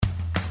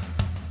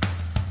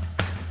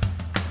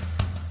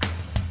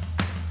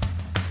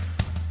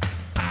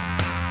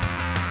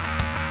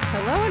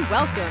Hello and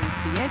welcome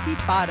to the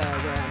Antifada,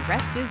 where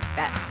unrest is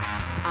best.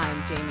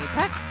 I'm Jamie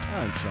Peck.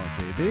 I'm Sean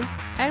KB.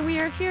 And we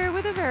are here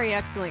with a very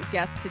excellent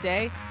guest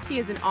today. He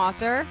is an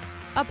author,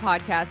 a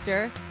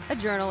podcaster, a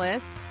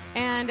journalist,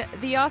 and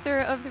the author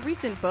of the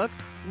recent book,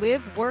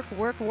 Live, Work,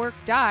 Work, Work,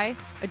 Die,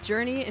 A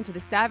Journey into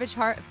the Savage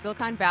Heart of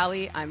Silicon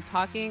Valley. I'm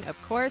talking, of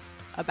course,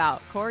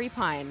 about Corey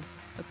Pein.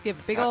 Let's give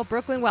a big old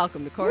Brooklyn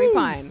welcome to Corey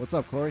Pein. What's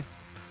up, Corey?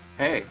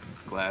 Hey,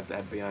 glad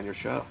to be on your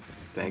show.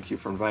 Thank you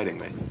for inviting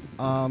me.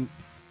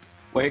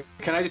 Wait,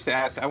 can I just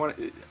ask?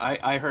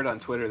 I heard on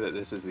Twitter that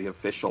this is the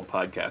official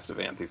podcast of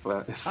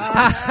Antifa. Is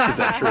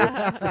that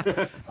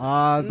true?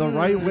 The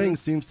right wing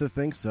seems to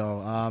think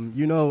so.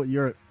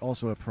 You're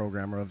also a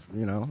programmer of,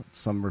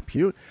 some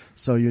repute,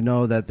 so you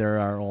know that there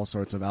are all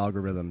sorts of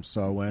algorithms.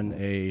 So when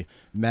a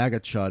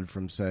MAGA chud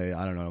from, say,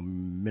 I don't know,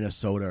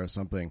 Minnesota or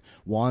something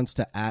wants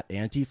to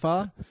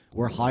 @Antifa,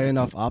 we're high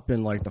enough up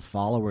in like the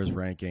followers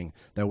ranking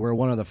that we're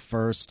one of the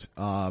first,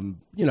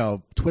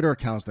 Twitter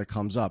accounts that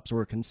comes up. So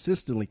we're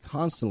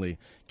constantly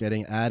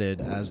getting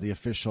added as the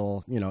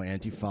official,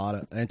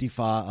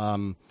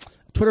 Antifa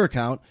Twitter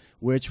account,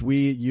 which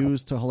we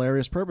use to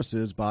hilarious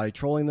purposes by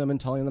trolling them and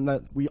telling them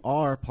that we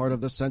are part of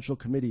the Central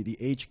Committee,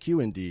 the HQ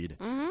indeed,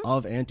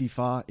 of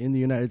Antifa in the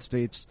United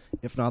States,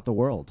 if not the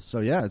world. So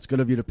yeah, it's good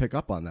of you to pick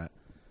up on that.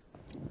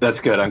 That's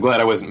good. I'm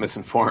glad I wasn't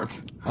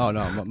misinformed. Oh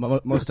no,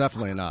 most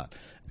definitely not.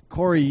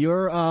 Corey,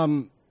 your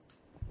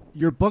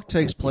book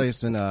takes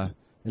place in a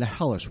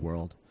hellish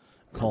world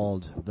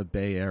called the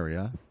Bay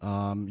Area.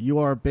 You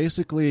are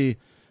basically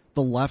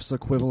the left's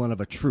equivalent of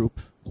a troop,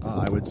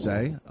 I would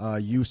say.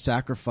 You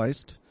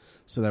sacrificed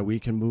so that we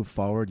can move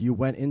forward. You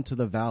went into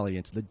the valley,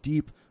 into the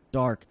deep,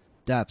 dark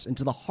depths,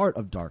 into the heart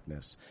of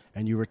darkness,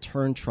 and you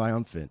returned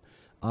triumphant.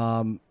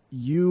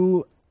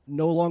 You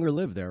no longer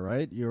live there,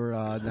 right? You're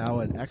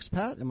now an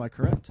expat, am I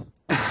correct?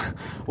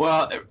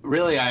 Well,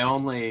 really, I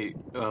only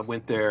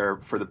went there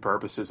for the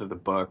purposes of the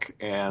book,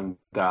 and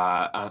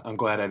I'm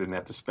glad I didn't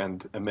have to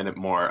spend a minute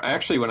more.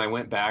 Actually, when I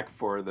went back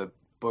for the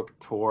book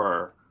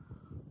tour,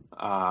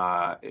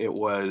 I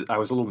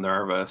was a little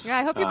nervous. Yeah,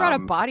 I hope you brought a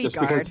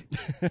bodyguard.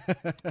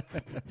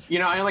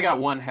 I only got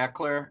one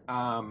heckler,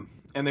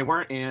 and they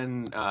weren't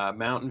in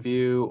Mountain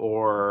View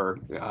or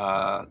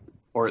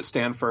at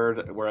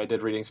Stanford where I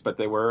did readings, but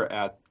they were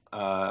at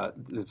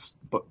this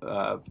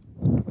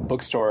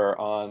bookstore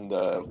on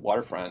the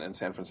waterfront in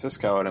San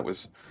Francisco, and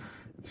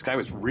this guy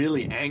was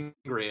really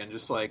angry and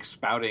just like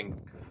spouting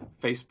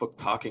Facebook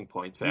talking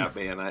points at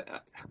me, and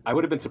I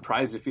would have been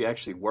surprised if he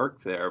actually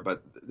worked there,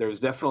 but there was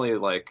definitely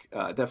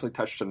definitely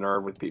touched a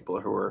nerve with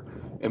people who were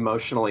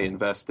emotionally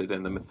invested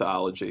in the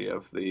mythology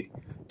of the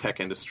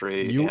tech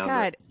industry.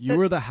 You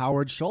were the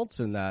Howard Schultz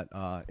in that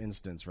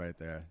instance right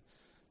there.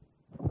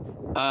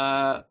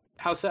 How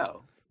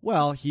so?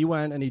 Well, he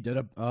went and he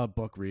did a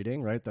book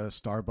reading, right? The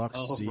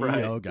Starbucks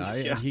CEO guy.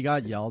 Yeah. And he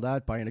got yelled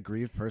at by an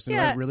aggrieved person who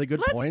had really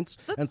good points,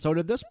 and so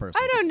did this person.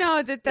 I don't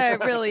know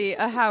that really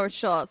a Howard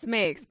Schultz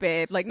makes,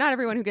 babe. Like, not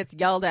everyone who gets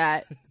yelled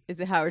at is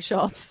a Howard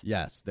Schultz.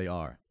 Yes, they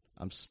are.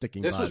 I'm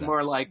sticking this by was that.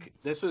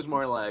 This was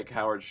more like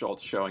Howard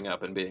Schultz showing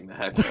up and being the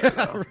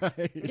heckler.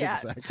 Right, yeah,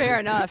 exactly. fair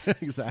enough.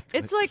 Exactly.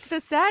 It's like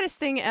the saddest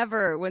thing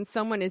ever when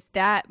someone is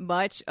that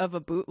much of a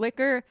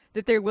bootlicker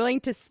that they're willing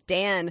to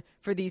stand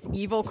for these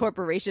evil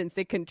corporations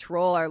that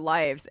control our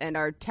lives and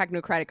our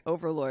technocratic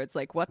overlords.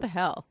 Like, what the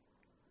hell?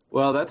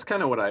 Well, that's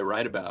kind of what I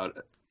write about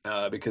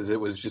because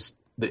it was just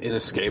the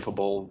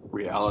inescapable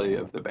reality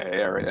of the Bay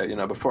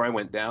Area. Before I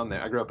went down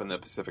there, I grew up in the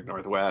Pacific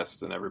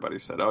Northwest, and everybody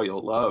said, "Oh,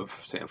 you'll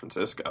love San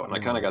Francisco," and I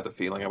kind of got the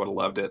feeling I would have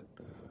loved it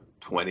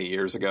 20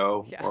 years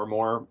ago or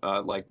more,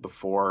 like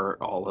before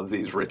all of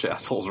these rich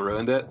assholes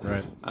ruined it.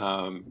 Right.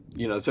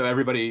 So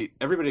everybody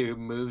who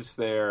moves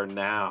there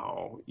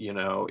now,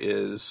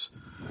 is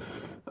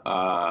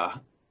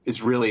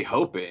really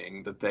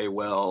hoping that they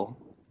will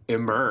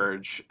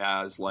emerge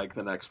as like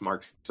the next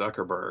Mark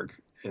Zuckerberg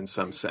in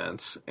some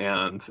sense,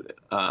 and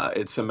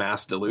it's a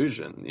mass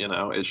delusion.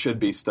 It should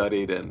be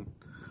studied in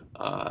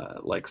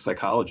like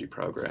psychology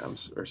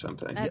programs or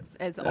something. That's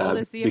as old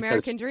as the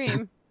American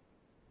dream,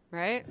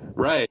 right?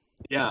 Right.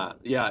 Yeah.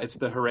 It's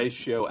the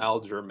Horatio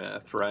Alger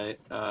myth, right?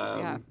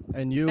 And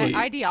that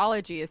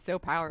ideology is so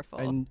powerful.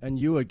 And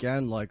you,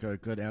 again, like a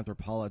good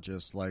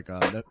anthropologist, like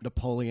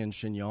Napoleon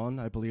Chignon,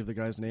 I believe the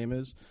guy's name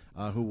is,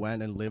 who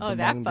went and lived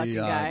among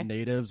the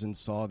natives and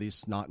saw these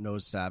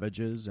snot-nosed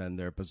savages and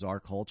their bizarre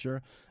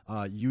culture.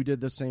 You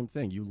did the same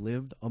thing. You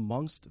lived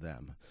amongst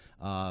them,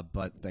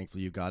 but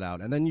thankfully you got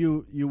out. And then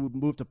you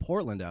moved to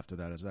Portland after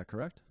that. Is that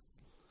correct?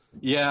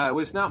 Yeah, it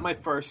was not my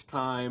first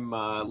time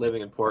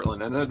living in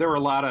Portland, and there were a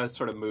lot of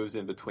sort of moves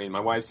in between.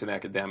 My wife's an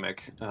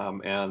academic,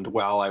 and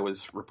while I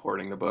was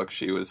reporting the book,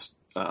 she was,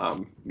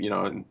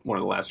 in one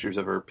of the last years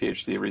of her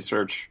PhD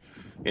research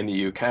in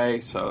the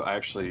UK. So I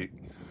actually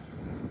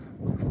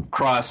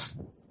crossed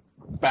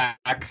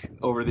back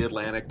over the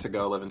Atlantic to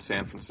go live in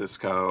San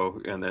Francisco,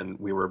 and then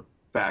we were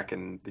back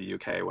in the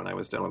UK when I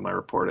was done with my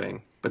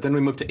reporting. But then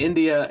we moved to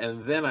India,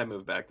 and then I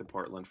moved back to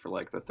Portland for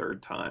like the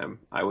third time.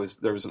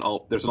 There's an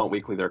alt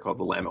weekly there called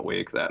the Lama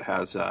Week that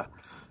has a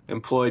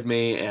employed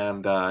me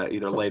and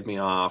either laid me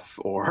off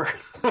or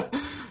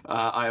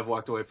I have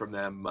walked away from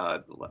them,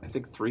 I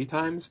think 3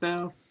 times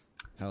now.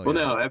 Hell Well,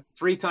 yeah. no,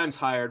 3 times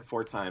hired,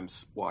 4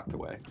 times walked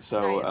away.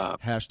 So, Nice.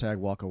 Hashtag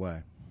walk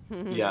away.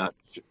 yeah,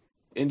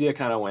 India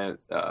kind of went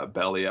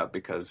belly up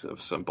because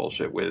of some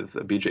bullshit with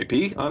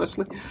BJP,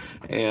 honestly.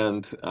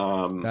 And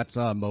That's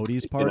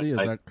Modi's party, is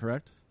that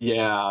correct?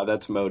 yeah,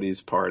 that's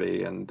Modi's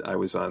party. And I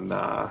was on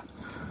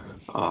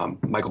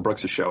Michael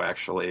Brooks' show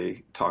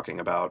actually talking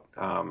about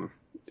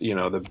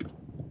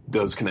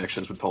those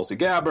connections with Tulsi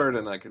Gabbard,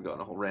 and I could go on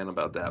a whole rant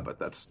about that, but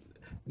that's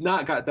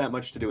not got that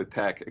much to do with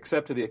tech,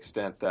 except to the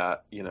extent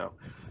that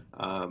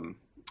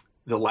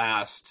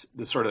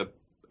the sort of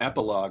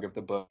epilogue of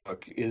the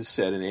book is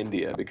set in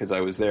India, because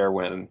I was there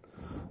when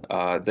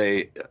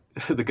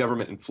the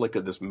government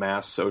inflicted this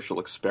mass social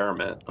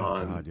experiment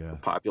on a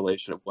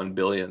population of 1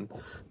 billion,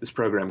 this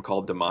program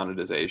called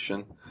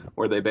demonetization,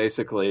 where they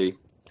basically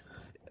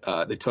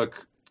they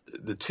took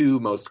the 2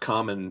 most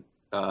common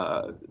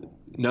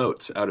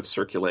notes out of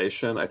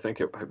circulation. I think,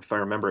 if I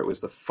remember, it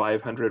was the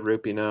 500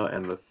 rupee note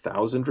and the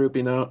 1,000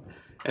 rupee note,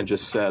 and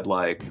just said,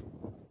 like,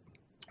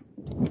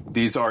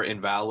 these are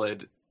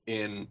invalid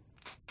in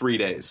 3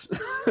 days.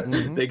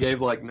 Mm-hmm. They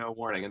gave like no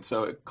warning, and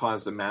so it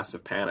caused a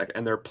massive panic.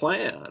 And their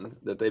plan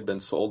that they'd been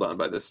sold on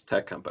by this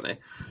tech company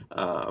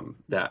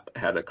that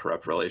had a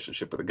corrupt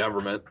relationship with the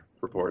government,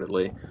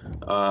 reportedly,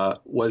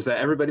 was that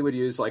everybody would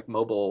use like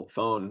mobile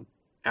phone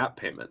app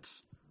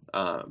payments.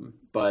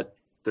 But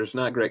there's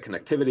not great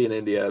connectivity in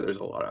India. There's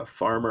a lot of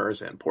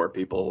farmers and poor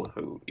people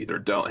who either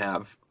don't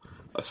have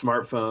a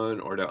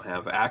smartphone or don't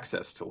have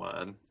access to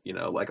one.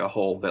 Like a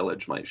whole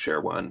village might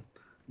share one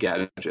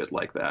gadget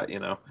like that,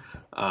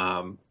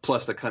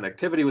 plus the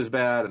connectivity was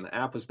bad and the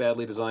app was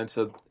badly designed.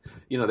 So,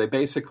 they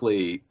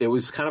basically, it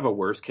was kind of a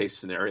worst case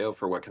scenario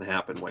for what can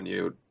happen when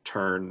you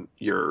turn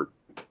your,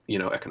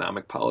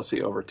 economic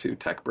policy over to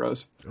tech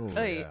bros. Ooh,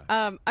 Hey,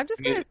 yeah. I'm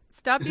just going to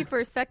stop you for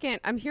a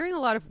second. I'm hearing a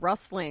lot of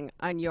rustling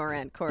on your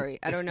end, Corey.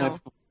 I don't know.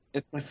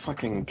 It's my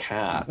fucking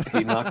cat.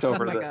 He knocked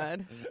over Oh my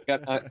God.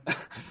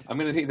 I'm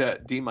going to need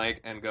that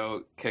D-Mike and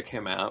go kick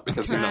him out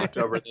because he knocked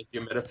over the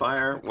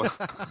humidifier.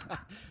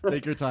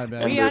 Take your time,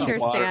 man. We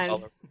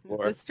understand.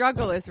 The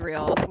struggle is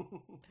real.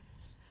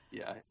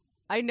 Yeah.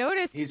 I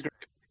noticed. He's great.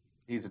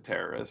 He's a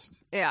terrorist.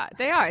 Yeah,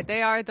 they are.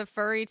 They are the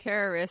furry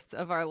terrorists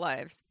of our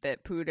lives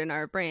that pooed in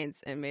our brains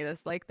and made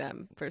us like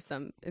them for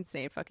some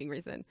insane fucking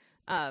reason.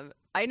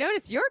 I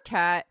noticed your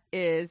cat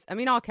is,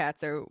 all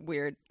cats are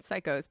weird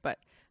psychos, but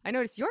I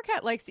noticed your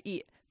cat likes to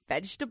eat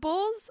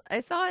vegetables.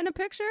 I saw it in a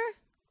picture.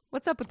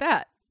 What's up with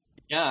that?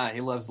 Yeah, he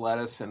loves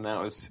lettuce, and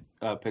that was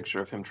a picture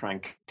of him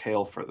trying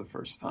kale for the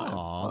first time.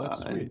 Aw,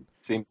 that's sweet. He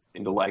seemed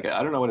to like it.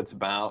 I don't know what it's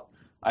about.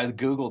 I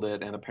Googled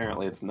it, and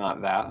apparently it's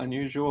not that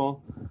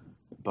unusual.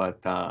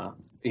 But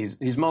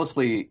he's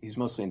mostly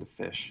into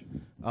fish.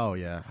 Oh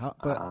yeah,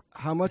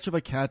 how much of a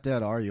cat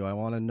dad are you? I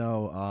want to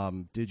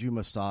know. Did you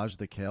massage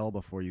the kale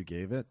before you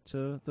gave it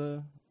to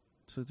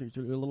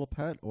your little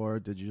pet,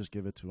 or did you just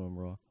give it to him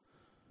raw?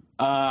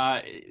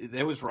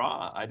 It was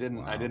raw. I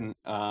didn't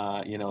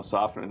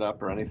soften it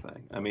up or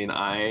anything.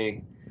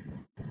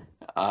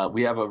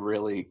 We have a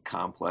really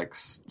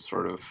complex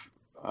sort of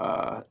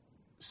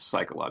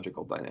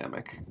psychological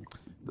dynamic,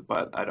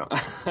 but I don't.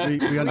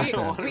 We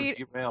understand.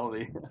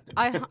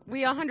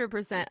 We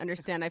 100%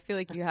 understand. I feel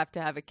like you have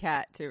to have a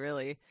cat to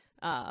really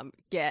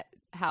get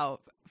how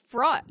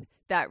fraught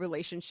that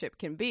relationship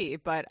can be.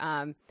 But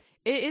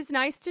it is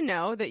nice to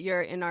know that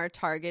you're in our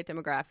target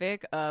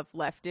demographic of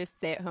leftist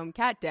stay-at-home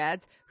cat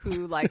dads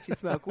who like to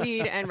smoke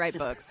weed and write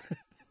books.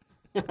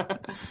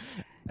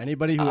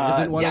 Anybody who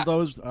isn't one of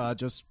those,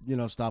 just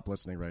stop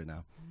listening right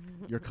now.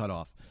 You're cut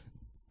off.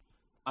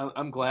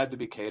 I'm glad to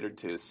be catered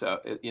to. So,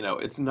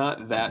 it's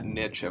not that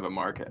niche of a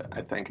market.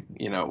 I think,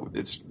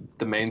 it's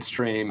the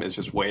mainstream is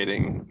just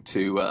waiting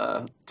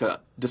to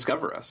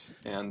discover us.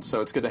 And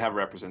so it's good to have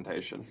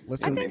representation.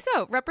 Listen, I think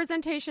so.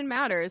 Representation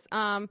matters.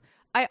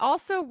 I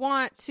also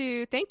want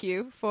to thank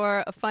you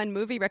for a fun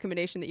movie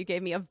recommendation that you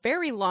gave me a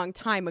very long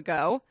time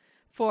ago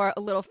for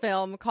a little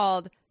film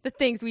called The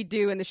Things We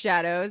Do in the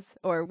Shadows,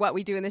 or What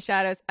We Do in the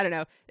Shadows. I don't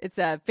know. It's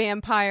a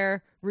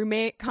vampire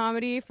roommate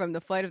comedy from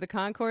the Flight of the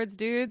Conchords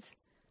dudes.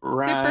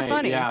 Right. Super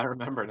funny. Yeah, I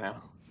remember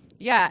now.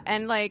 Yeah,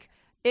 and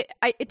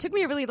it took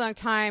me a really long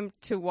time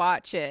to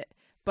watch it,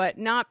 but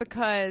not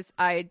because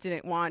I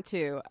didn't want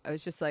to. I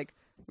was just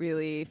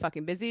really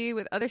fucking busy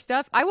with other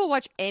stuff. I will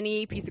watch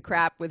any piece of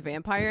crap with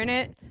vampire in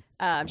it.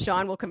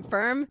 Sean will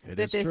confirm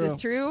that this is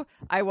true.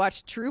 I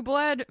watched True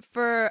Blood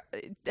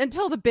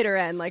until the bitter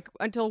end,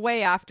 until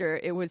way after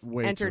it was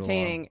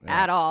entertaining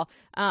at all.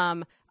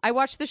 I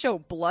watched the show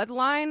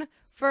Bloodline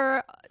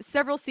for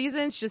several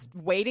seasons, just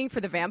waiting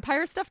for the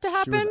vampire stuff to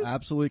happen. She was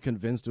absolutely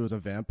convinced it was a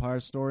vampire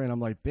story, and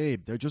I'm like,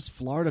 babe, they're just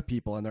Florida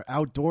people, and they're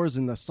outdoors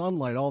in the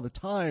sunlight all the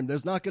time.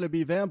 There's not going to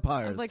be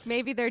vampires. I'm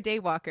maybe they're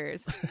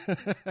daywalkers.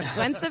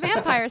 When's the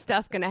vampire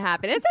stuff going to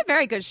happen? It's a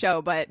very good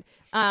show, but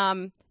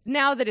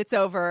now that it's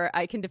over,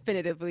 I can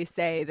definitively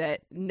say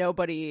that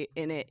nobody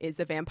in it is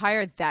a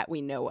vampire that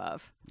we know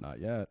of. Not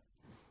yet.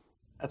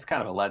 That's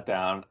kind of a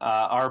letdown.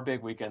 Our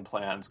big weekend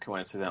plans,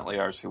 coincidentally,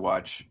 are to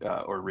watch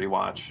or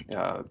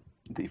rewatch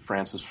the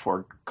Francis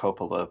Ford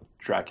Coppola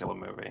Dracula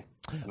movie,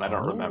 and I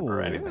don't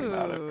remember anything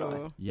about it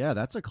really. Yeah,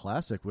 that's a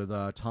classic with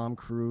Tom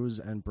Cruise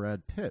and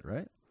Brad Pitt,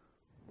 right?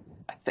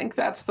 I think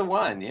that's the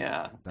one.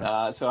 Yeah.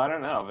 So I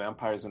don't know.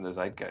 Vampires in the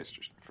Zeitgeist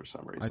for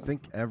some reason. I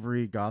think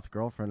every goth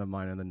girlfriend of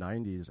mine in the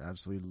 '90s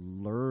absolutely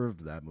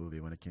loved that movie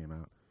when it came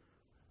out.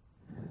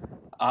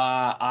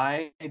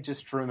 I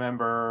just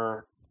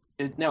remember.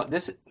 No,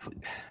 this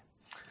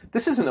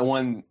isn't the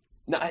one.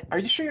 No, are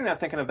you sure you're not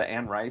thinking of the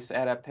Anne Rice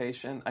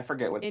adaptation? I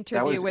forget what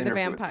Interview with a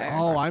Vampire.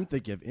 Oh, I'm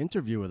thinking of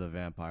Interview with a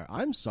Vampire.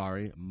 I'm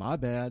sorry, my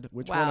bad.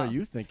 Which one are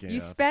you thinking of? You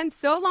spend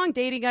so long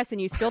dating us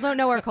and you still don't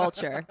know our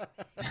culture.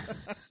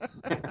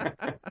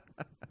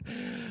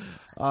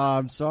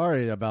 I'm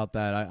sorry about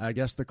that. I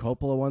guess the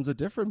Coppola one's a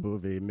different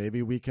movie.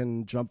 Maybe we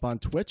can jump on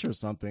Twitch or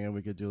something and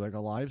we could do like a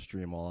live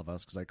stream, all of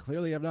us, because I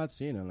clearly have not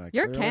seen it.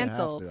 You're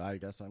canceled. I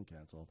guess I'm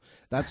canceled.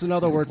 That's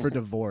another word for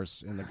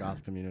divorce in the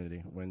goth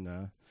community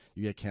when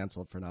you get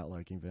canceled for not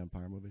liking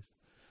vampire movies.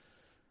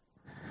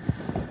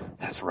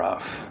 That's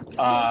rough.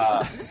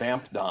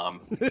 Vamp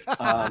Dom.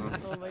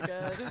 Oh my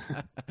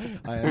god.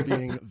 I am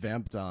being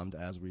vamp dommed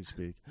as we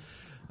speak.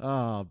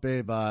 Oh,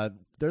 babe,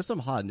 there's some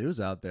hot news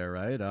out there,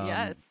 right?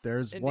 Yes.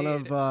 There's indeed.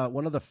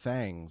 one of the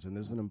fangs, and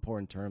this is an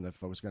important term that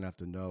folks are going to have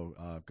to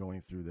know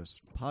going through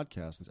this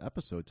podcast, this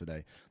episode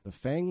today. The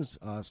fangs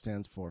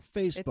stands for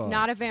Facebook. It's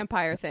not a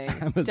vampire thing.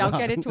 Amazon, Don't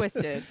get it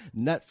twisted.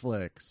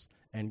 Netflix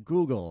and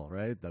Google,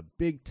 right? The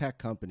big tech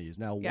companies.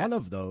 Now, one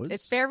of those...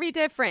 It's very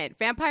different.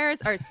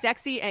 Vampires are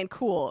sexy and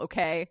cool,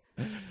 okay?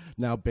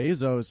 Now,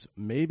 Bezos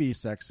may be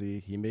sexy,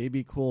 he may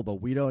be cool,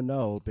 but we don't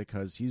know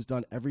because he's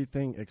done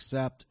everything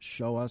except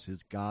show us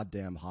his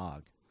goddamn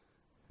hog.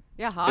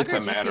 Yeah, hog It's or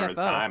a matter GTFO? of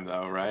time,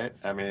 though, right?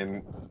 I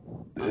mean,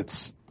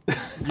 it's...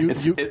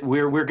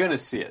 we're going to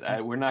see it.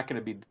 We're not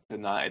going to be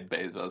denied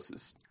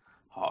Bezos's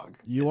hog.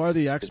 You are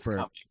the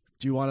expert.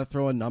 Do you want to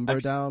throw a number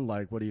down?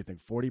 Like, what do you think?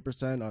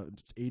 40%,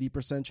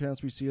 80%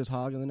 chance we see his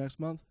hog in the next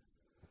month?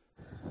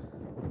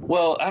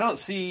 Well, I don't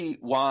see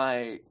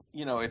why,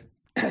 if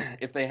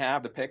if they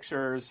have the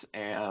pictures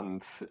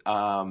and,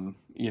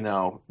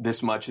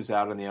 this much is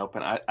out in the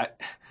open,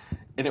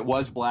 and it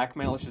was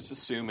blackmail, let's just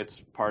assume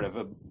it's part of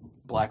a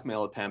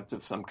blackmail attempt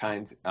of some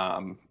kind.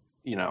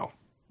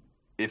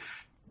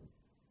 If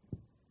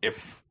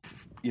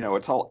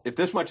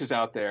this much is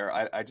out there,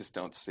 I just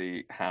don't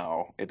see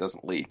how it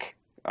doesn't leak.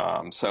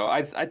 So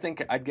I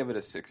think I'd give it a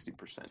 60%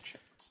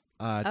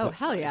 chance.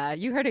 Hell yeah.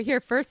 You heard it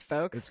here first,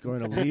 folks. It's going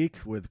to leak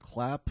with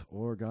clap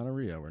or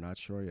gonorrhea. We're not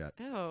sure yet.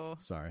 Oh.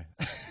 Sorry.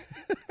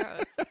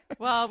 Gross.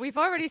 Well, we've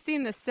already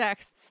seen the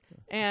sexts,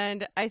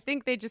 and I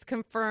think they just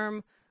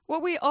confirm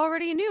what we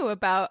already knew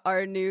about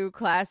our new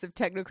class of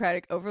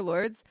technocratic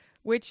overlords,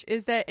 which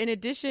is that in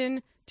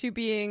addition to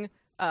being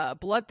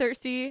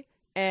bloodthirsty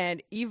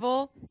and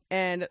evil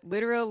and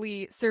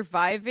literally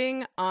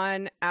surviving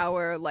on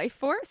our life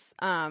force,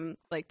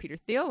 like Peter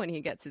Thiel when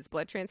he gets his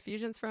blood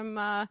transfusions from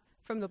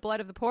the blood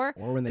of the poor.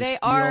 Or when they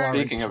steal our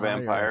Speaking of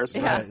vampires.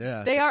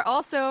 Yeah. They are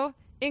also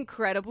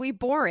incredibly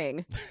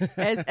boring,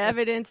 as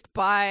evidenced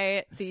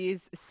by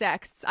these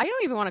sexts. I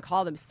don't even want to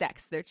call them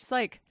sexts. They're just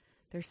like,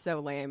 they're so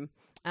lame.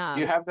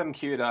 Do you have them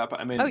queued up?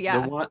 I mean, oh,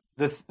 yeah.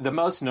 The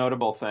most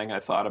notable thing I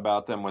thought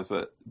about them was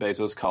that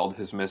Bezos called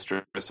his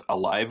mistress a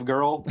live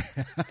girl,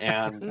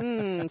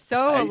 and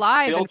so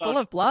alive and full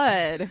of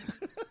blood.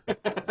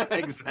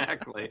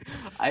 Exactly.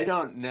 I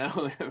don't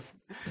know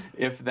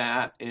if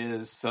that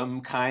is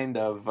some kind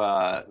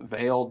of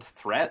veiled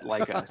threat,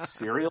 like a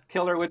serial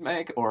killer would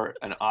make, or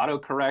an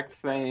autocorrect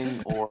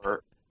thing,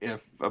 or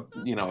if a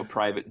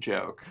private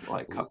joke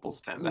like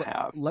couples tend to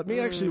have. Let me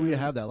we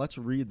have that. Let's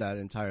read that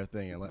entire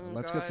thing and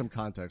let's get some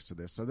context to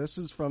this. So this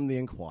is from the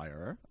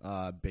Inquirer.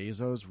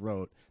 Bezos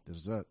wrote, this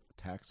is a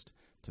text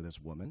to this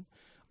woman.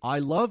 I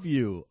love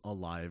you,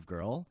 alive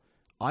girl.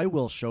 I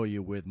will show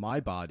you with my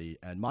body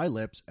and my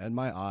lips and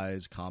my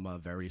eyes, comma,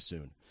 very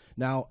soon.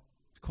 Now,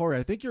 Corey,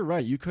 I think you're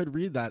right. You could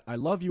read that. I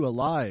love you,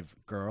 alive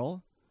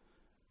girl.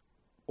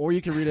 Or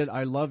you can read it,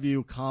 I love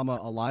you, comma,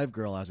 alive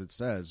girl, as it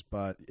says.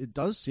 But it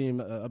does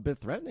seem a bit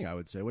threatening, I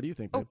would say. What do you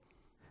think, babe?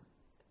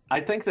 I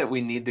think that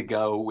we need to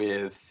go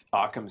with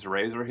Occam's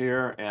razor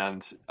here.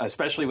 And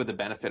especially with the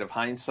benefit of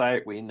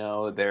hindsight, we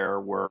know there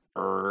were,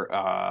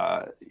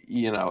 there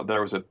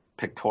was a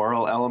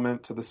pictorial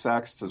element to the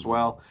sexts as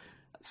well.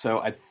 So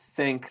I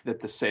think that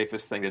the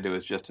safest thing to do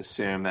is just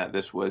assume that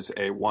this was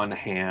a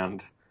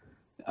one-hand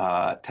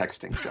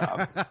texting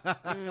job.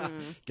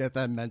 Get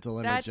that mental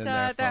image in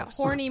there, that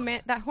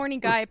horny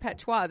guy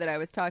Petois that I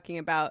was talking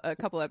about a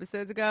couple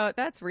episodes ago.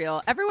 That's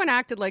real. Everyone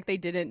acted like they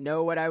didn't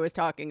know what I was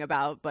talking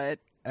about, but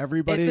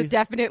Everybody, It's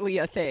definitely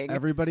a thing.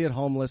 everybody at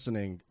home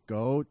listening,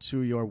 go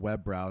to your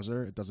web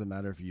browser. It doesn't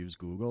matter if you use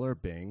Google or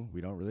Bing.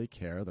 We don't really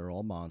care. They're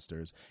all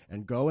monsters.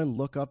 And go and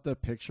look up the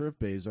picture of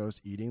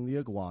Bezos eating the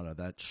iguana,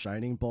 that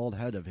shining bald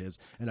head of his,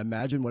 and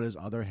imagine what his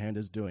other hand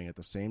is doing at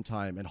the same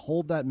time. And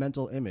hold that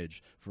mental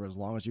image for as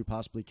long as you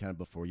possibly can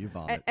before you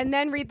vomit. And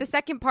then read the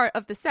second part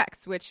of the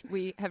sex, which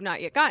we have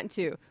not yet gotten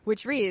to,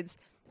 which reads,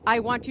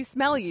 I want to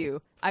smell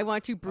you. I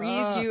want to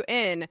breathe you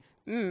in.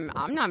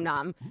 Nom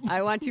nom.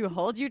 I want to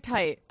hold you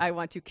tight. I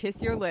want to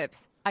kiss your lips.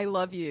 I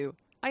love you.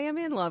 I am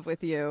in love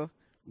with you.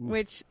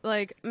 Which,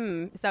 like,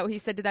 is that what he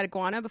said to that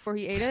iguana before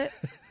he ate it?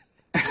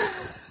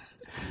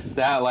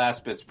 That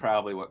last bit's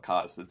probably what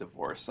caused the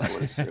divorce, I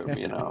would assume.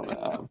 You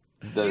know,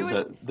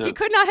 he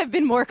could not have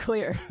been more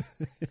clear.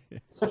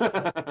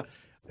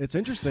 It's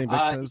interesting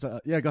because,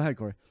 yeah, go ahead,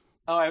 Corey.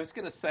 Oh, I was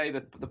going to say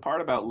that the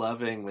part about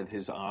loving with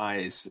his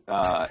eyes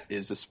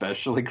is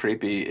especially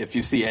creepy if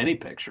you see any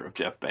picture of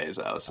Jeff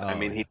Bezos. Oh, I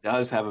mean, he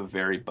does have a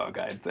very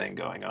bug-eyed thing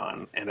going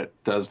on, and it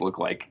does look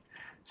like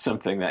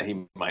something that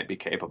he might be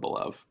capable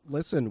of.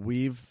 Listen,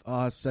 we've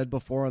said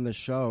before on the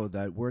show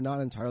that we're not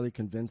entirely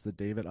convinced that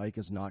David Icke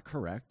is not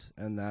correct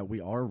and that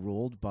we are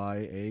ruled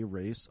by a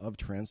race of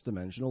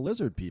transdimensional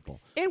lizard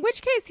people. In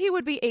which case, he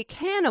would be a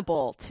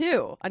cannibal,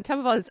 too, on top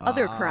of all his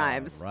other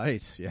crimes.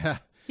 Right, yeah.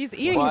 He's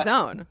eating his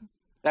own.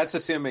 That's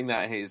assuming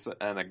that he's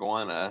an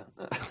iguana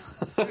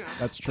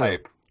That's true.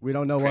 type. We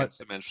don't know what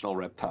Transdimensional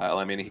reptile.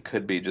 I mean, he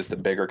could be just a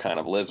bigger kind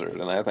of lizard,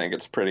 and I think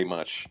it's pretty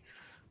much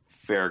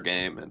fair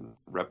game in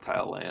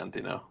reptile land,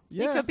 you know.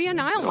 He could be a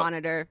Nile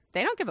monitor.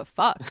 They don't give a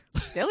fuck.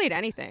 They'll eat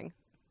anything.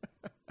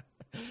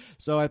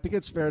 So I think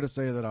it's fair to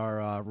say that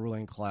our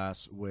ruling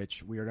class,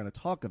 which we are going to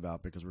talk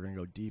about because we're going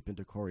to go deep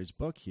into Corey's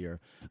book here,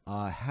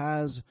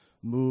 has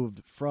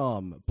moved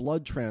from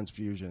blood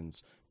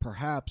transfusions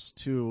perhaps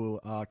to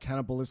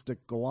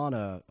cannibalistic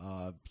goanna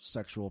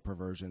sexual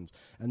perversions,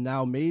 and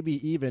now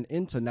maybe even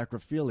into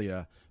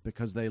necrophilia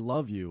because they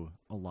love you,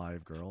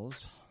 alive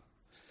girls.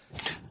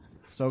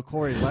 So,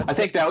 Corey, I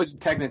think that would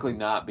technically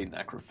not be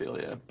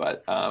necrophilia,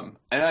 but and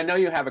I know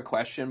you have a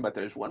question, but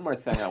there's one more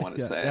thing I want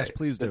to say. Yes,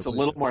 please do. It's a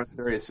little more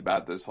serious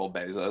about this whole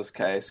Bezos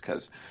case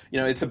because, you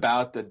know, it's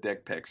about the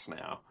dick pics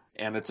now,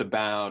 and it's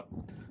about,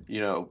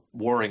 you know,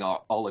 warring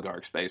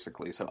oligarchs,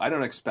 basically. So I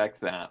don't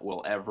expect that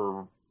we'll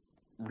ever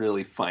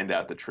really find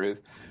out the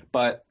truth.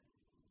 But,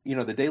 you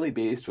know, the Daily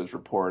Beast was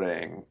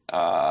reporting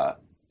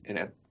in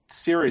a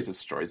series of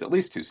stories, at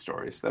least 2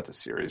 stories, that's a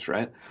series,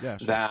 right? Yeah,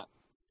 sure. That,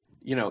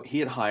 you know, he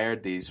had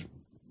hired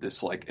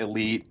this like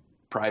elite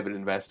private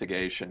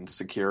investigation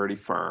security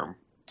firm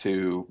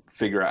to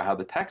figure out how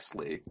the text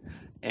leaked.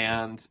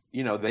 And,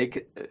 you know,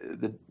 the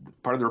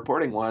part of the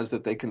reporting was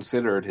that they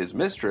considered his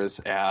mistress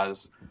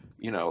as,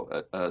 you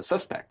know, a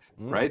suspect,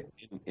 right,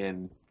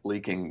 in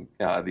leaking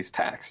these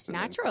texts.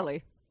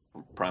 Naturally.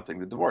 Prompting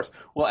the divorce.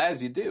 Well,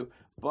 as you do,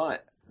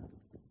 but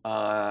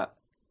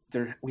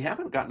we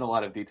haven't gotten a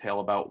lot of detail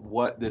about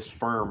what this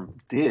firm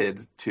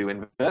did to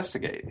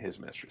investigate his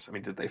mistress. I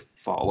mean, did they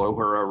follow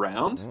her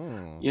around?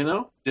 You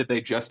know, did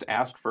they just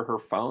ask for her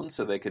phone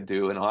so they could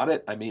do an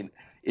audit? I mean,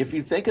 if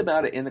you think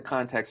about it in the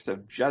context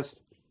of just,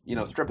 you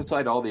know, strip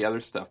aside all the other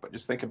stuff, but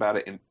just think about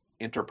it in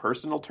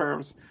interpersonal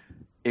terms,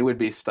 it would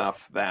be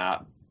stuff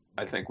that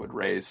I think would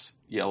raise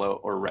yellow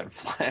or red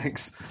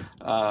flags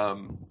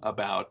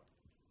about,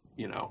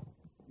 you know,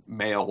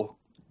 male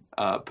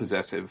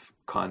possessive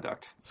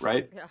conduct,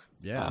 right?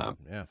 Yeah,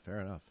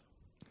 fair enough.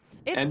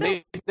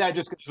 Maybe that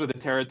just goes with the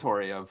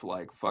territory of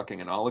like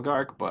fucking an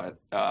oligarch, but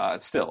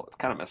still, it's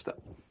kind of messed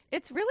up.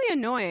 It's really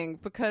annoying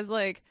because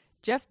like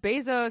Jeff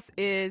Bezos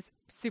is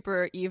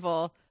super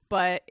evil,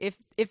 but if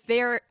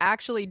they're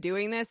actually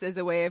doing this as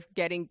a way of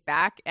getting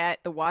back at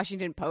the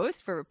Washington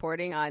Post for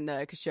reporting on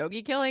the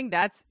Khashoggi killing,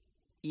 that's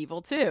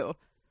evil too.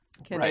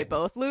 Can they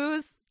both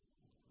lose?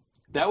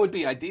 That would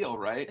be ideal,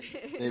 right?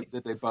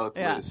 That they both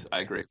lose. I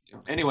agree.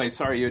 Anyway,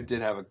 sorry, you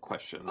did have a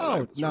question.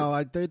 Oh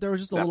no, there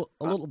was just a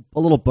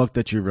little book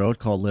that you wrote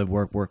called "Live,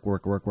 Work, Work,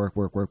 Work, Work, Work,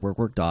 Work, Work, Work,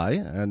 Work, Die,"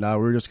 and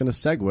we're just going to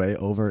segue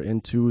over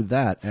into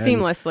that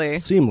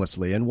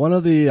seamlessly. And one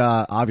of the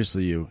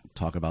obviously you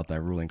talk about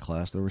that ruling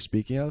class that we're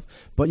speaking of,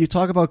 but you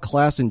talk about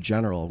class in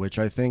general, which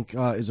I think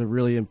is a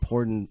really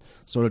important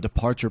sort of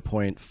departure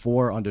point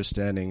for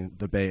understanding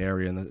the Bay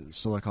Area and the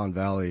Silicon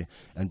Valley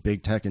and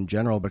big tech in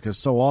general, because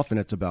so often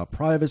it's about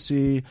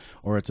privacy,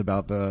 or it's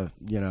about the,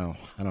 you know,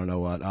 I don't know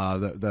what,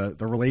 the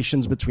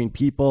relations between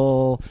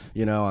people,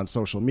 you know, on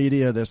social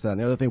media, this, that,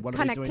 and the other thing. What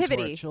are they doing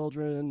to our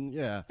children?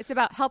 Yeah. It's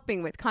about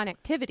helping with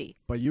connectivity.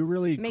 But you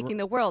really making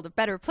the world a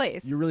better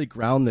place. You really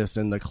ground this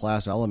in the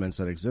class elements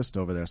that exist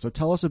over there. So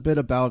tell us a bit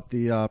about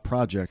the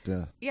project.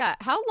 Yeah.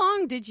 How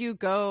long did you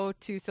go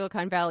to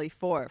Silicon Valley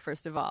for,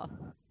 first of all?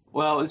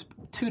 Well, it was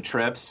 2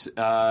 trips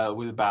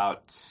with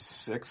about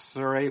 6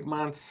 or 8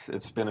 months.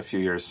 It's been a few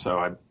years, so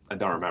I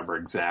don't remember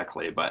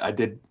exactly, but I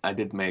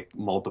did make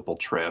multiple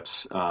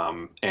trips.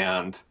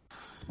 And,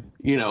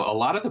 you know, a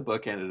lot of the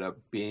book ended up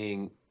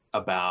being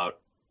about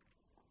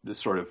this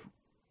sort of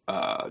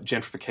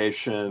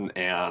gentrification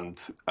and,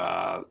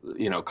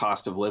 you know,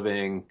 cost of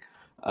living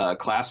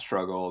class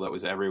struggle that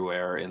was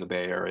everywhere in the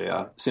Bay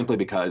Area, simply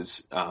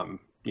because, on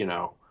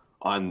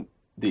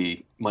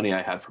the money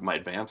I had from my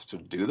advance to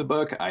do the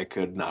book, I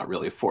could not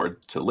really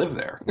afford to live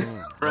there,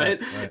 right?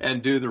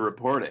 And do the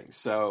reporting.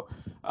 So,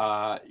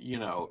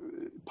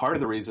 part of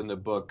the reason the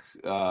book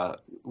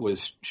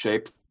was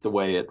shaped the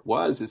way it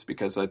was is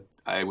because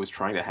I was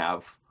trying to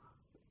have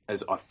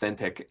as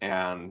authentic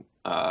and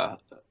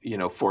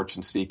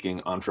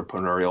fortune-seeking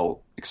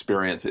entrepreneurial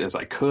experience as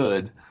I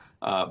could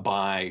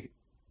by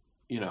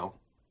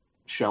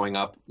showing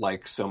up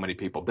like so many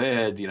people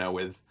did,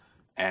 with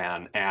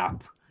an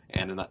app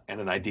and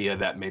an idea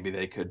that maybe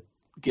they could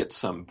get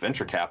some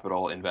venture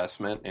capital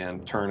investment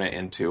and turn it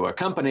into a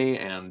company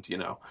and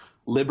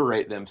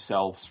liberate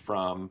themselves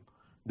from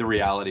the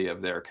reality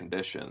of their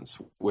conditions,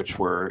 which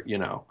were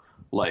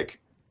like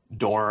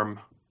dorm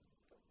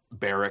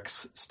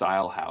barracks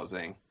style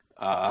housing.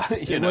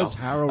 It was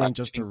harrowing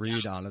just to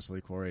read,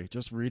 honestly, Corey.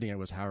 Just reading it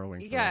was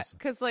harrowing for us. Yeah,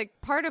 because like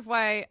part of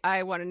why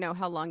I want to know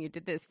how long you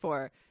did this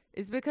for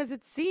is because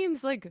it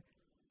seems like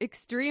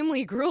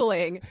extremely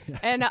grueling.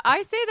 And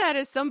I say that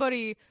as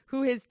somebody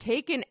who has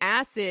taken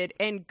acid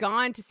and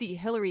gone to see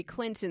Hillary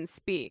Clinton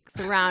speak,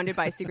 surrounded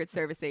by Secret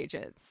Service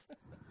agents.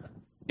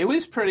 It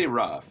was pretty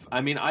rough. I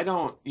mean, I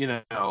don't,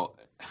 if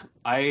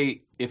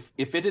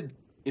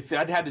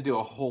I'd had to do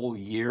a whole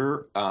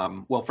year,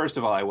 well, first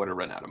of all, I would have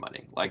run out of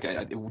money. Like,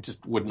 it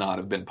just would not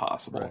have been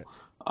possible.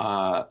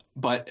 Right.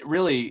 But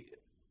really,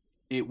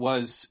 it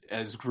was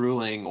as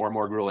grueling or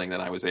more grueling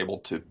than I was able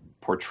to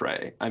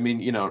portray. I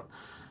mean,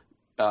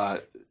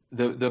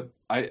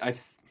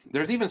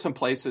 there's even some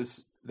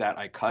places that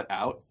I cut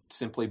out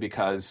simply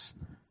because,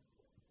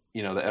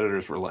 the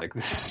editors were like,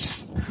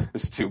 this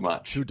is too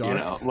much. Too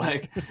dark?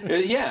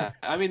 Yeah.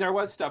 I mean, there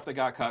was stuff that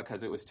got cut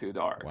because it was too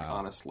dark,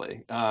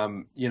 honestly.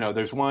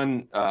 There's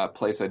one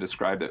place I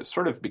described that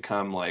sort of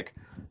become like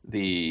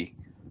the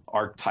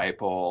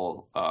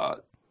archetypal,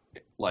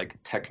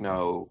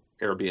 techno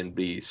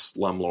Airbnb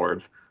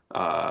slumlord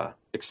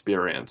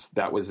experience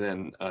that was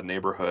in a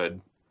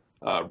neighborhood,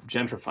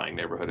 gentrifying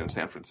neighborhood in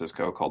San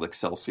Francisco called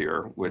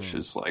Excelsior, which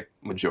is like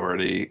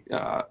majority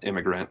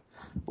immigrant,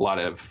 a lot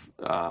of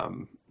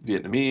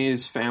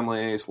Vietnamese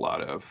families, a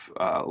lot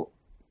of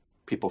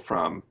people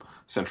from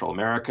Central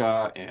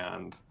America.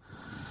 And,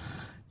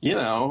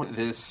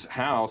 this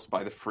house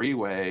by the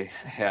freeway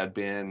had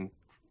been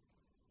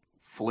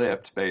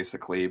flipped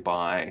basically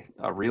by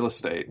a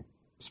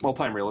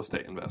small-time real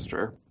estate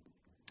investor.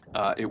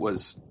 It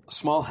was a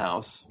small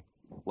house.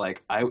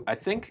 Like, I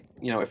think,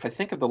 if I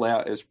think of the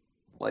layout as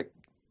like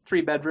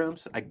 3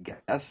 bedrooms, I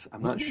guess.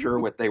 I'm not sure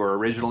what they were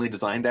originally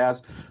designed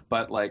as,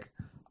 but like,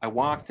 I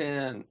walked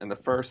in and the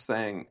first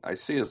thing I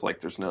see is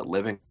like there's no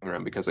living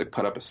room because they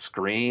put up a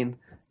screen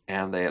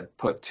and they had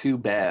put 2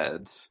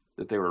 beds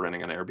that they were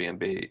renting on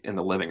Airbnb in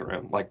the living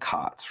room, like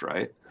cots,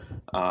 right?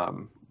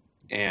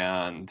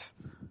 And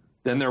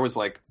then there was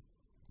like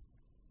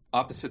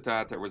opposite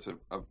that there was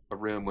a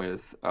room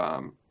with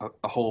a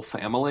whole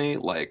family,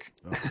 like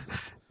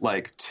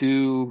like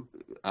 2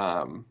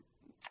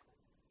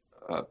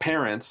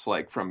 parents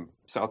like from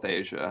South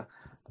Asia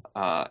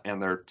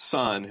and their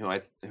son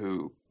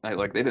who they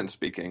didn't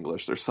speak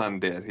English. Their son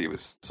did. He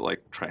was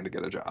like trying to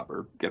get a job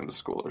or get into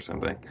school or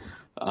something.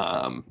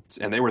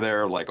 And they were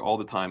there like all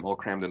the time, all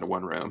crammed into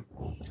one room.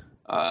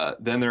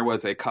 Then there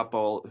was a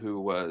couple who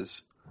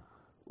was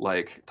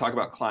like, talk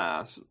about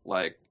class,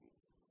 like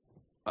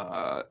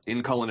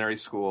in culinary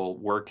school,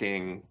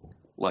 working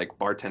like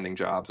bartending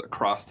jobs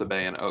across the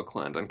bay in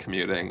Oakland and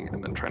commuting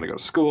and then trying to go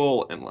to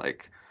school. And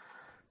like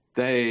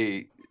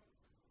they,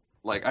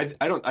 like,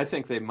 I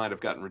think they might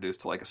have gotten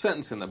reduced to like a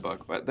sentence in the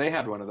book, but they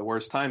had one of the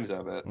worst times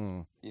of it,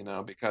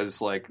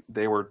 because like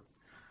they weren't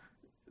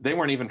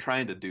even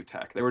trying to do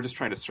tech. They were just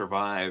trying to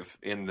survive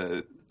in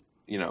the,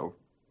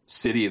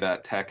 city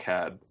that tech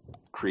had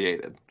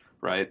created.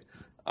 Right.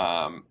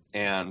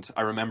 And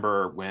I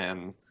remember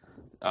when,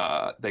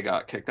 they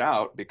got kicked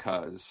out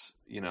because,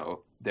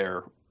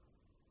 their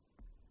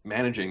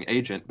managing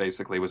agent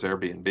basically was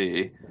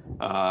Airbnb,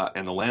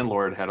 and the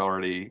landlord had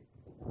already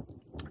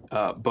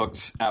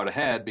booked out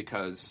ahead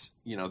because,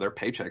 their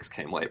paychecks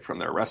came late from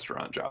their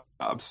restaurant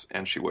jobs,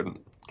 and she wouldn't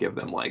give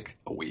them like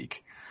a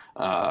week,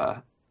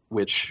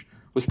 which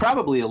was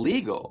probably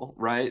illegal,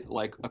 right?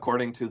 Like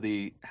according to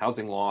the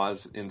housing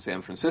laws in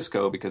San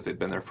Francisco, because they'd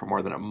been there for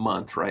more than a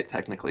month, right?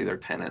 Technically they're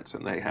tenants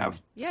and they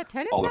have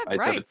tenants all the have rights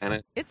rights. of a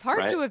tenant. It's hard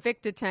right? to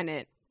evict a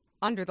tenant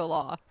under the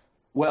law.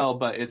 Well,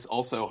 but it's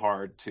also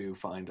hard to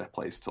find a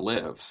place to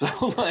live.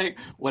 So like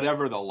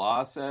whatever the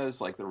law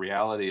says, like the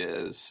reality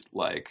is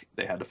like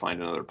they had to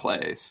find another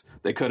place.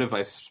 They could have,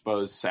 I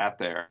suppose, sat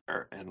there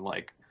and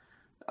like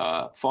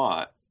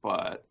fought,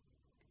 but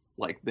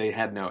like they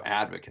had no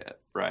advocate,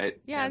 right?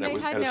 Yeah, and they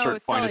had at a no certain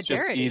point, it's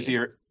just solidarity.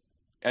 easier.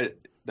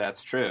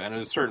 That's true. And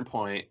at a certain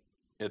point,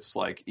 it's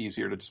like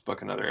easier to just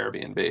book another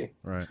Airbnb.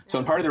 Right.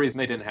 So part of the reason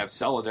they didn't have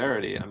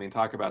solidarity, I mean,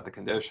 talk about the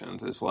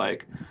conditions, is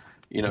like,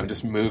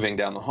 just moving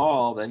down the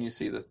hall, then you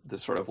see the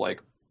sort of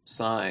like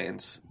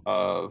signs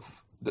of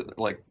the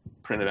like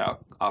printed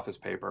out office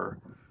paper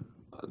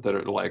that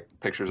are like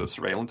pictures of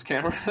surveillance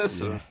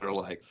cameras Yeah. that are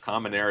like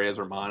common areas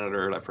are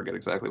monitored. I forget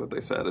exactly what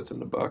they said. It's in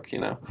the book,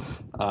 and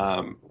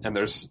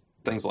there's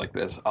things like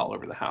this all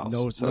over the house.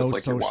 No, So no it's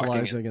like you're walking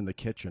socializing in the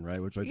kitchen,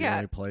 right? Which was the Yeah.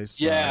 only place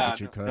Yeah, that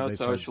you could. no They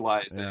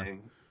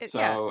socializing. It- So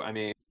yeah. I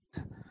mean,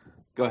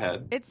 go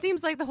ahead. It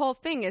seems like the whole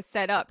thing is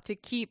set up to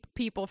keep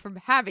people from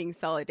having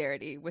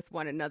solidarity with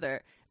one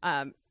another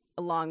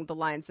along the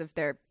lines of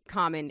their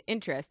common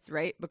interests,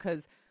 right?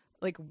 Because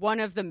like one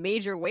of the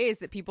major ways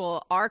that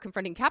people are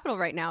confronting capital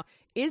right now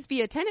is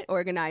via tenant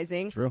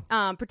organizing, True.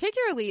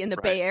 Particularly in the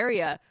Right. Bay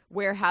Area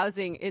where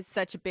housing is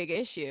such a big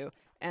issue.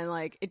 And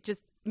like it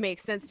just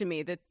makes sense to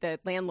me that the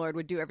landlord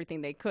would do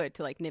everything they could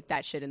to like nip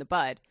that shit in the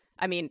bud.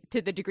 I mean,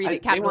 to the degree that They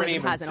weren't capitalism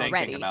even hasn't thinking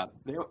already. about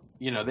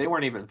they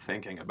weren't even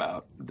thinking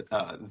about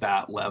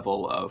that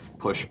level of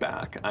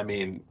pushback. I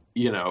mean,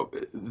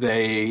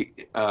 they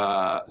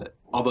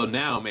although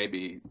now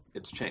maybe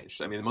it's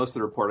changed. I mean, most of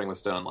the reporting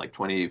was done like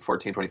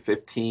 2014,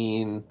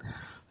 2015,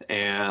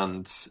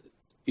 and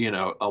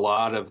a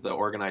lot of the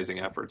organizing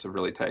efforts have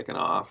really taken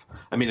off.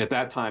 I mean, at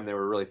that time they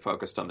were really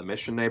focused on the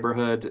Mission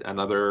neighborhood,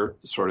 another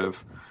sort of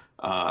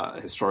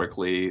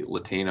historically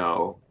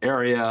Latino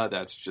area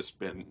that's just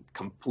been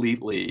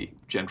completely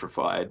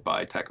gentrified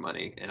by tech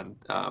money, and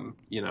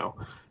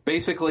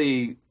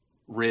basically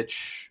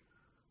rich,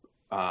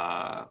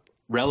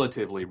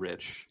 relatively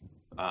rich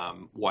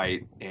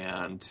white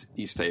and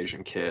East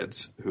Asian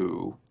kids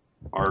who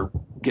are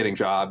getting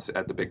jobs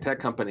at the big tech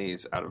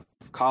companies out of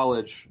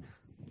college,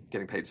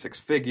 getting paid six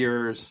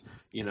figures.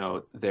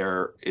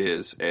 There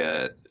is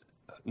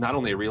not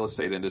only a real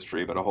estate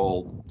industry, but a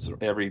whole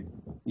every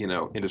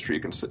industry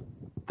you can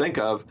think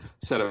of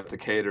set up to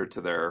cater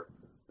to their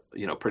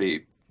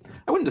pretty.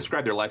 I wouldn't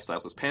describe their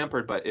lifestyles as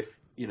pampered, but if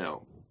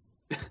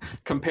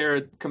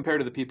compared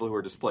to the people who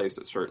are displaced,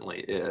 it certainly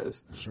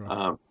is.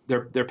 Sure.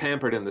 They're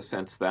pampered in the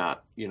sense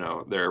that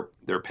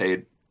they're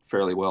paid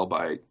fairly well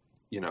by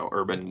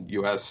urban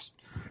U.S.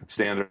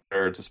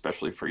 standards,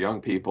 especially for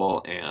young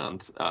people,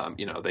 and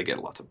they get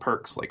lots of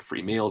perks like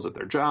free meals at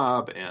their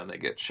job, and they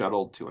get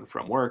shuttled to and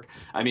from work.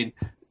 I mean,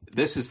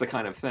 this is the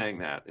kind of thing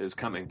that is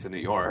coming to New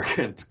York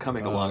and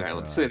coming to Long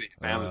Island God. City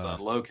if Amazon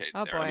locates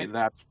Oh, there. boy. I mean,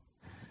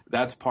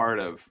 that's part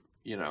of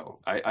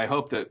I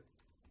hope that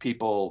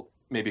people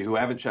maybe who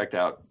haven't checked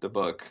out the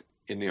book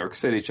in New York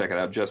City check it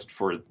out just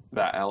for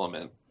that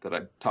element that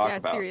I talked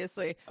about.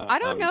 Seriously. I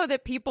don't know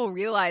that people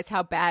realize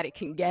how bad it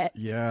can get.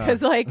 Yeah.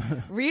 Because, like,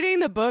 reading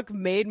the book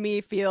made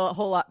me feel a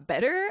whole lot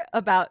better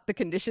about the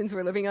conditions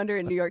we're living under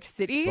in New York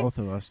City. Both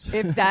of us.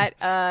 If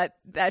that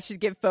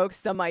should give folks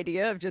some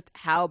idea of just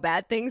how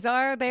bad things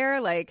are there.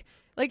 Like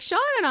Sean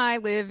and I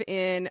live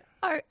in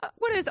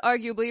what is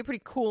arguably a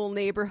pretty cool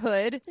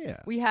neighborhood. Yeah.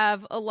 We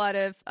have a lot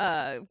of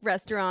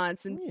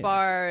restaurants and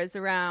bars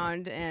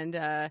around, and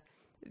a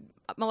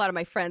lot of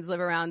my friends live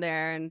around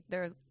there, and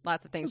there are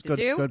lots of things to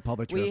do. Good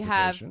public We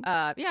have,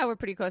 transportation. we're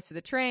pretty close to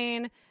the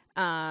train.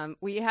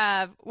 We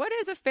have what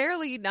is a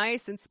fairly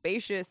nice and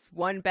spacious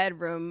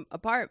one-bedroom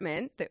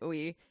apartment that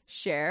we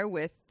share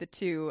with the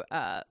two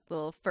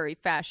little furry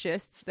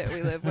fascists that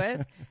we live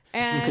with,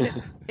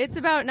 and it's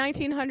about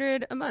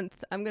 $1,900 a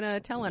month. I'm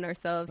gonna tell on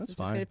ourselves. That's I'm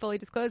fine. just gonna fully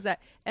disclose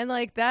that, and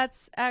like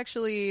that's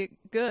actually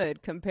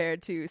good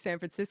compared to San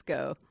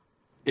Francisco.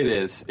 It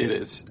is,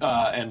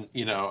 and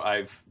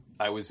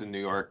I was in New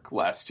York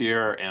last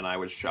year, and I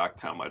was shocked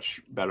how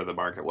much better the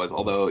market was.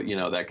 Although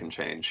that can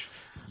change,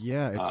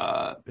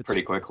 it's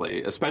pretty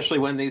quickly, especially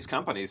when these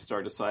companies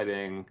start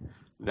deciding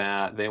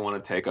that they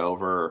want to take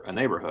over a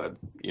neighborhood.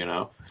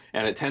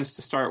 And it tends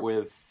to start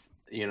with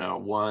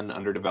one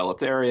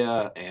underdeveloped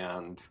area,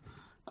 and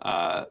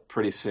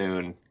pretty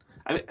soon,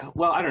 I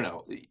don't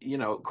know.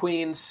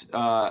 Queens.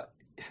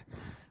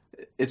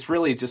 It's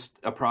really just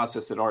a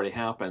process that already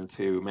happened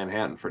to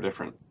Manhattan for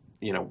different,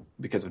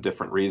 because of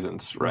different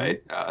reasons,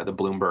 right? The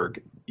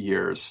Bloomberg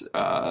years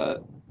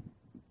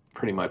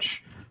pretty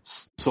much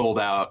sold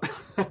out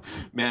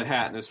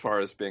Manhattan as far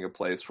as being a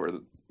place where,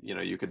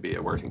 you could be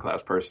a working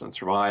class person and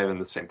survive. And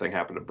the same thing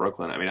happened to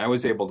Brooklyn. I mean, I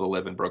was able to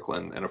live in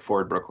Brooklyn and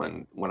afford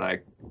Brooklyn when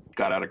I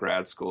got out of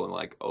grad school in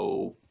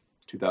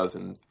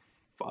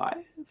 2005,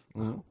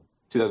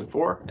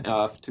 2004,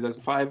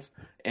 2005.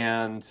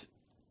 And,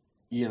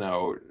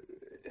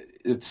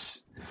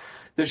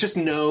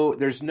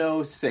 there's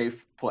no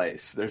safe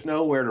place. There's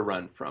nowhere to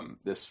run from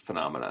this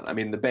phenomenon. I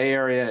mean, the Bay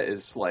Area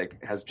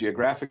has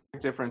geographic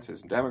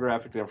differences and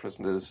demographic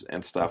differences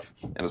and stuff,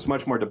 and it's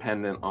much more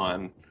dependent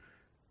on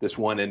this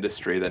one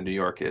industry than New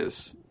York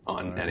is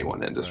on any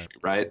one industry,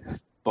 right?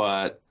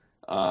 But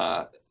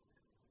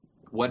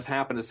what's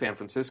happened to San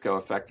Francisco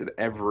affected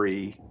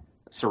every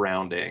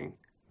surrounding,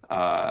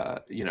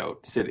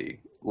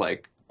 city,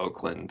 like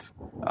Oakland,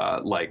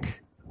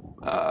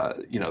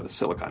 the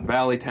Silicon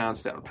Valley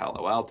towns down in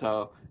Palo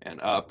Alto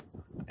and up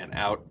and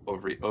out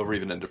over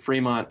even into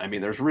Fremont. I mean,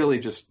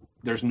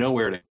 there's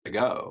nowhere to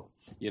go,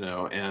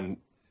 and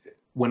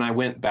when I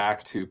went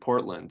back to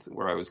Portland,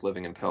 where I was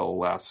living until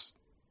last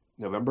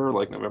November,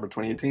 November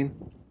 2018,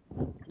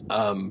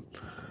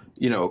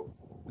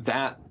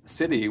 that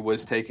city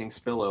was taking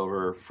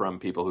spillover from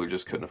people who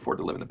just couldn't afford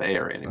to live in the Bay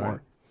Area anymore. Right.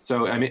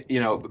 So I mean,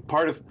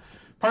 part of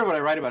what I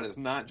write about is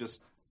not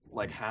just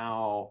like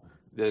how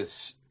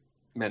this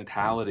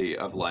mentality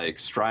of like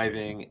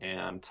striving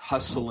and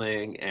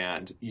hustling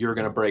and you're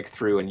going to break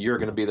through and you're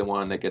going to be the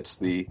one that gets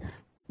the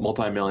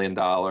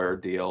multi-million-dollar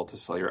deal to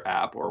sell your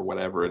app or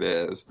whatever it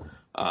is.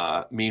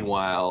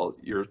 Meanwhile,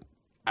 your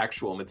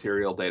actual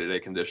material day-to-day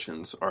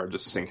conditions are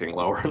just sinking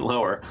lower and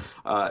lower.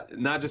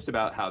 Not just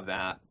about how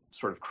that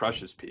sort of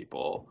crushes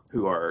people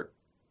who are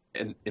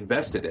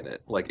invested in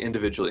it, like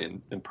individually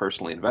and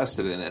personally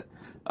invested in it,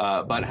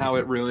 but how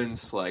it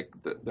ruins like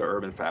the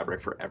urban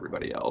fabric for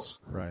everybody else,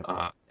 Right.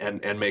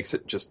 And makes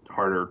it just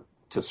harder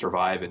to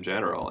survive in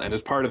general. And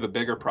as part of a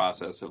bigger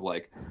process of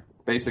like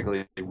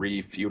basically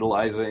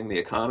re-feudalizing the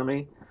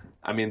economy,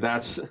 I mean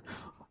that's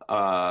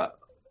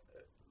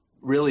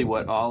really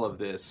what all of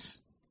this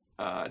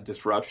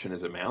disruption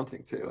is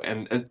amounting to.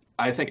 And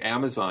I think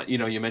Amazon,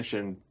 you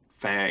mentioned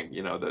FANG,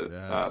 the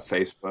Yes.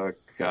 Facebook.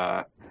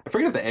 I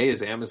forget if the A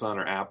is Amazon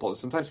or Apple.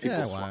 Sometimes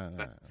people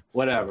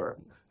whatever.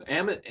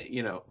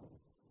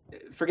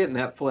 Forget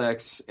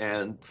Netflix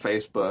and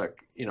Facebook.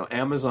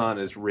 Amazon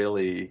is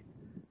really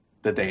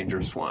the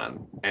dangerous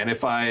one. And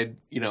if I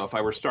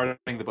were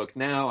starting the book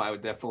now, I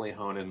would definitely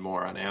hone in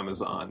more on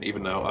Amazon,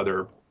 even though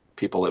other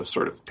people have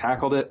sort of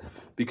tackled it,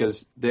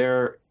 because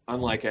they're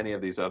unlike any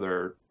of these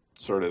other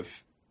sort of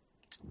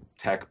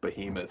tech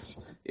behemoths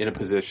in a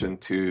position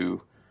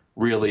to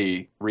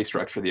really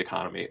restructure the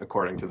economy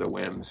according to the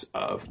whims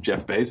of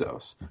Jeff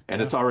Bezos. And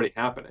it's already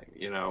happening,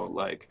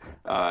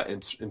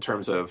 in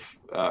terms of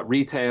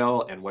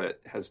retail and what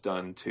it has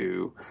done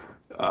to,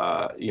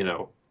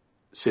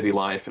 city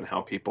life and how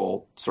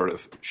people sort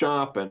of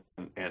shop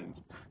and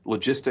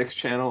logistics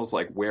channels,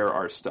 like where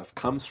our stuff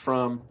comes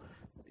from,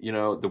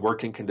 the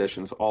working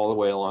conditions all the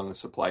way along the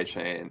supply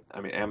chain.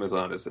 I mean,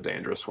 Amazon is a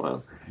dangerous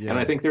one. Yeah. And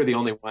I think they're the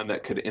only one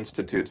that could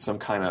institute some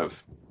kind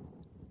of,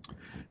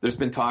 there's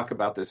been talk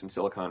about this in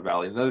Silicon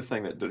Valley. Another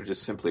thing that there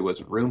just simply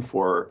wasn't room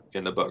for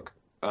in the book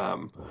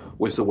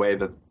was the way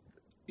that,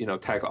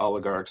 tech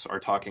oligarchs are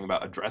talking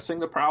about addressing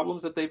the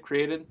problems that they've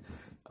created.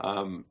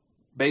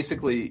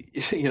 Basically,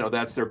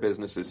 that's their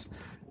business, is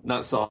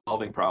not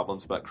solving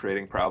problems, but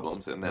creating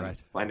problems and then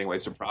finding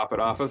ways to profit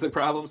off of the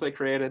problems they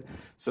created.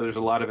 So there's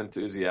a lot of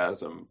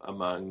enthusiasm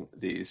among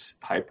these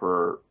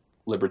hyper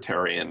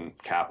libertarian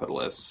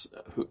capitalists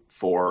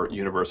for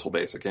universal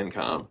basic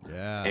income.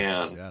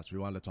 Yes, we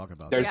wanted to talk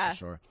about that for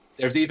sure.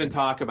 There's even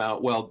talk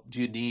about, well,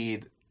 do you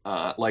need,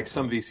 like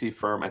some VC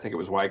firm, I think it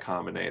was Y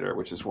Combinator,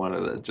 which is one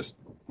of the just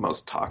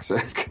most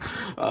toxic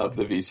of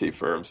the VC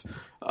firms,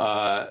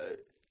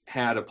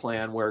 had a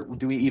plan where,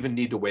 do we even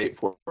need to wait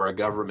for a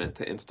government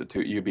to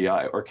institute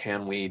UBI, or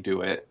can we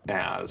do it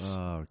as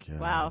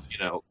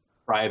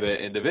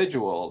private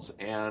individuals?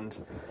 And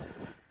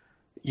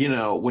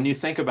when you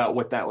think about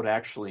what that would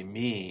actually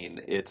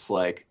mean, it's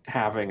like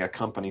having a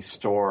company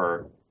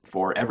store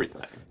for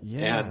everything.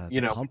 Yeah,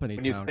 and, company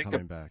town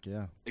coming back,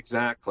 yeah.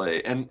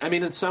 Exactly. And, I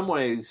mean, in some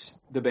ways,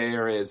 the Bay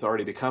Area has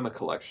already become a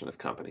collection of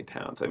company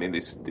towns. I mean,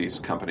 these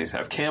companies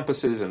have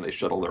campuses, and they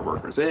shuttle their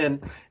workers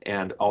in,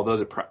 and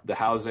although the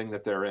housing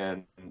that they're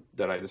in,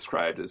 that I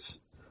described as,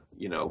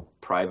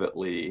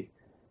 privately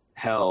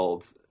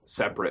held,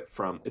 separate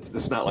from,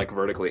 it's not like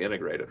vertically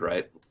integrated,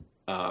 right?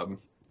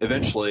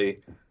 Eventually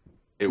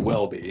it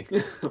will be,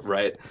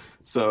 right?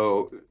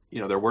 So,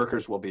 their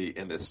workers will be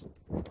in this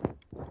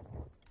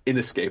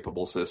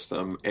inescapable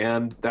system,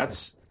 and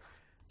that's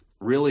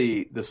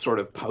really the sort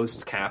of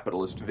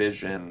post-capitalist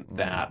vision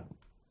that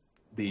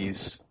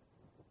these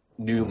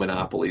new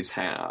monopolies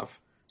have,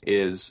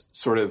 is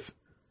sort of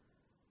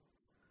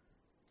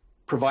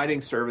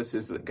providing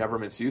services that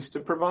governments used to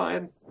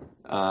provide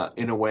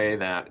in a way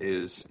that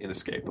is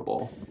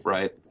inescapable,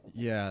 right?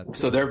 Yeah.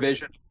 So their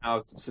vision of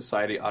how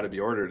society ought to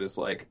be ordered is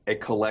like a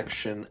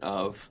collection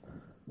of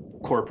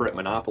corporate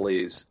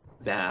monopolies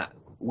that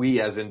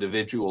we as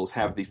individuals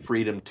have the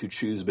freedom to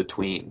choose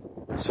between.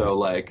 So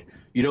like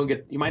you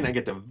might not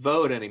get to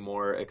vote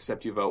anymore,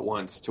 except you vote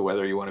once to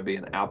whether you want to be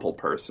an Apple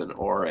person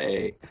or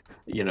a,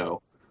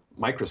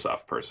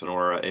 Microsoft person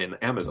or an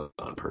Amazon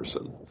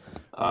person.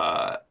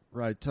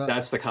 Right.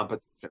 That's the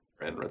competition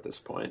we're in at this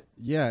point.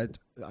 Yeah,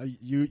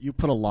 you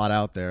put a lot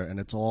out there,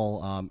 and it's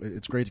all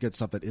it's great to get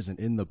stuff that isn't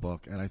in the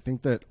book. And I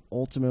think that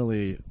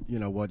ultimately,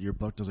 what your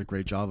book does a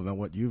great job of, and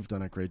what you've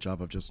done a great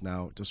job of just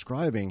now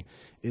describing,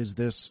 is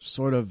this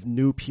sort of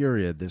new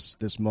period,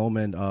 this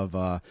moment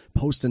of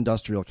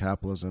post-industrial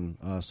capitalism,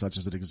 such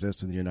as it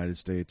exists in the United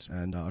States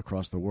and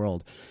across the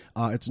world.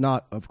 It's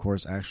not, of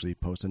course, actually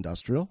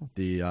post-industrial.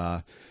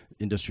 The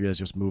industry has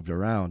just moved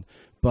around.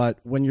 But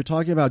when you're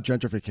talking about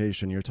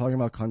gentrification, you're talking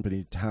about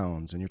company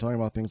towns, and you're talking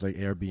about things like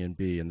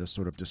Airbnb and this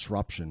sort of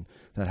disruption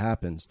that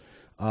happens,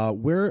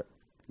 where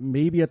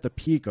maybe at the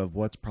peak of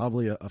what's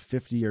probably a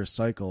 50-year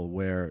cycle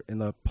where in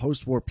the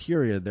post-war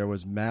period there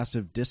was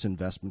massive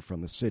disinvestment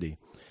from the city.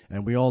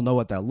 And we all know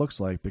what that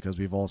looks like because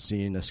we've all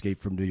seen Escape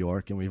from New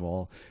York, and we've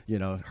all,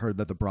 heard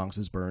that the Bronx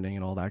is burning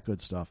and all that good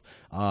stuff.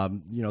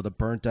 The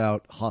burnt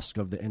out husk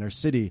of the inner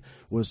city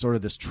was sort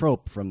of this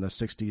trope from the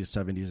 60s,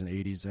 70s, and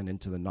 80s and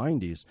into the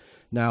 90s.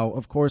 Now,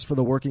 of course, for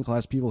the working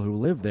class people who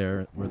live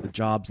there, where the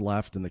jobs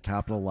left and the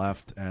capital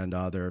left and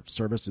their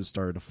services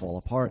started to fall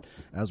apart,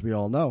 as we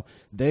all know,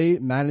 they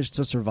managed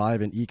to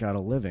survive and eke out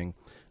a living.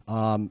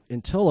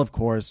 Until, of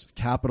course,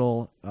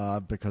 capital,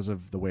 because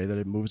of the way that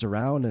it moves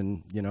around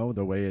and,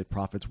 the way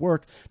profits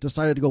work,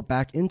 decided to go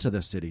back into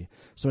the city.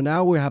 So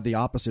now we have the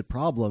opposite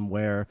problem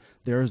where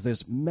there's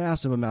this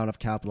massive amount of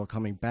capital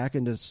coming back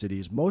into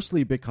cities,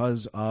 mostly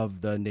because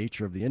of the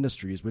nature of the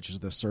industries, which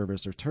is the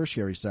service or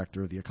tertiary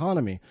sector of the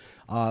economy,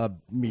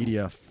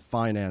 media,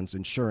 finance,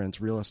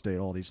 insurance, real estate,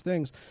 all these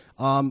things,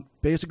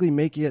 basically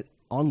making it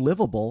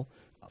unlivable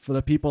for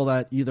the people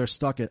that either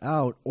stuck it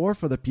out or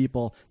for the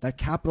people that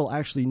capital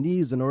actually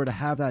needs in order to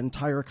have that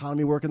entire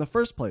economy work in the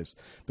first place.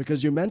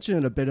 Because you mentioned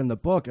it a bit in the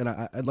book, and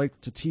I'd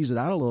like to tease it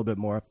out a little bit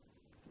more.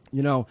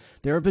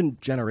 There have been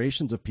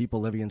generations of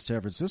people living in San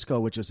Francisco,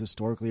 which is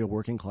historically a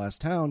working class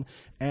town,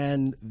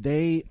 and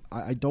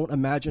I don't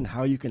imagine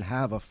how you can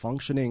have a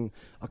functioning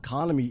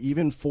economy,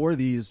 even for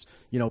these,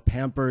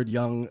 pampered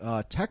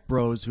young tech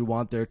bros who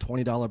want their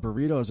 $20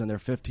 burritos and their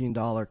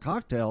 $15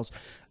 cocktails.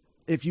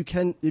 If you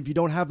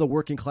don't have the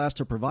working class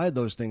to provide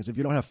those things, if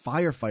you don't have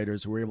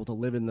firefighters who are able to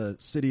live in the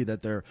city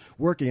that they're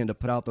working in to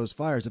put out those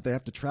fires, if they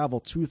have to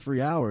travel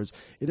 2-3 hours,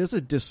 it is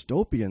a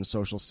dystopian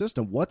social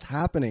system. What's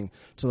happening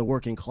to the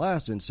working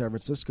class in San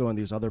Francisco and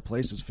these other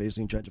places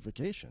facing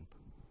gentrification?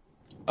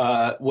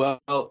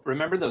 Well,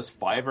 remember those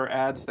Fiverr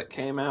ads that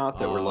came out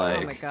that were like,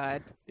 oh my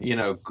God,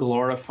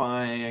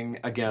 glorifying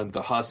again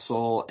the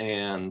hustle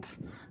and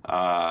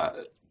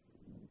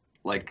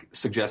like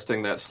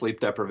suggesting that sleep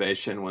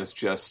deprivation was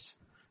just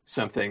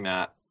something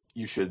that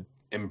you should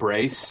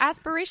embrace. It's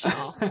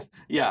aspirational.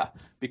 Yeah,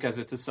 because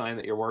it's a sign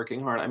that you're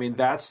working hard. I mean,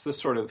 that's the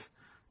sort of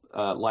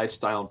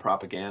lifestyle and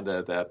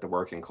propaganda that the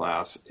working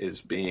class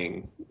is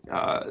being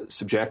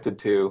subjected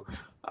to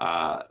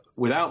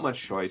without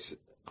much choice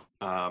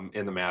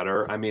in the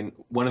matter. I mean,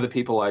 one of the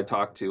people I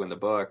talked to in the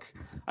book,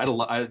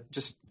 I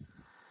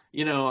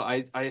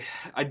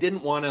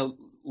didn't want to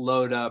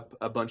load up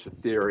a bunch of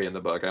theory in the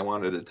book. I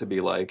wanted it to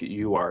be like,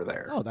 you are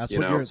there. Oh, that's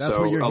what you're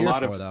here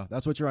for, though.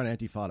 That's what you're on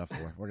Antifada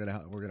for. We're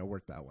gonna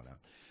work that one out.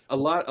 A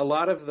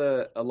lot of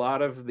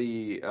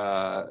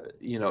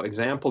the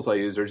examples I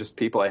use are just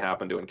people I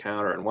happen to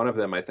encounter, and one of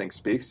them I think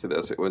speaks to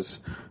this. It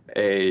was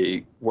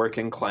a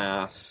working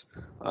class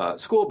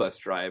school bus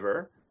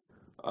driver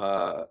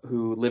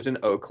who lived in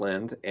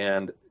Oakland,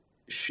 and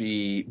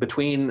she,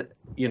 between,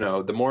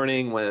 the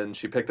morning when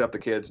she picked up the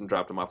kids and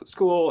dropped them off at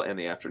school and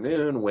the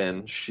afternoon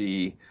when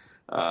she,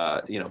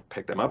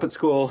 picked them up at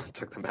school,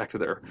 took them back to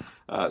their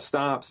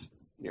stops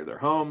near their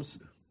homes,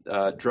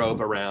 drove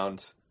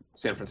around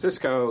San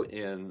Francisco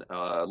in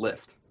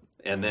Lyft.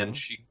 And then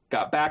she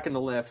got back in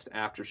the Lyft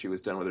after she was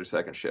done with her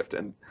second shift.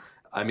 And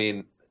I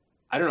mean,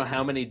 I don't know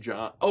how many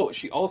jobs. Oh,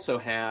 she also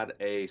had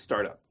a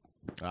startup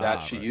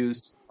that she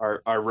used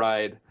our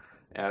ride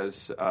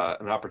as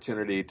an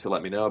opportunity to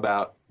let me know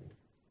about.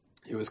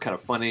 It was kind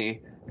of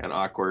funny and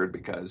awkward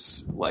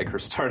because, like, her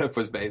startup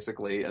was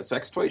basically a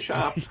sex toy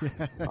shop.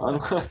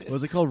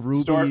 Was it called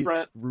Ruby?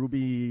 Storefront.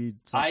 Ruby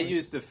something? I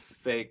used a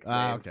fake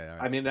name. Okay, all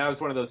right. I mean, that was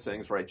one of those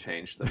things where I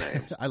changed the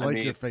names. I like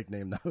your fake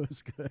name. That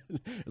was good.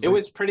 It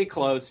was pretty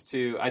close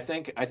to. I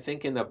think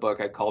in the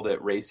book I called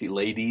it Racy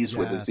Ladies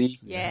with a Z.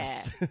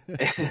 Yeah.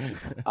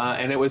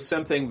 And it was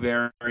something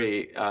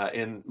very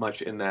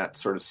much in that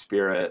sort of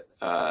spirit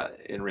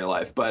in real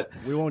life. But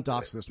we won't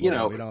dox this one.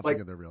 We don't like,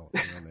 think of the real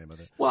name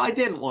of it. Well, I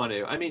didn't want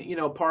to. I mean,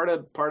 part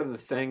of the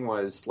thing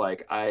was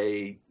like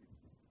I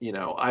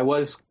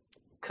was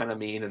kind of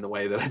mean in the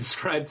way that I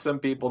described some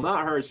people.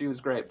 Not her; she was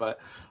great, but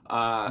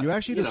you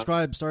actually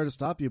described. Sorry to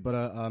stop you, but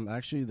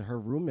actually, her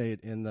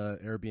roommate in the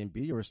Airbnb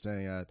you were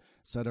staying at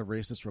said a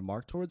racist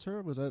remark towards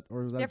her. Was that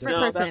different No,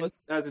 person?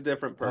 that was a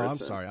different person. Oh, I'm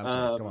sorry.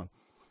 Come on.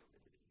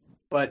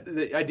 But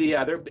the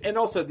idea and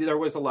also there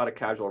was a lot of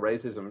casual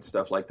racism and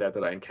stuff like that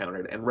I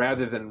encountered. And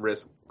rather than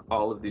risk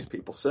all of these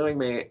people suing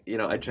me,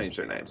 I changed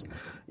their names.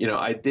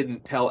 I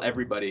didn't tell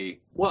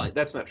everybody. Well,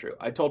 that's not true.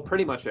 I told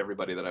pretty much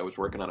everybody that I was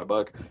working on a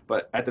book.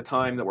 But at the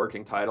time, the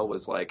working title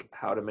was like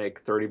How to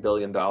Make $30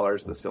 Billion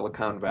the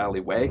Silicon Valley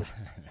Way.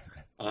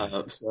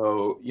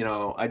 So,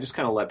 I just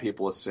kind of let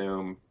people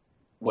assume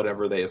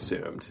whatever they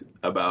assumed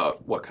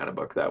about what kind of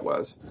book that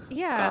was.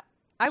 Yeah.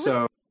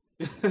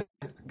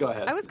 Go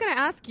ahead. I was going to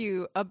ask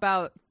you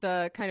about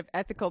the kind of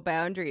ethical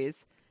boundaries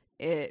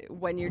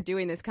when you're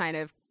doing this kind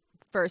of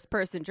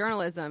first-person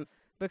journalism,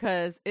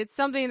 because it's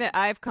something that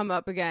I've come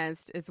up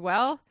against as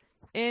well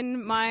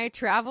in my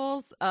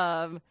travels.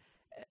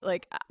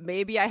 like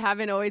maybe I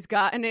haven't always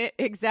gotten it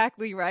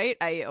exactly right.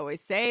 I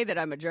always say that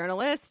I'm a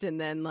journalist, and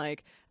then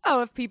like,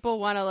 oh, if people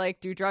want to like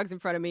do drugs in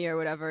front of me or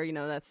whatever,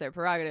 that's their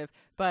prerogative.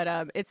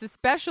 But it's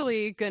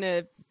especially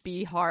gonna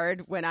be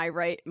hard when I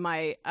write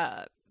my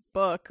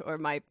book or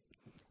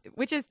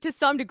which is to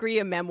some degree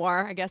a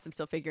memoir. I guess I'm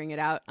still figuring it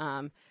out.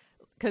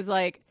 Because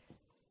like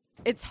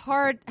it's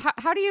hard.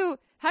 How do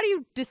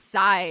you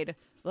decide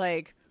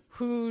like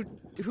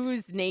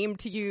whose name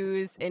to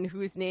use and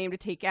whose name to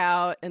take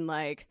out, and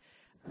like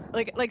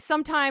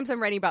sometimes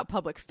I'm writing about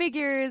public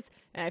figures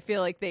and I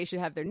feel like they should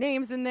have their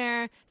names in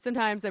there.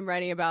 Sometimes I'm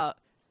writing about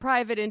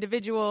private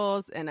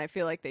individuals and I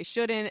feel like they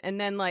shouldn't.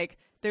 And then like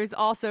there's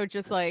also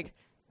just like,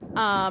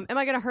 am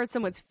I going to hurt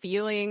someone's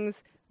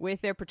feelings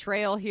with their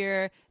portrayal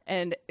here?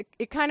 And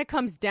it kind of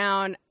comes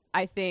down,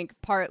 I think,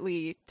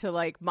 partly to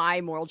like my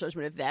moral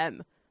judgment of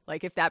them.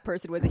 Like if that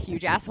person was a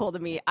huge asshole to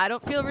me, I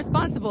don't feel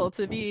responsible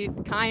to be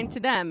kind to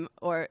them.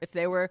 Or if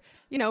they were,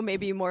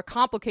 maybe a more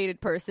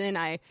complicated person,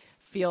 I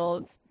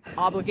feel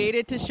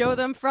obligated to show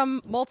them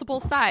from multiple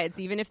sides,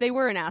 even if they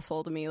were an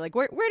asshole to me. Like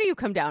where do you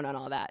come down on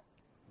all that?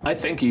 I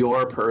think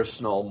your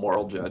personal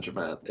moral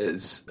judgment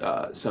is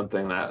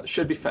something that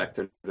should be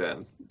factored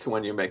in to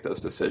when you make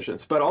those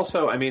decisions. But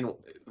also, I mean,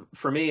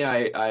 for me,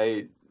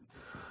 I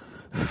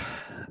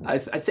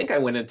think I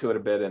went into it a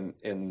bit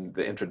in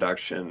the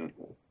introduction,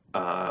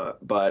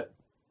 but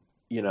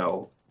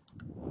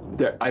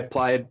I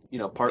applied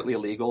partly a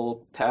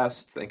legal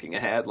test, thinking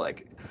ahead,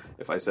 like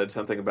if I said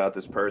something about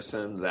this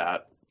person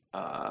that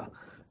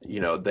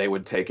they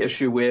would take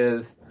issue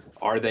with,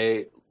 are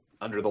they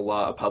under the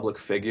law a public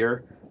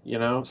figure?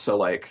 So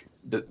like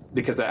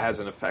because that has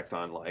an effect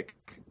on like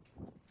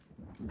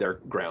their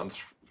grounds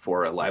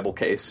for a libel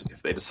case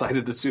if they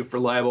decided to sue for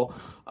libel.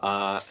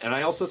 And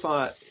I also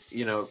thought,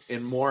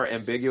 in more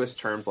ambiguous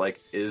terms, like,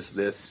 is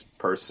this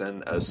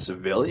person a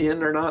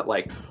civilian or not?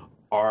 Like,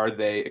 are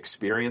they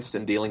experienced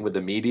in dealing with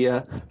the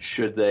media?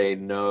 Should they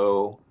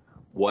know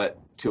what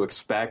to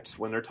expect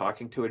when they're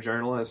talking to a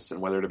journalist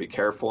and whether to be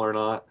careful or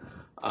not?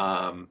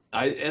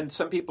 And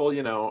some people,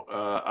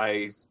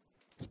 I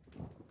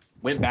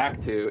went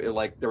back to,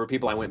 like, there were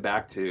people I went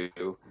back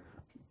to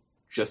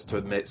just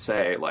to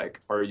say, like,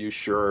 are you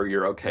sure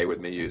you're okay with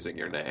me using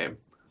your name?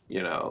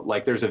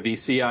 Like there's a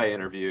VC I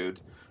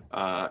interviewed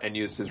and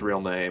used his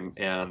real name,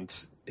 and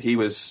he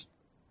was,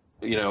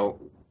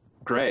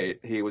 great.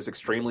 He was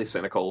extremely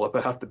cynical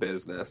about the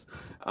business,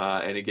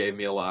 and he gave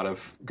me a lot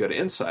of good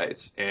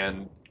insights.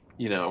 And,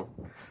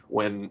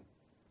 when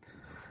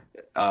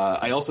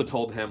I also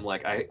told him,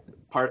 like,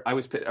 I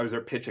was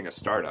there pitching a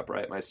startup,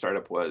 right? My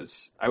startup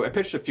was, I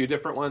pitched a few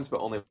different ones, but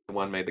only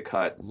one made the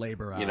cut.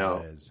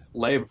 Laborize.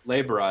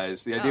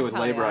 Laborize. The idea with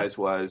Laborize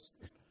was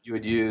you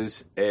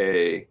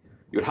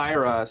would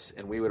hire us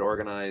and we would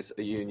organize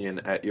a union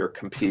at your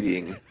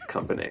competing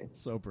company.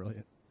 So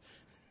brilliant.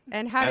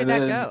 And how did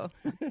that go?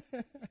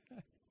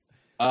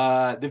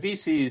 The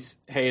VCs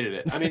hated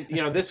it. I mean,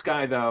 this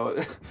guy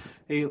though,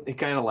 he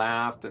kind of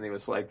laughed and he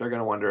was like, they're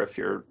going to wonder if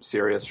you're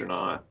serious or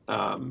not.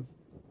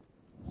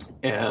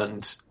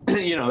 And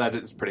that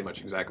is pretty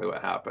much exactly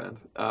what happened.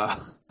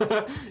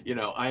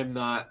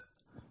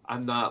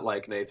 I'm not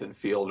like Nathan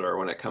Fielder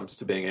when it comes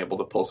to being able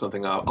to pull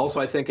something off.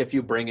 Also, I think if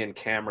you bring in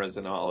cameras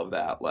and all of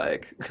that,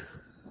 like,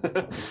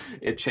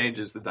 it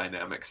changes the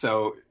dynamic.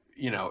 So,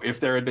 if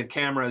there had been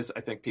cameras,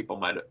 I think people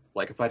might have,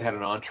 like, if I'd had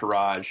an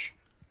entourage,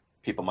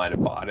 people might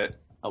have bought it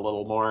a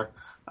little more.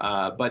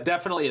 But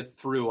definitely it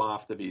threw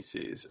off the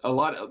VCs.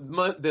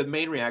 The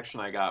main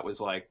reaction I got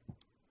was like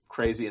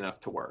crazy enough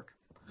to work.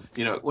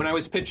 When I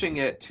was pitching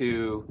it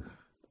to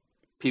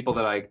people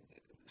that I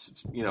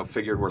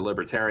figured were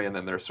libertarian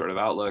in their sort of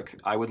outlook,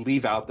 I would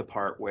leave out the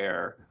part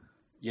where,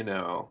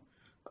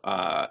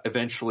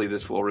 eventually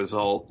this will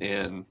result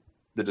in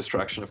the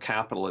destruction of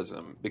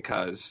capitalism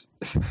because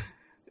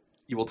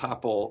you will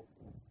topple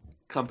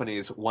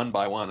companies one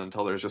by one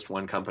until there's just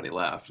one company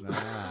left.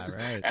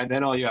 Right. And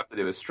then all you have to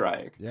do is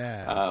strike.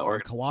 Yeah. Or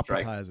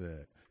cooperatize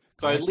it.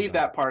 So I'd leave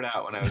that part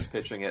out when I was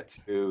pitching it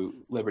to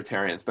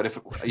libertarians. But if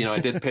I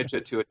did pitch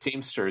it to a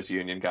Teamsters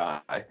union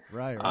guy,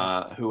 right.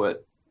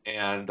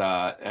 And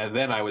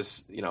then I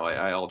was,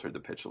 I altered the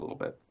pitch a little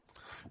bit.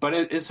 But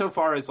as so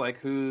far as like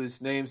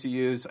whose names you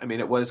use, I mean,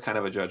 it was kind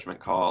of a judgment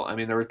call. I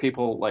mean, there were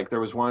people like there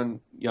was one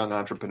young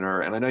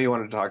entrepreneur, and I know you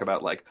wanted to talk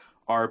about like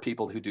are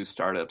people who do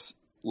startups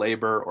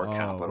labor or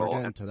capital? We're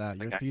getting to that.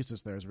 Your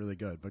thesis there is really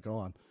good, but go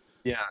on.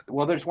 Yeah.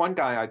 Well, there's one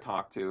guy I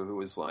talked to who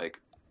was like,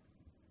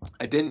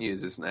 I didn't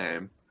use his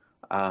name.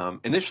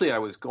 Initially, I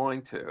was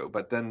going to,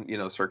 but then,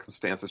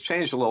 circumstances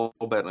changed a little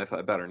bit, and I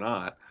thought better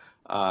not.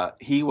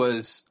 He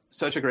was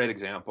such a great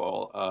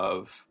example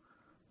of,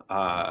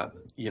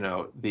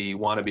 the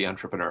wannabe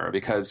entrepreneur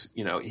because,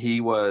 he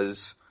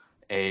was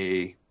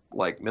a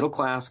like middle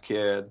class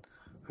kid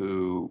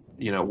who,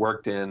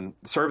 worked in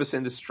the service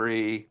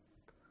industry.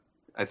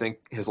 I think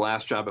his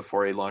last job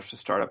before he launched a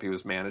startup, he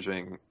was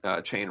managing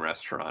a chain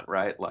restaurant,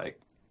 right? Like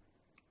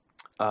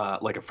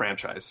a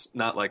franchise,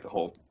 not like the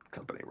whole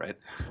company, right?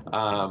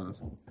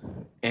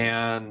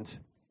 And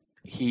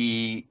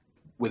he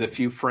with a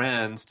few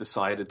friends,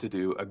 decided to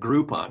do a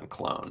Groupon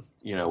clone,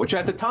 which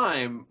at the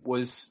time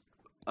was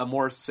a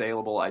more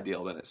saleable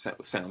ideal than it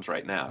sounds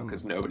right now,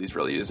 because nobody's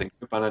really using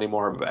Groupon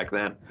anymore. But back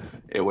then,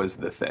 it was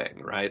the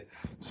thing, right?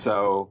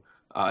 So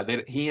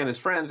he and his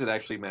friends had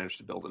actually managed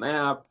to build an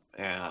app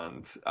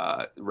and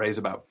raise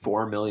about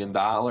 $4 million.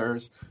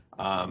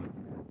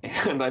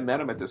 And I met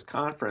him at this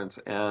conference,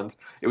 and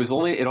it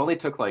only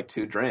took like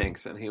 2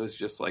 drinks, and he was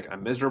just like,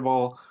 I'm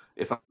miserable.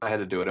 If I had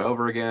to do it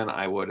over again,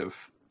 I would have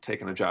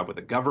taken a job with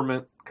the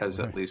government, because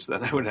at least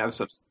then I would have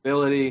some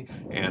stability,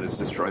 and it's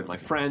destroyed my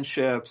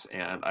friendships,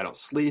 and I don't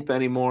sleep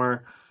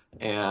anymore.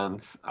 And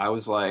I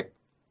was like,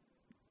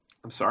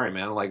 I'm sorry,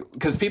 man. Like,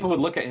 because people would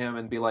look at him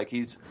and be like,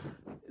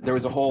 there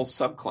was a whole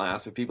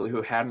subclass of people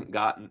who had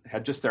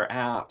just their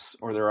apps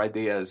or their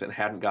ideas and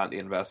hadn't gotten the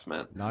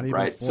investment. Not even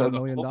right? $4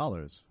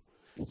 million.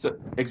 So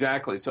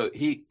exactly. So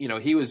he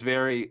was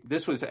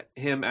this was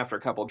him after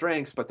a couple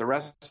drinks, but the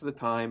rest of the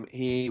time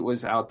he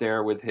was out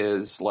there with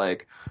his his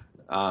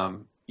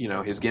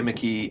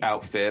gimmicky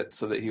outfit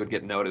so that he would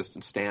get noticed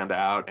and stand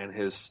out, and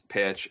his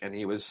pitch, and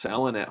he was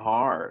selling it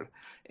hard.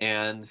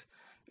 And,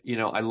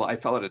 I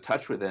fell out of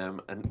touch with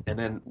him. And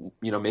then,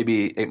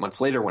 maybe 8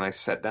 months later, when I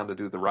sat down to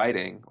do the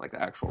writing, like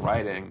the actual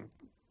writing,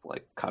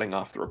 like cutting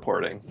off the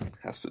reporting,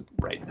 has to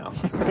write now.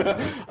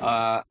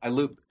 I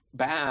loop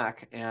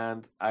back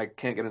and I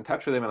can't get in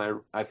touch with him,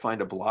 and I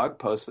find a blog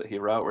post that he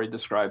wrote where he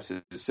describes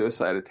his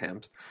suicide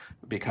attempt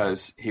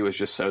because he was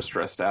just so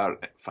stressed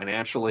out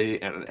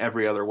financially and in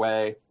every other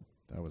way.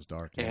 That was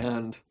dark. Yeah.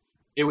 And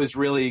it was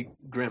really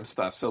grim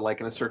stuff. So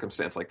like in a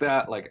circumstance like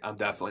that, like I'm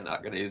definitely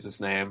not going to use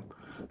his name.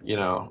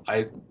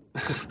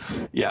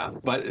 Yeah,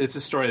 but it's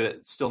a story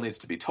that still needs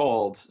to be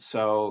told.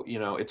 So,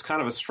 it's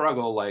kind of a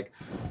struggle. Like,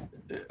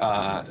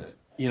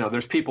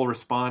 there's people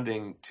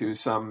responding to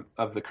some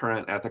of the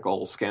current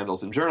ethical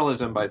scandals in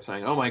journalism by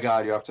saying, oh my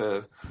God, you have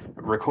to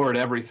record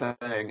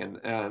everything.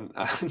 And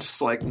I'm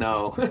just like,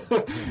 no,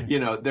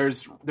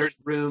 there's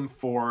room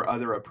for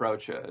other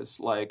approaches.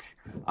 Like,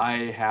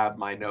 I had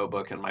my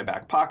notebook in my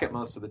back pocket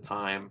most of the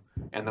time,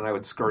 and then I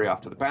would scurry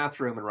off to the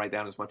bathroom and write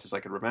down as much as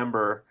I could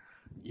remember,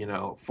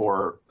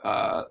 for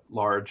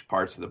large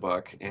parts of the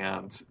book.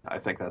 And I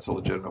think that's a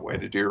legitimate way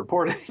to do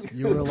reporting.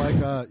 You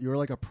were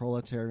like a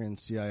proletarian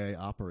CIA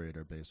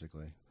operator,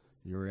 basically.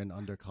 You were in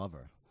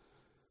undercover.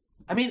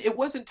 I mean, it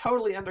wasn't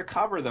totally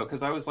undercover though,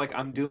 because I was like,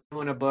 I'm doing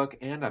a book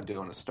and I'm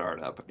doing a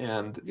startup,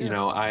 and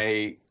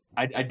I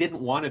didn't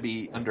want to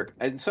be under.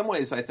 In some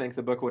ways, I think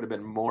the book would have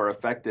been more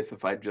effective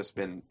if I'd just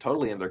been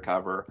totally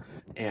undercover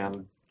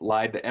and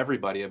lied to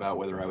everybody about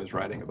whether I was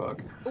writing a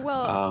book.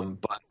 Well,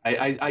 but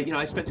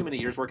I spent too many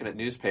years working at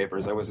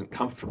newspapers. I wasn't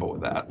comfortable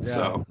with that. Yeah,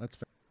 so that's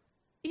fair.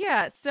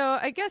 yeah, so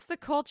I guess the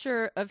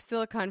culture of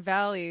Silicon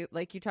Valley,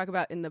 like you talk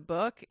about in the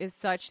book, is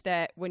such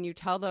that when you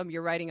tell them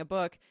you're writing a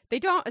book, they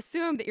don't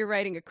assume that you're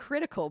writing a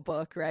critical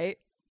book, right?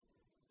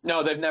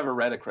 No, they've never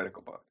read a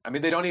critical book. I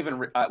mean, they don't even.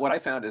 What I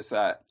found is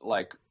that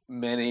like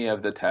many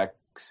of the tech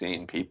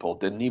scene people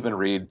didn't even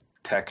read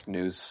tech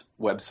news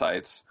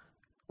websites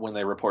when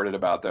they reported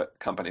about the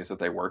companies that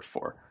they worked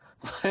for.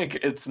 Like,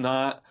 it's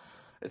not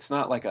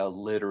like a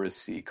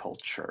literacy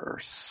culture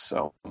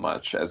so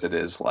much as it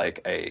is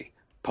like a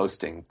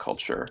posting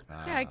culture.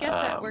 Yeah, I guess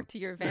that worked to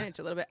your advantage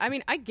a little bit. I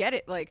mean, I get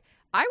it. Like,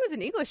 I was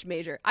an English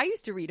major. I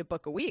used to read a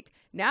book a week.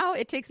 Now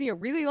it takes me a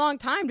really long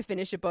time to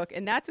finish a book,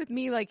 and that's with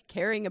me like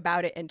caring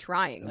about it and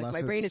trying. Like,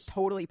 my brain is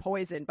totally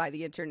poisoned by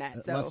the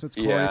internet. So unless it's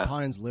Corey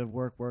Pine's live,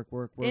 work,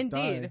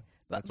 indeed.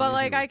 die. But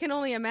like, I can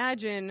only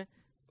imagine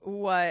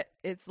what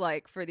it's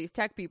like for these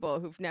tech people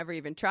who've never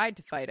even tried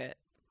to fight it.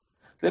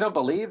 They don't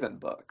believe in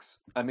books.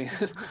 I mean,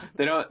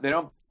 they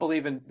don't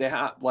believe in. They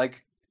have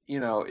like,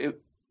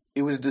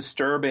 it was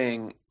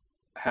disturbing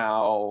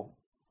how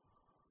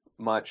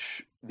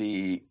much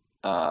the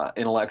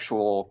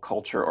intellectual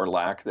culture or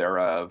lack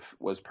thereof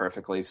was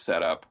perfectly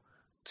set up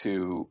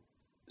to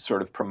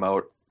sort of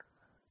promote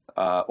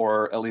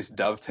or at least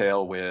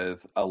dovetail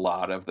with a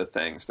lot of the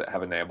things that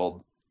have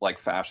enabled like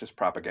fascist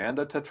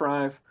propaganda to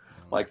thrive.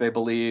 Like, they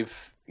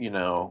believe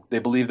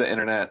the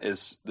internet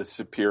is the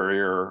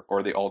superior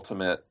or the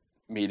ultimate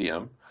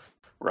medium,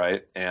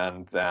 right?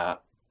 And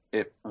that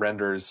it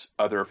renders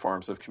other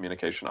forms of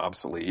communication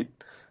obsolete.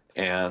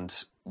 And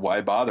why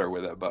bother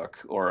with a book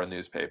or a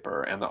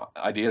newspaper? And the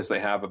ideas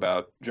they have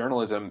about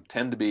journalism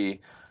tend to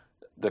be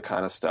the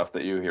kind of stuff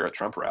that you hear at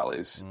Trump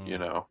rallies,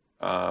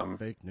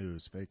 Fake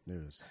news.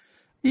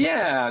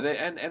 Yeah,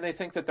 and they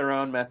think that their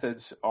own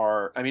methods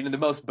are. I mean, the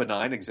most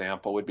benign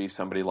example would be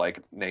somebody like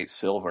Nate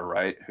Silver,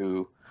 right?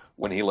 Who,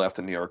 when he left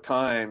the New York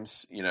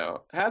Times,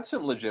 had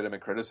some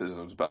legitimate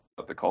criticisms about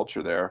the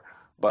culture there,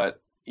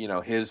 but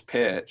his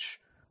pitch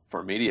for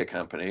a media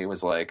company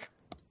was like,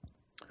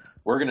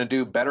 we're going to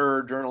do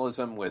better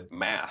journalism with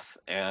math.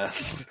 And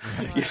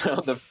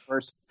the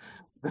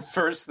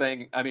first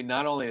thing, I mean,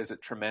 not only is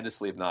it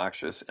tremendously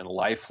obnoxious and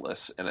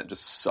lifeless, and it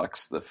just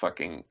sucks the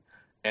fucking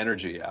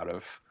energy out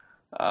of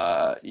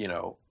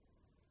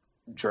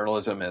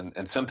journalism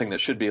and something that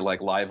should be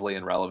like lively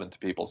and relevant to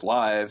people's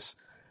lives.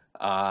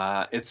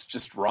 it's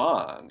just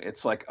wrong.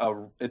 It's like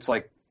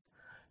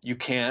you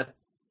can't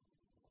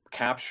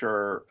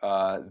capture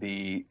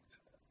the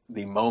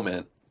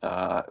moment,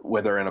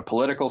 whether in a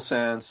political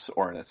sense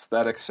or an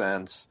aesthetic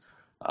sense,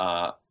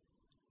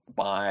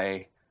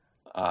 by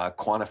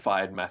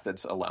quantified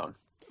methods alone.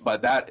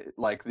 But that,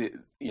 like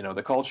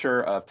the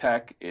culture of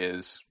tech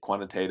is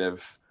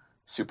quantitative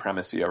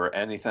supremacy over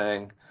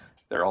anything.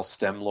 They're all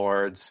STEM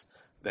lords.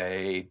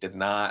 They did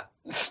not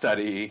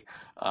study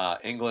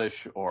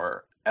English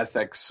or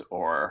ethics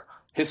or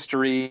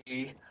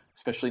history,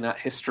 especially not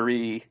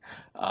history.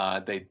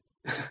 They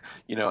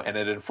and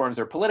it informs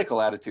their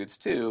political attitudes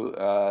too.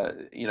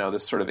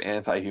 This sort of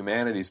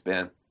anti-humanities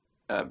bent,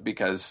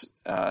 because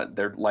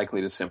they're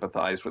likely to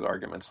sympathize with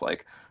arguments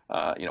like,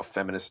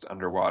 feminist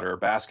underwater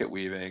basket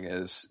weaving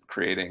is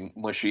creating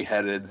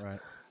mushy-headed, right.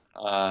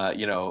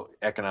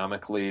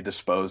 Economically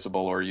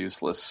disposable or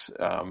useless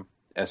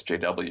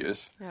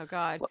SJWs. Oh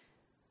God.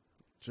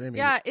 Jamie,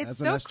 yeah, it's as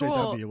so an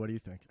SJW, cool. What do you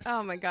think?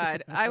 Oh my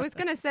God. I was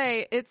going to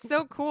say, it's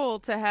so cool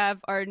to have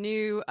our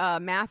new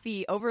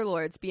mathy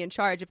overlords be in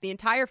charge of the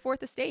entire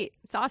fourth estate.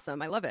 It's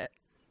awesome. I love it.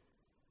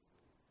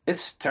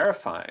 It's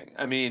terrifying.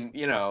 I mean,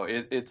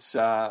 it's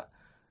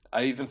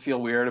I even feel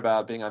weird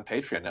about being on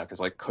Patreon now because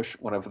like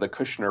one of the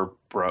Kushner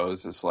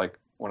bros is like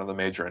one of the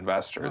major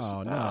investors.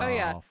 Oh no! Oh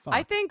yeah, fuck.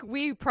 I think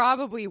we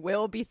probably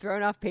will be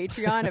thrown off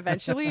Patreon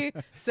eventually.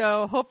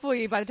 So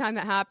hopefully, by the time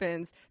that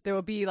happens, there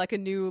will be like a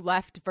new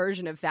left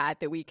version of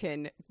that we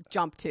can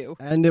jump to.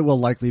 And it will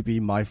likely be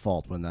my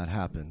fault when that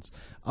happens.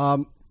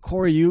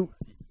 Corey, you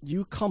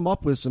come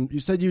up with some. You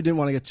said you didn't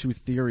want to get too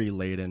theory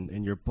laden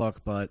in your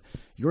book, but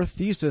your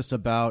thesis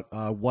about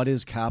what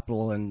is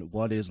capital and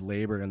what is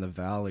labor in the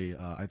Valley,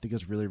 I think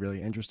is really, really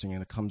interesting,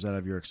 and it comes out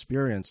of your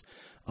experience.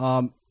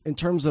 In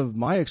terms of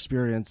my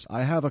experience,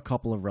 I have a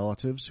couple of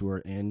relatives who are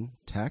in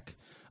tech.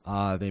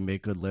 They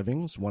make good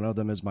livings. One of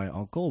them is my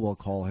uncle. We'll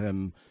call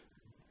him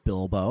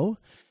Bilbo.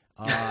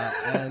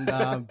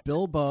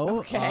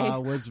 Bilbo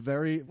was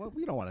very well.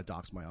 We don't want to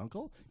dox my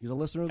uncle. He's a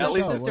listener of the show. At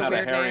least it's not a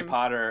Harry name.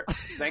 Potter.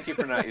 Thank you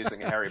for not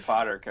using a Harry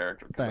Potter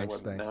character.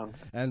 Thanks.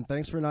 And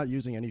thanks for not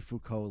using any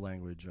Foucault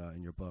language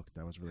in your book.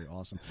 That was really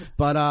awesome.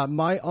 But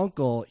my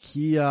uncle,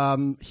 he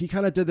kind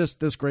of did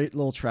this great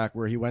little track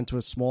where he went to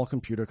a small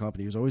computer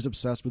company. He was always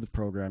obsessed with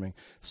programming.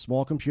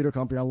 Small computer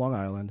company on Long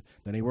Island.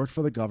 Then he worked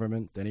for the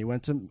government. Then he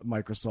went to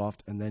Microsoft,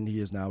 and then he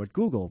is now at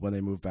Google. When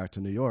they moved back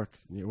to New York,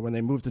 when they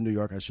moved to New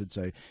York, I should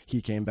say. He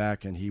came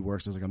back and he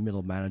works as like a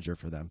middle manager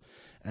for them.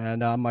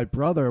 And my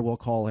brother, we'll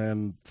call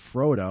him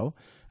Frodo.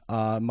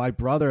 My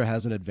brother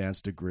has an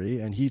advanced degree,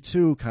 and he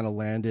too kind of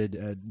landed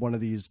at one of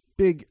these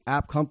big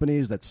app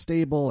companies that's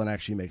stable and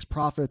actually makes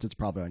profits. It's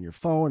probably on your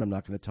phone. I'm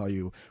not going to tell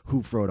you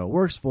who Frodo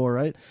works for,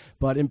 right?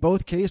 But in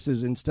both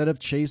cases, instead of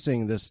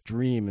chasing this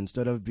dream,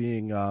 instead of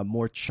being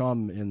more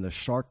chum in the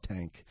Shark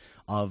Tank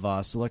of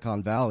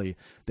Silicon Valley,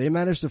 they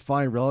managed to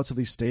find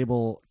relatively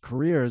stable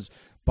careers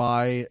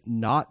by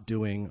not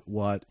doing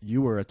what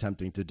you were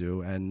attempting to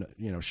do and,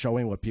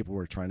 showing what people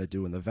were trying to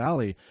do in the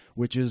Valley,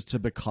 which is to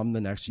become the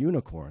next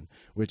unicorn,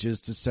 which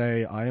is to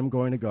say, I am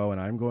going to go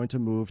and I'm going to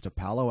move to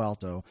Palo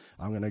Alto.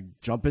 I'm going to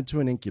jump into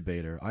an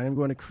incubator. I am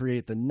going to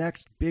create the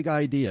next big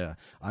idea.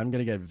 I'm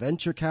going to get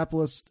venture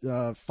capitalist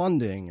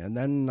funding, and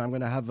then I'm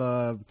going to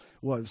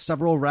have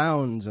several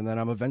rounds, and then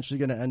I'm eventually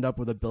going to end up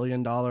with $1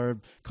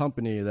 billion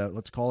company that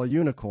let's call a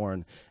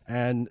unicorn.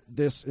 And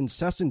this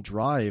incessant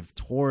drive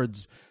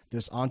towards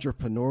this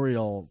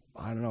entrepreneurial,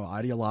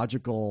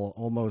 ideological,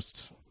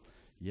 almost,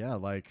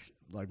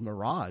 like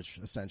mirage,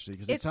 essentially,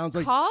 because it sounds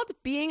like called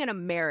being an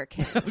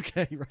American.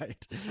 Okay,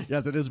 right.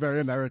 Yes, it is very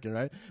American,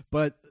 right?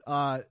 But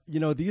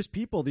these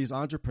people, these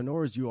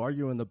entrepreneurs, you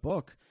argue in the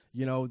book,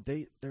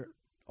 they're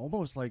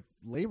almost like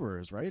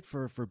laborers, right?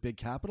 For big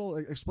capital.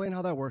 Explain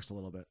how that works a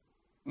little bit.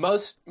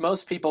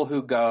 Most people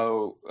who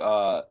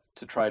go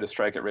to try to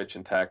strike it rich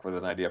in tech with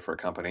an idea for a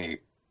company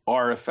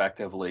are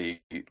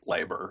effectively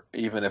labor,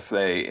 even if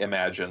they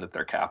imagine that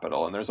they're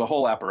capital. And there's a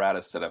whole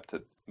apparatus set up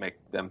to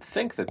make them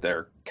think that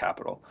they're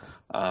capital.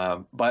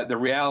 But the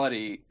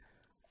reality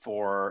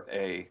for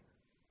a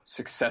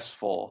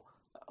successful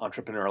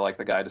entrepreneur like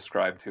the guy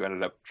described who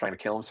ended up trying to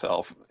kill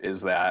himself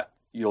is that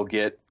you'll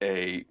get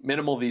a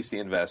minimal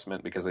VC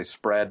investment because they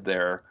spread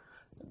their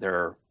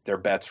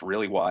bets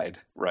really wide,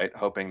 right?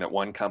 Hoping that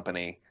one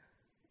company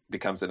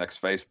becomes the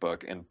next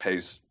Facebook and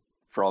pays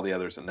for all the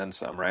others and then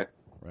some, right?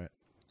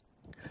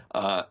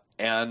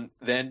 And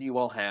then you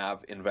will have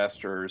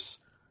investors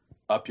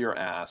up your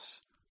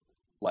ass,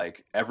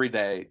 like every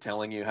day,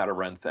 telling you how to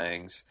run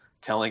things,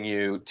 telling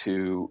you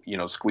to,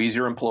 squeeze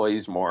your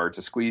employees more,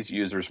 to squeeze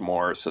users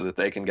more so that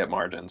they can get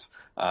margins,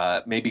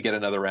 maybe get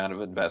another round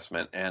of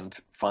investment and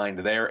find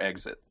their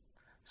exit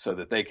so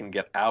that they can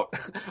get out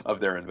of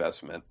their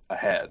investment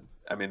ahead.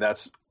 I mean,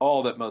 that's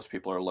all that most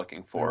people are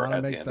looking for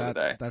at the end of the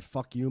day. That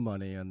fuck you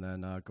money and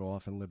then go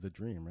off and live the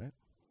dream, right?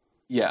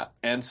 Yeah,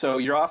 and so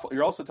you're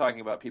also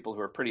talking about people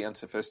who are pretty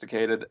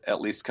unsophisticated,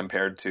 at least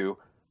compared to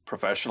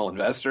professional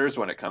investors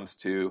when it comes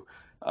to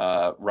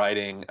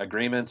writing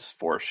agreements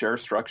for share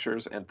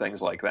structures and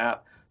things like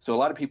that. So a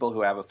lot of people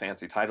who have a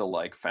fancy title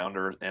like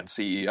founder and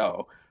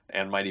CEO,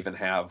 and might even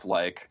have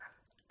like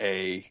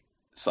a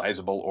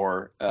sizable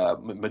or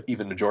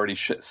even majority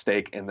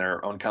stake in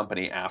their own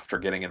company after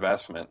getting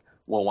investment,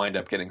 will wind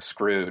up getting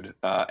screwed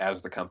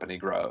as the company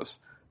grows.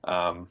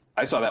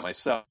 I saw that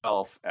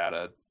myself at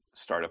a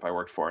startup I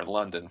worked for in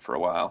London for a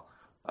while.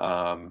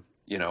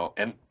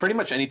 And pretty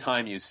much any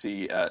time you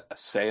see a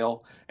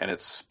sale and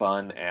it's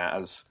spun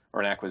as, or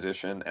an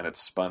acquisition and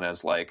it's spun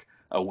as like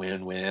a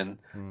win-win,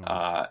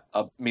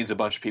 means a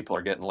bunch of people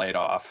are getting laid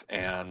off,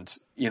 and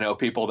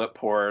people that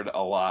poured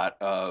a lot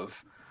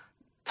of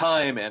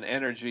time and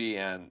energy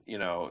and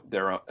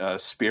their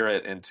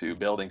spirit into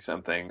building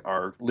something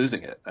are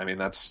losing it. I mean,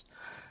 that's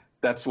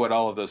what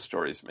all of those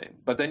stories mean.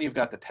 But then you've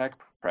got the tech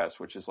press,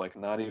 which is like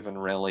not even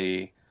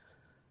really.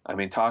 I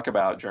mean, talk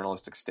about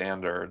journalistic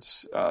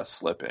standards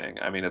slipping.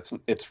 I mean,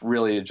 it's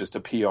really just a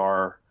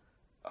PR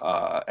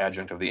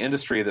adjunct of the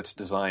industry that's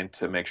designed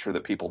to make sure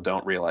that people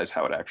don't realize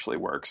how it actually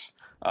works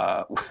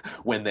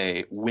when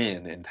they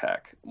win in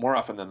tech. More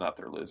often than not,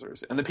 they're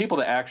losers. And the people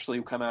that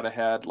actually come out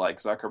ahead,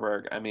 like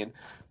Zuckerberg, I mean,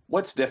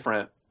 what's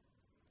different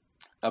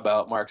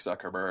about Mark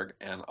Zuckerberg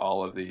and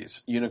all of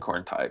these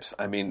unicorn types?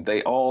 I mean,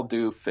 they all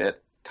do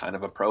fit kind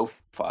of a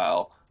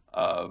profile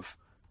of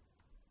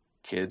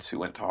kids who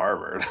went to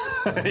Harvard,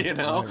 Right. And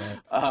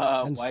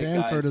white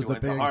Stanford guys is who the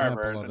went big to Harvard,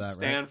 example of and that,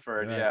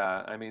 Stanford, right?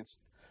 yeah. I mean,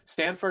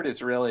 Stanford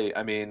is really,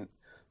 I mean,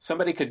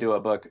 somebody could do a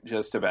book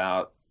just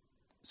about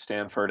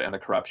Stanford and the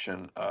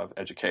corruption of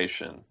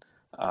education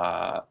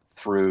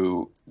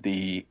through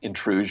the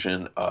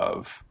intrusion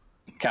of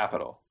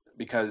capital.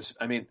 Because,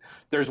 I mean,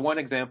 there's one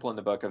example in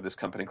the book of this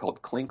company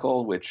called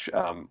Klinkle, which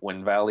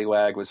when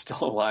Valleywag was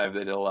still alive,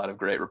 they did a lot of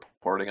great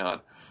reporting on.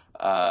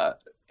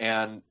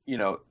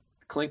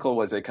 Klinkle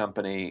was a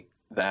company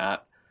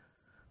that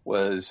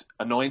was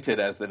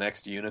anointed as the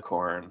next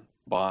unicorn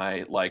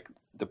by like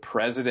the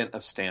president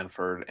of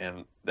Stanford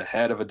and the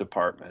head of a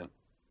department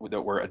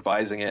that were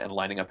advising it and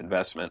lining up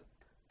investment.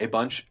 A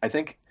bunch, I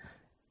think,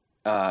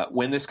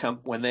 when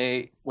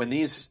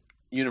these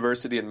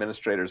university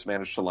administrators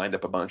managed to line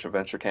up a bunch of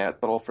venture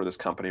capital for this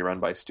company run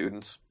by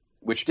students,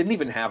 which didn't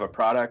even have a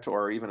product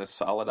or even a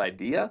solid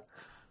idea,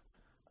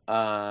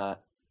 it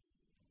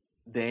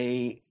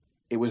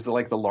was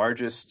like the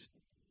largest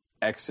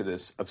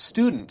exodus of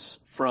students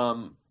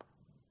from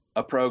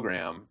a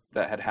program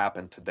that had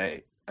happened to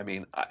date. I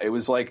mean, it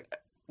was like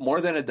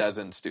more than a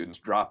dozen students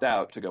dropped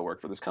out to go work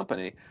for this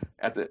company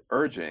at the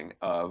urging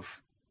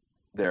of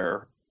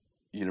their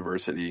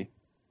university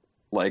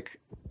like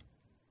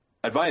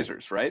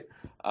advisors, right?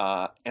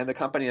 And the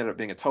company ended up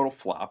being a total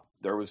flop.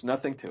 There was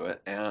nothing to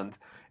it, and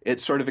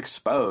it sort of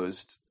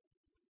exposed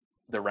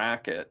the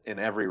racket in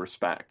every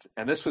respect.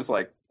 And this was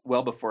like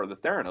well before the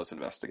Theranos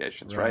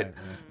investigations, right?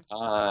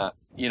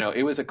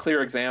 It was a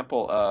clear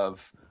example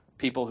of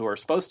people who are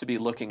supposed to be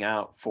looking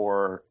out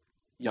for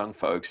young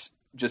folks,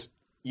 just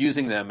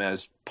using them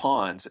as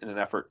pawns in an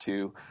effort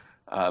to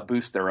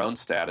boost their own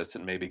status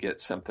and maybe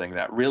get something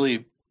that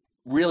really,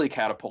 really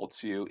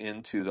catapults you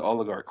into the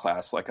oligarch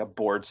class, like a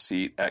board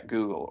seat at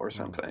Google or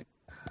something.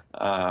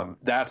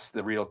 That's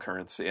the real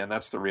currency, and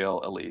that's the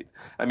real elite.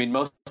 I mean,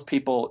 most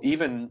people,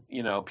 even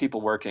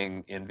people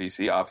working in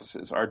VC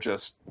offices, are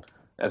just,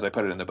 as I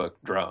put it in the book,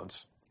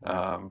 drones.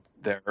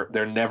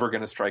 They're never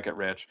going to strike it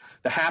rich.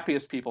 The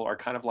happiest people are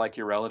kind of like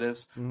your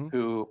relatives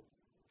who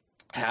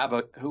have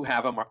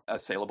a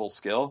saleable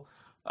skill,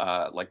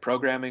 like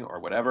programming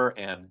or whatever,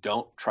 and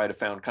don't try to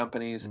found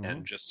companies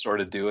and just sort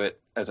of do it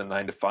as a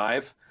 9 to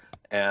 5,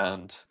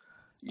 and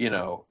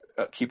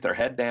keep their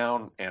head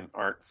down and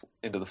aren't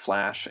into the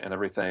flash and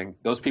everything.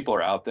 Those people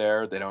are out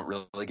there. They don't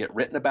really get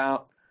written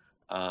about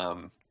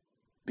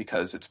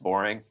because it's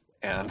boring.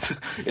 And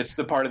it's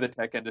the part of the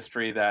tech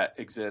industry that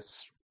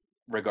exists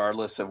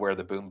regardless of where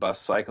the boom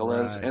bust cycle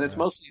is. And it's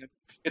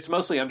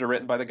mostly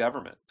underwritten by the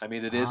government. I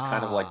mean, it is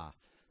kind of like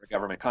a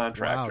government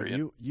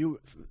contractor. Wow,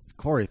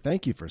 Corey,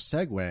 thank you for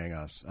segueing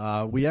us.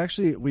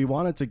 We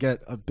wanted to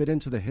get a bit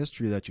into the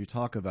history that you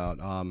talk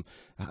about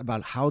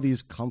how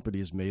these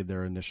companies made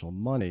their initial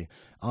money.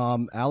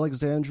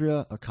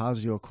 Alexandria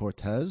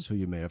Ocasio-Cortez, who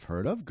you may have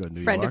heard of, good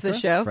New Yorker,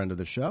 friend of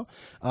the show.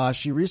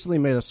 She recently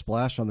made a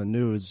splash on the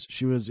news.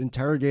 She was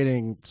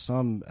interrogating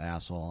some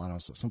asshole, I don't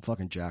know, some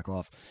fucking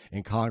jackoff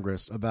in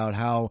Congress about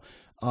how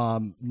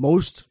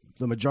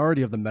the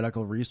majority of the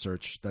medical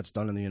research that's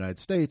done in the United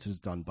States is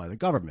done by the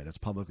government. It's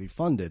publicly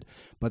funded.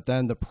 But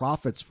then the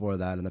profits for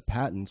that and the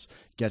patents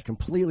get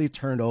completely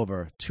turned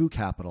over to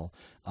capital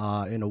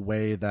in a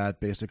way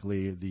that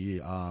basically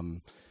the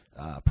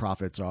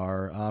profits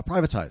are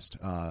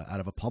privatized out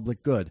of a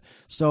public good.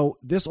 So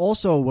this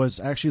also was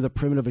actually the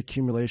primitive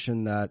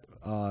accumulation that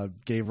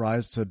gave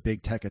rise to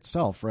big tech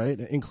itself, right?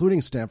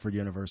 Including Stanford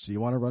University. You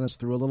want to run us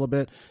through a little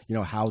bit,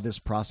 how this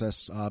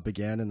process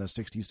began in the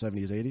 60s,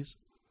 70s, 80s?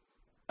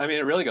 I mean,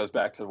 it really goes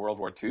back to the World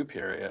War II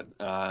period.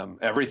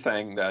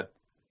 Everything that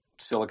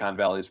Silicon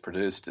Valley has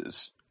produced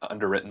is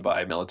underwritten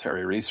by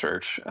military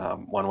research,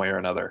 one way or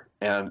another.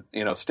 And,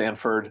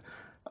 Stanford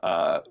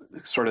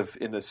sort of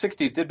in the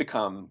 60s did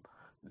become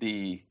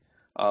the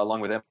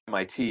along with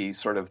MIT,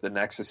 sort of the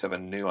nexus of a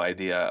new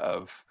idea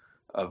of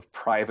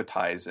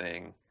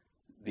privatizing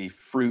the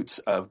fruits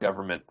of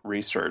government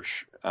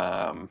research.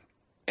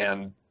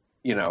 And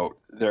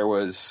there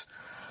was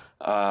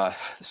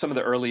some of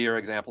the earlier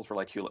examples were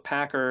like Hewlett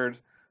Packard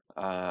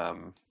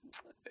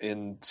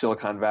in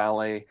Silicon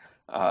Valley.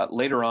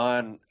 Later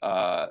on,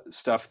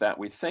 stuff that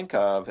we think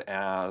of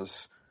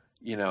as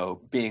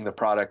being the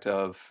product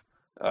of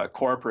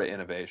corporate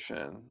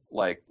innovation,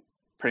 like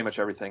pretty much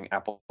everything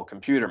Apple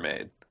Computer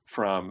made,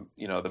 from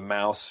the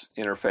mouse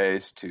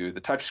interface to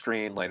the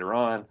touchscreen later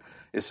on,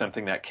 is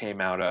something that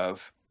came out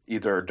of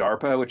either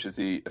DARPA, which is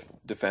the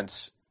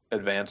Defense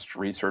Advanced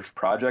Research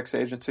Projects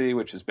Agency,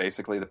 which is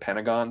basically the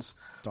Pentagon's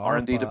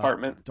R&D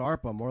department.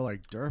 DARPA, more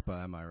like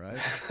DERPA, am I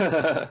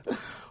right?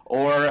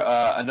 Or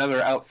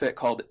another outfit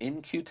called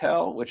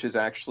InQtel, which is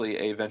actually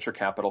a venture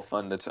capital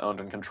fund that's owned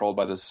and controlled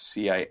by the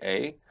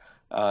CIA,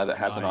 that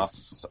has an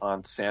office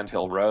on Sand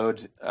Hill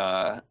Road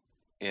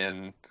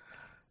in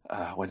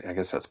I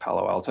guess that's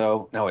Palo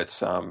Alto. No,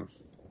 it's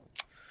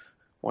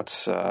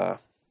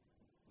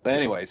but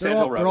anyway, Sand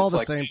Hill Road. They're all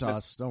the same to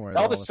us. Don't worry.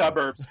 All the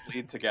suburbs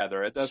bleed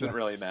together. It doesn't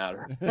really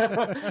matter.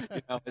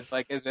 It's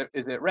like, is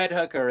it Red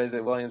Hook or is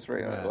it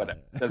Williamsburg? Whatever.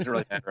 It doesn't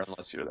really matter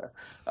unless you're there.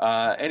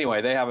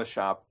 Anyway, they have a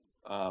shop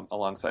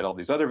alongside all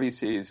these other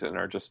VCs and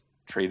are just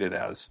treated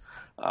as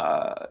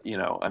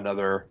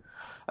another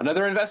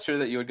investor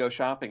that you would go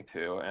shopping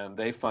to. And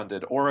they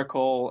funded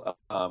Oracle,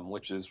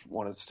 which is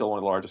still one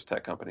of the largest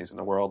tech companies in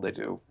the world. They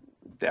do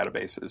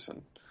databases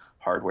and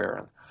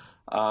hardware,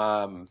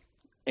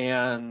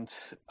 and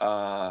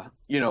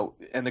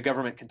the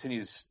government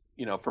continues,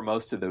 for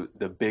most of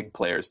the big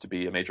players to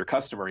be a major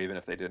customer, even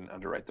if they didn't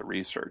underwrite the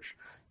research.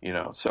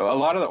 So a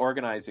lot of the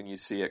organizing you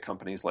see at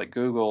companies like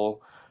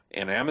Google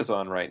and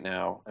Amazon right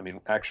now, I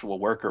mean, actual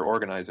worker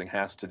organizing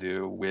has to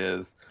do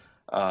with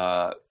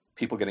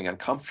people getting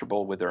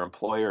uncomfortable with their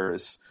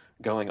employers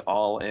going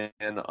all in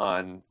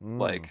on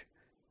like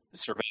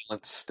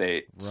surveillance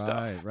state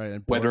stuff. Right,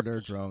 and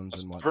border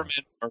drones and whatnot.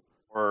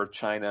 Or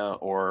China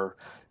or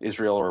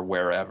Israel or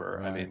wherever.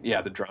 Right. I mean,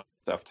 the drone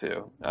stuff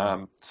too.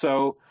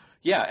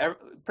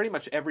 Pretty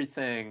much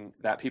everything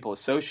that people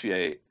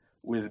associate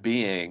with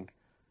being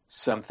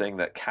something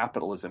that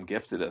capitalism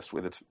gifted us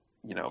with its,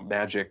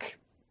 magic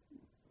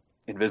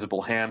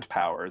invisible hand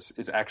powers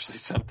is actually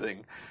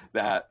something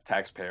that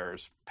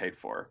taxpayers paid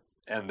for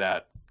and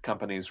that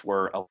companies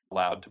were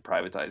allowed to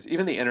privatize.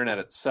 Even the internet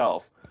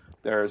itself.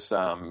 There's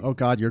oh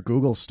God, your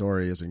Google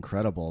story is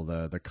incredible.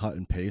 The cut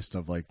and paste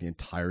of like the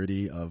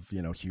entirety of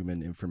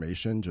human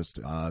information just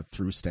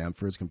through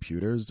Stanford's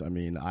computers. I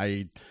mean,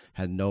 I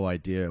had no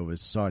idea it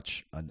was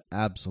such an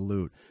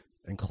absolute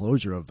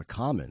enclosure of the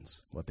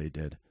commons what they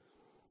did.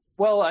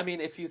 Well, I mean,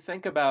 if you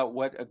think about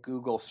what a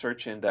Google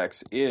search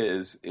index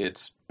is,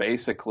 it's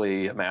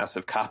basically a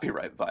massive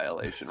copyright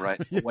violation, right?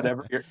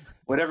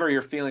 Whatever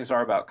your feelings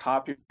are about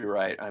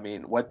copyright, I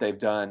mean, what they've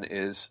done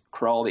is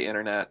crawl the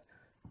internet,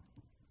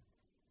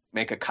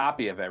 make a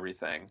copy of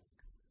everything,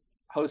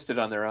 host it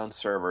on their own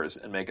servers,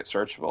 and make it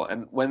searchable.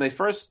 And when they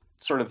first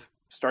sort of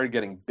started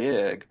getting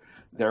big,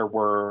 there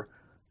were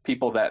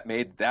people that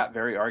made that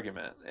very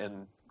argument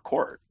in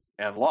court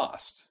and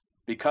lost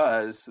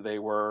because they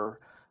were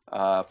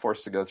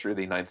forced to go through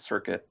the Ninth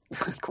Circuit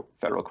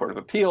Federal Court of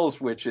Appeals,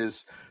 which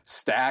is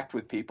stacked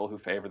with people who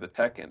favor the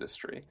tech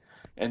industry.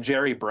 And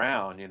Jerry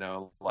Brown,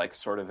 like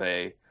sort of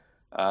a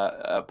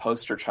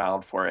poster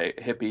child for a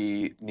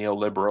hippie,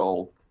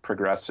 neoliberal,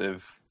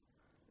 progressive,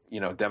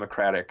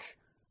 democratic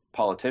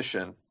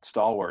politician,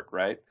 stalwart,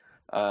 right?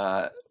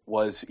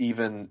 Was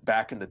even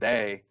back in the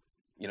day,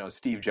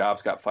 Steve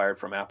Jobs got fired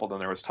from Apple, then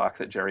there was talk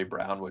that Jerry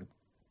Brown would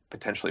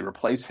potentially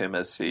replace him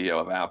as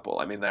CEO of Apple.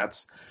 I mean,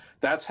 that's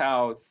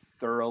how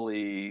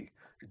thoroughly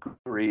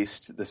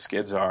greased the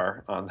skids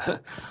are on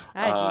the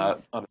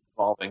on the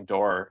revolving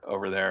door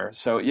over there.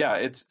 So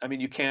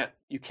you can't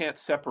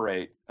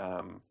separate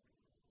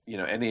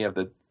any of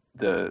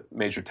the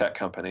major tech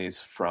companies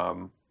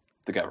from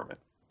the government.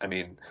 I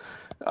mean,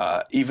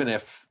 even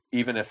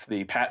if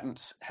the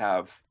patents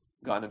have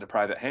gone into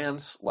private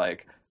hands,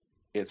 like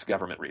it's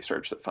government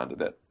research that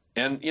funded it.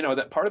 And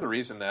that part of the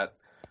reason that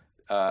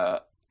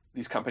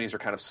these companies are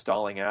kind of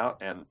stalling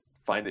out and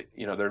find it,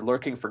 they're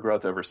looking for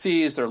growth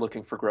overseas. They're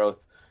looking for growth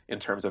in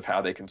terms of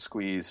how they can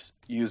squeeze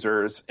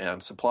users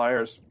and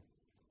suppliers.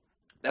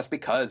 That's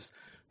because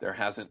there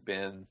hasn't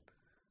been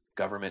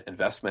government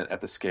investment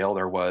at the scale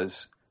there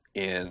was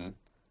in,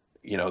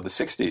 the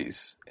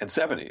 60s and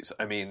 70s.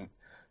 I mean,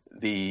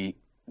 the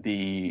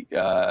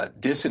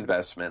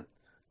disinvestment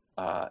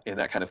in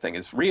that kind of thing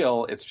is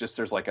real. It's just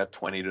there's like a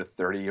 20 to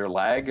 30 year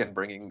lag in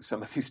bringing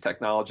some of these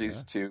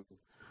technologies to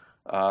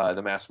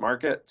the mass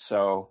market.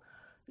 So,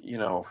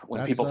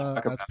 when people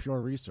talk about that's pure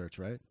research,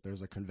 right?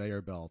 There's a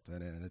conveyor belt,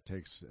 and it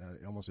takes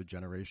almost a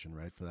generation,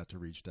 right, for that to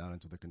reach down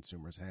into the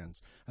consumer's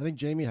hands. I think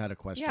Jamie had a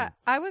question. Yeah,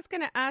 I was going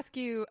to ask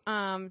you.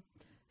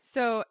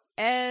 So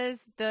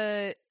as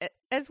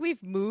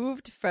we've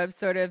moved from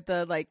sort of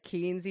the like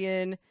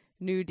Keynesian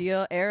New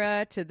Deal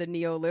era to the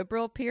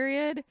neoliberal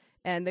period,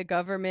 and the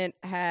government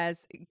has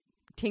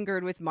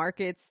tinkered with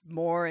markets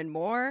more and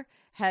more.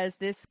 Has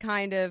this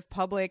kind of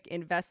public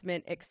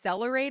investment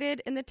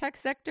accelerated in the tech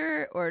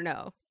sector or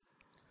no?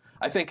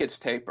 I think it's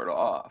tapered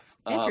off.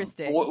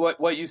 Interesting.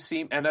 What you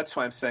see, and that's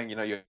why I'm saying,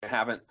 you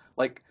haven't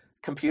like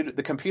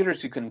the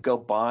computers you can go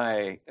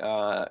buy,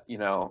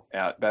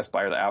 at Best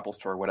Buy or the Apple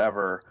Store, or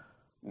whatever,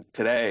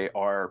 today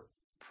are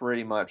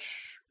pretty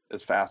much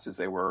as fast as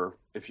they were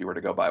if you were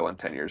to go buy one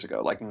 10 years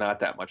ago. Like,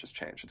 not that much has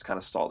changed. It's kind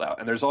of stalled out,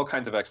 and there's all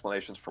kinds of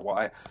explanations for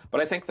why.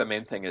 But I think the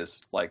main thing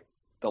is like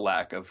the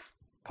lack of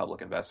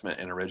public investment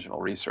in original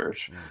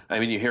research. I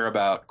mean, you hear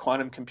about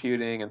quantum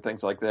computing and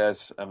things like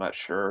this. I'm not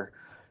sure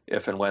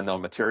if and when they'll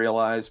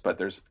materialize, but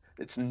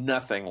it's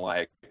nothing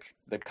like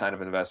the kind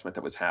of investment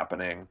that was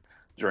happening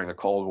during the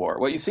Cold War.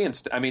 What you see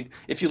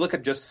if you look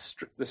at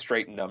just the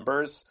straight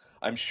numbers,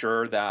 I'm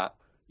sure that,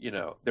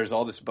 there's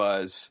all this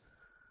buzz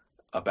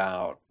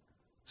about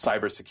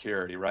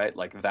cybersecurity, right?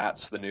 Like,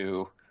 that's the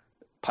new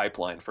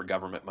pipeline for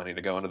government money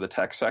to go into the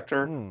tech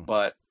sector.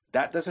 But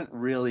that doesn't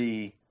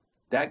really,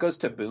 that goes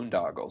to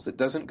boondoggles. It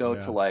doesn't go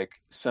to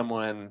like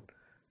someone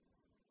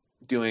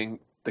doing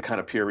the kind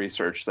of peer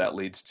research that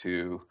leads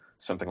to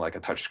something like a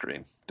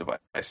touchscreen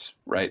device,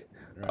 right?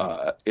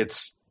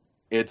 It's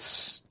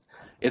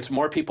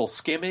more people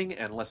skimming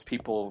and less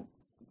people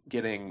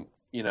getting,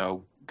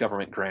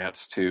 government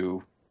grants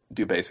to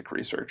do basic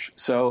research.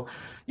 So,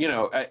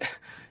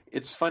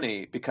 it's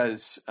funny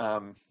because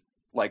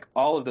like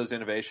all of those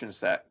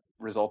innovations that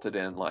resulted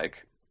in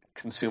like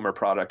consumer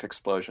product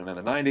explosion in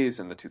the 90s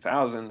and the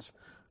 2000s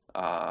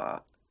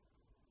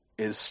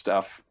is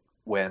stuff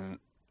when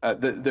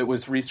that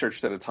was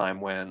researched at a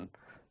time when,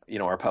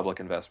 our public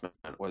investment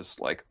was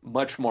like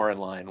much more in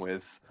line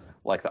with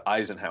like the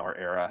Eisenhower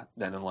era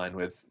than in line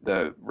with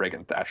the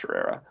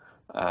Reagan-Thatcher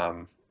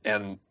era.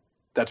 And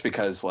that's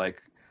because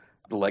like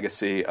the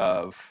legacy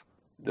of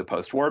the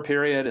post-war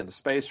period and the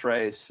space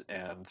race,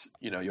 and,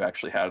 you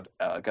actually had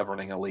a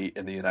governing elite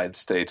in the United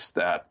States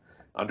that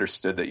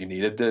understood that you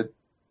needed to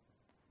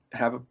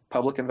have a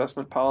public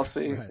investment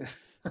policy. Right.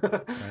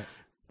 Right.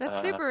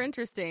 That's super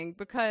interesting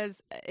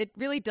because it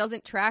really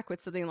doesn't track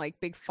with something like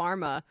big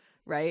pharma,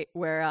 right?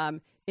 Where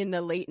in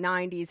the late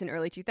 90s and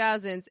early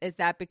 2000s, as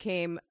that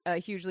became a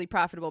hugely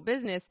profitable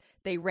business,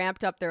 they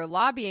ramped up their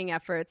lobbying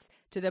efforts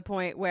to the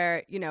point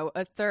where,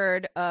 a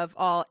third of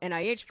all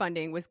NIH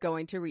funding was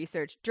going to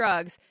research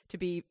drugs to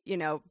be,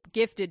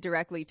 gifted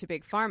directly to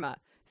big pharma.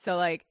 So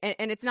like,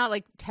 and it's not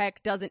like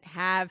tech doesn't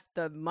have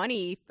the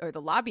money or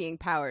the lobbying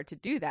power to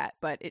do that,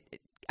 but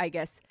I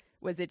guess,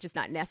 was it just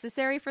not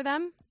necessary for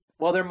them?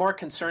 Well, they're more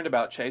concerned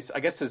about chase.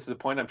 I guess this is the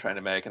point I'm trying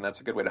to make, and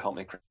that's a good way to help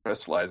me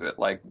crystallize it.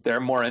 Like, they're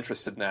more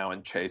interested now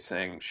in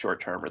chasing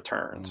short-term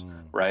returns,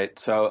 right?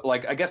 So,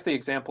 like, I guess the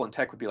example in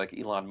tech would be like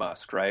Elon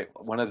Musk, right?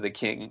 One of the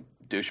king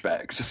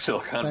douchebags of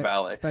Silicon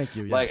Valley. Thank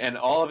you. Yes. Like, and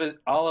all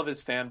of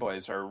his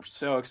fanboys are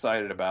so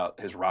excited about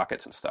his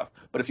rockets and stuff.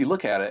 But if you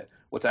look at it,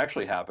 what's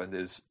actually happened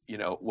is,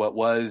 what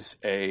was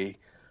a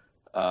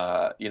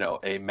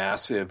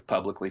massive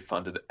publicly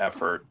funded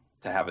effort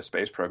to have a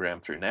space program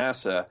through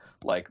NASA,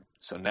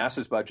 so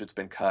NASA's budget's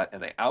been cut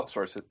and they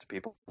outsource it to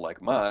people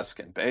like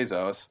Musk and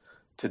Bezos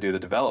to do the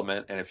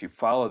development. And if you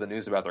follow the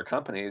news about their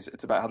companies,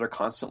 it's about how they're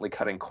constantly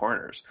cutting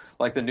corners.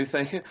 Like the new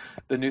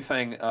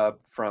thing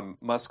from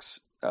Musk's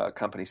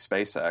company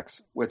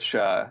SpaceX, which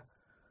I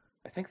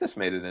think this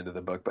made it into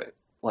the book, but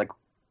like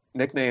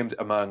nicknamed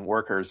among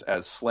workers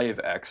as Slave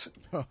X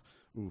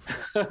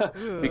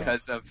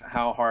because of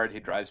how hard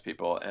he drives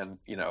people, and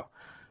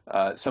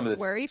some of this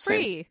worry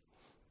free.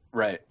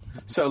 Right.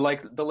 So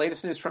like the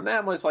latest news from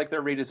them was like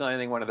they're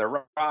redesigning one of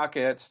their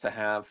rockets to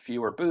have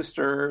fewer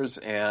boosters,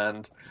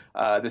 and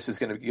this is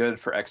going to be good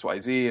for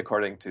XYZ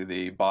according to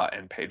the bought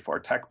and paid for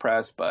tech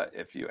press. But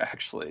if you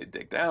actually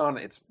dig down,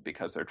 it's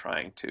because they're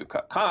trying to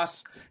cut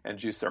costs and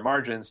juice their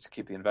margins to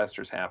keep the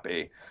investors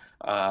happy,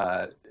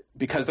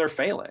 because they're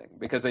failing,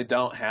 because they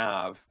don't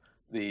have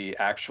the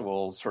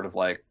actual sort of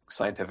like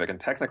scientific and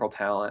technical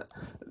talent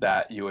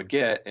that you would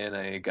get in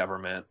a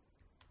government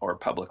or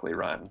publicly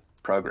run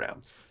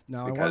program.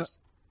 Now, because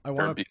I they're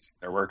want to abusing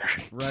their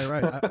workers.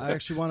 Right. I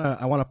actually want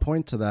to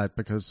point to that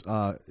because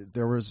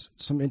there was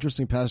some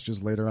interesting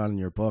passages later on in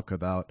your book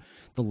about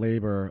the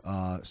labor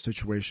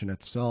situation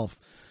itself.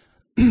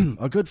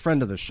 A good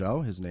friend of the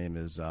show, his name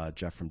is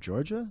Jeff from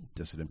Georgia,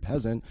 dissident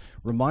peasant,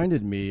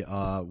 reminded me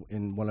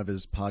in one of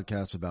his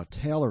podcasts about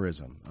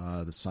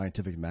Taylorism, the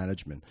scientific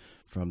management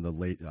from the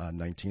late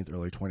 19th,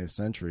 early 20th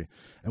century.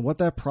 And what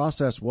that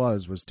process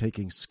was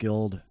taking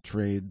skilled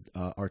trade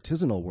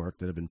artisanal work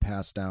that had been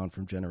passed down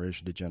from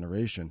generation to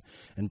generation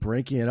and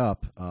breaking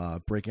up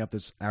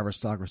this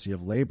aristocracy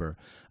of labor,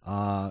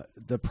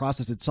 the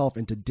process itself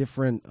into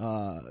different,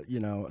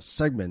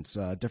 segments,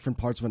 different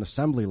parts of an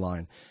assembly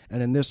line.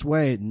 And in this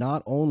way,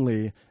 not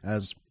only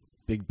as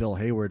Big Bill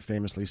Hayward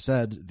famously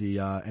said, the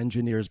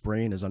engineer's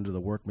brain is under the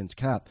workman's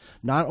cap.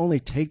 Not only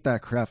take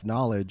that craft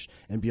knowledge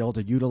and be able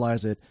to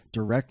utilize it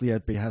directly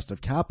at behest of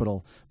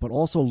capital, but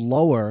also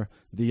lower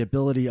the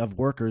ability of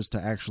workers to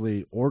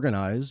actually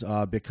organize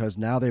because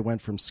now they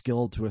went from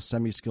skilled to a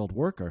semi-skilled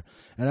worker.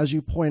 And as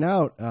you point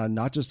out,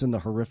 not just in the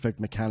horrific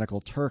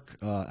Mechanical Turk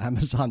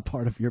Amazon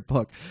part of your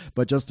book,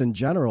 but just in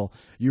general,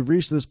 you've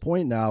reached this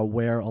point now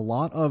where a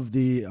lot of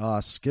the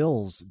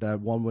skills that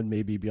one would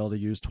maybe be able to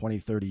use 20,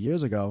 30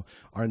 years ago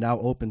are now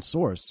open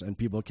source and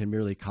people can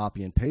merely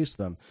copy and paste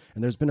them.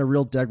 And there's been a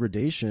real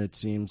degradation, it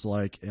seems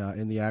like,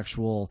 in the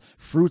actual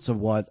fruits of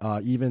what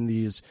even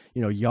these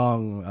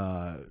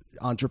young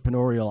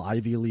entrepreneurial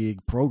Ivy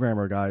League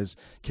programmer guys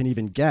can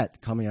even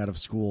get coming out of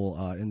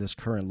school in this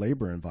current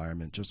labor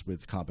environment, just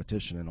with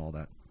competition and all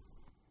that.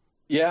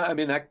 Yeah, I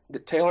mean, the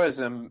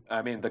Taylorism,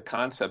 I mean, the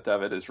concept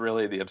of it is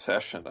really the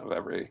obsession of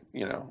every,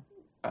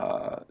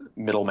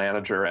 middle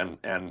manager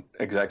and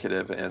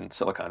executive in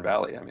Silicon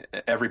Valley. I mean,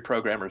 every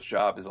programmer's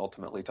job is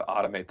ultimately to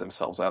automate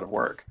themselves out of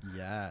work.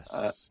 Yes,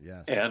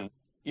 yes. And,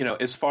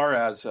 as far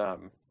as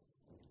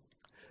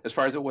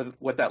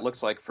what that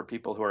looks like for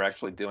people who are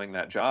actually doing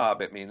that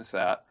job, it means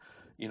that,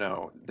 I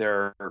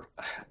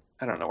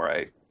don't know where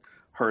I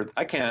heard,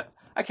 I can't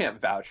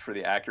vouch for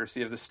the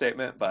accuracy of the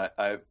statement, but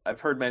I've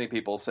heard many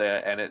people say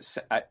it, and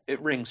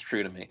it rings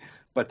true to me.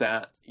 But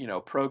that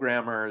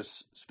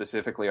programmers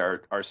specifically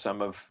are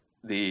some of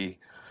the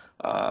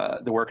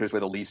workers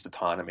with the least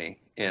autonomy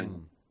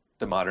in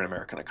the modern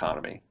American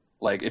economy.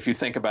 Like if you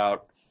think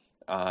about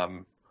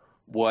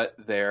what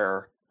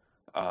their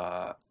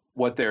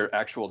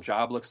actual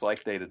job looks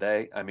like day to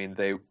day, I mean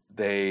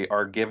they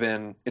are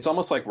given. It's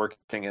almost like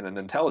working in an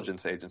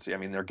intelligence agency. I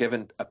mean they're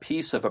given a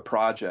piece of a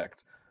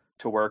project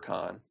to work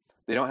on.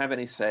 They don't have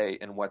any say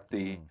in what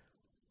the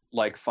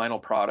final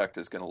product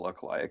is going to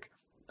look like.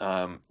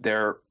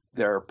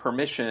 Their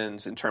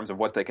permissions in terms of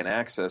what they can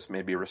access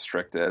may be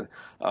restricted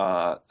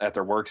at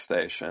their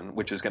workstation,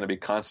 which is going to be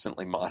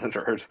constantly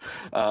monitored.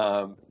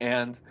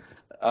 And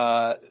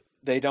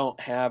they don't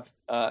have.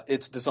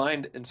 It's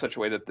designed in such a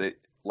way that they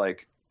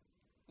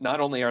not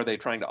only are they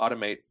trying to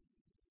automate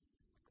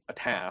a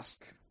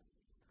task,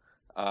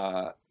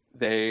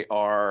 they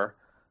are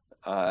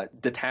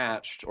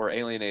detached or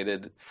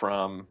alienated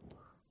from,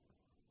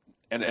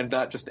 and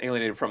not just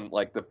alienated from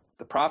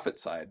the profit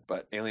side,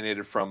 but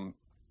alienated from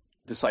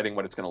deciding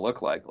what it's going to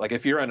look like. Like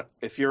if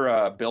you're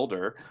a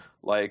builder,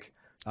 like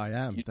I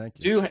am,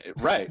 thank you.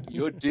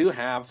 You do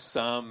have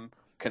some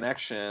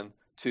connection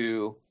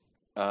to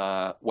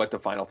what the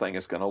final thing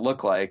is going to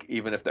look like,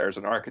 even if there's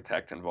an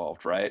architect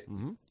involved, right?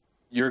 Mm-hmm.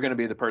 You're going to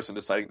be the person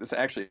deciding this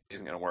actually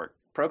isn't going to work.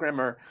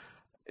 Programmer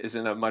is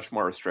in a much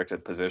more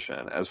restricted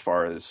position as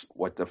far as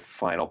what the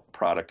final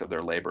product of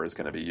their labor is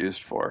going to be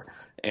used for.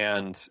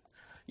 And,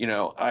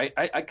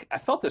 I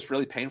felt this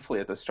really painfully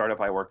at the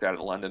startup I worked at in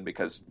London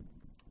because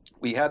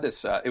we had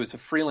this, it was a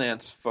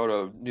freelance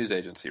photo news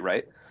agency,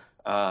 right?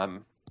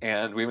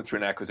 And we went through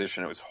an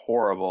acquisition. It was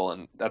horrible.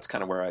 And that's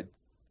kind of where I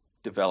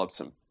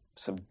developed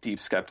some deep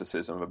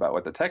skepticism about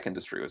what the tech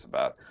industry was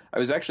about. I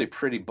was actually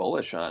pretty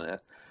bullish on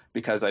it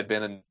because I'd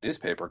been a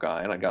newspaper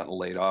guy and I'd gotten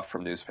laid off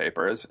from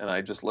newspapers, and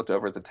I just looked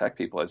over at the tech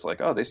people. I was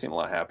like, oh, they seem a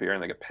lot happier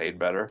and they get paid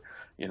better.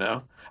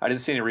 I didn't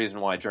see any reason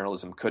why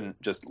journalism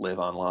couldn't just live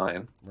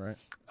online. Right.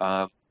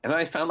 And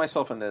I found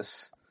myself in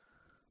this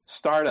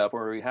startup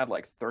where we had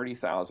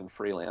 30,000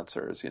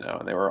 freelancers,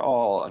 and they were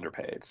all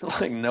underpaid.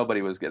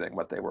 Nobody was getting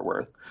what they were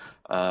worth.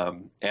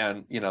 And,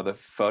 the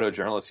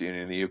photojournalists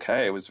union in the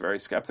UK was very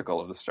skeptical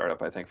of the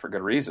startup, I think for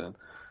good reason.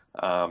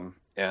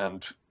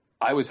 And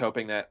I was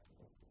hoping that,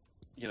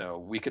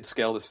 we could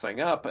scale this thing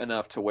up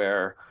enough to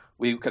where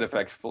we could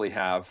effectively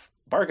have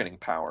bargaining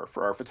power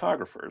for our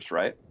photographers,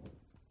 right?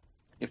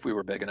 If we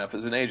were big enough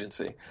as an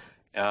agency.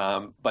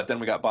 But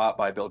then we got bought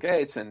by Bill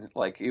Gates, and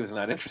he was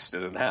not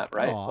interested in that,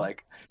 right? Aww.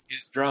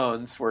 His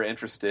drones were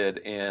interested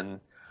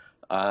in,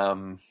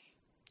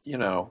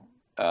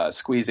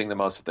 squeezing the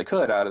most that they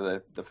could out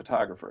of the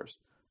photographers,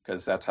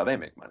 because that's how they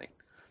make money.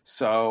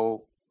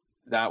 So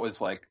that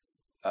was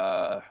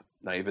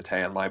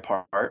naivete on my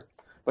part.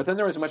 But then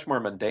there was much more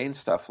mundane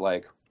stuff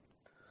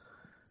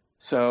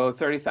so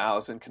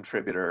 30,000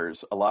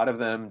 contributors, a lot of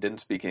them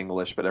didn't speak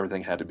English, but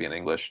everything had to be in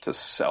English to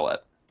sell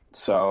it.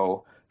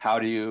 So how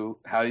do you,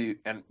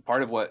 and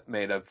part of what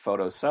made a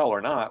photo sell or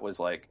not was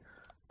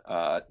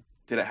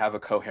did it have a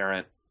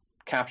coherent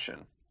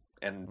caption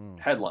and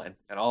headline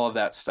and all of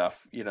that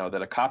stuff,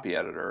 that a copy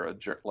editor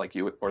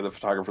or the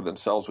photographer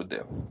themselves would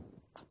do.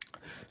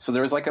 So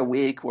there was a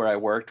week where I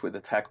worked with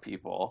the tech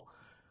people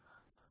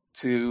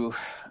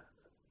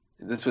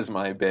this was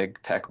my big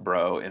tech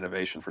bro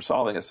innovation for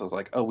solving this. I was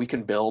like, oh, we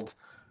can build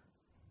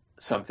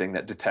something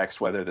that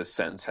detects whether this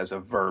sentence has a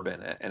verb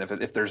in it. And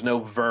if there's no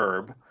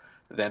verb,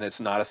 then it's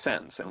not a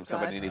sentence and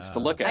somebody needs to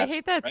look at it. I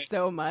hate that right?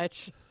 so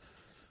much.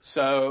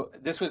 So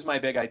this was my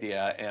big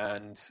idea.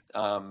 And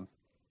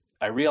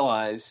I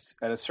realized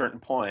at a certain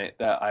point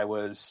that I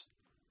was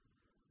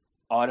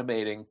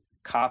automating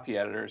copy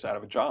editors out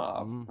of a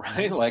job,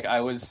 right?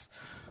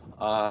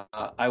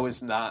 I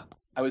was not.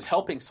 I was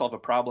helping solve a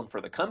problem for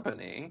the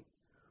company,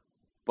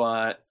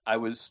 but I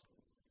was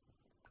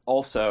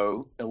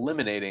also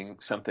eliminating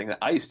something that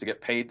I used to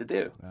get paid to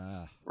do,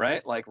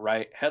 right? Like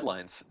write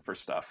headlines for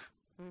stuff.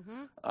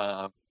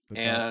 Mm-hmm. The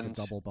And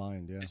double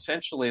bind, yeah.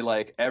 essentially,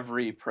 like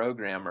every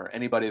programmer,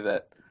 anybody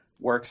that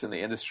works in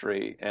the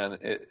industry and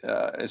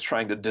is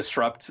trying to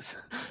disrupt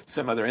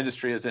some other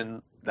industry is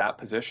in that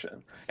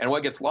position. And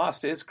what gets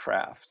lost is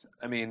craft.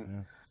 I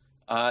mean,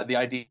 the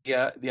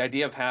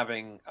idea of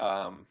having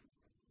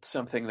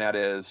something that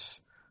is,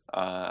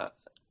 God,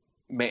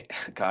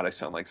 I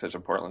sound like such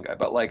a Portland guy,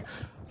 but like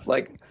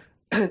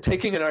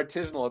taking an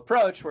artisanal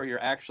approach where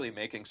you're actually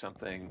making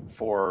something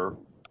for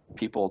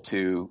people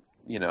to,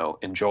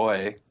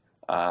 enjoy,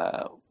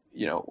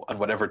 on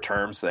whatever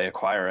terms they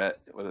acquire it,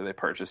 whether they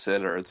purchase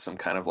it or it's some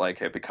kind of like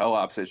hippie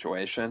co-op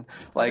situation.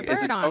 Put a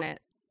bird on it.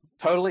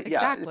 Totally,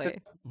 Exactly.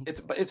 yeah.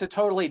 It's a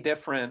totally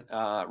different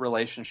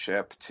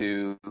relationship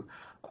to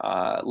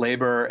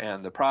labor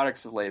and the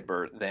products of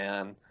labor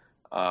than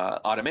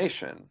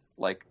automation.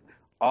 Like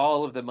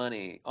all of the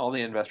money, all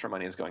the investor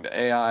money is going to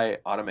AI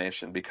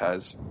automation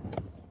because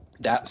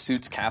that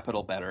suits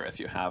capital better if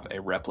you have a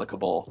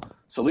replicable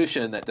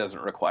solution that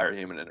doesn't require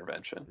human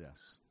intervention. Yes.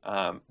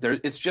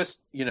 It's just,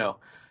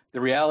 the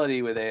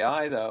reality with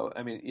AI, though,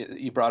 I mean,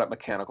 you brought up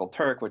Mechanical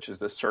Turk, which is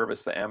this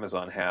service that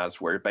Amazon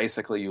has where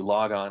basically you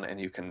log on and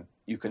you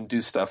can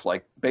do stuff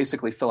like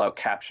basically fill out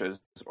captchas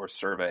or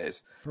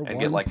surveys For and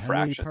get like penny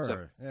fractions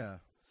per, of, yeah.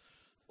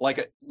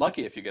 like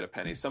lucky if you get a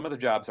penny. Some of the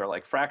jobs are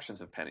like fractions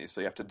of pennies,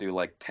 so you have to do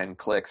like 10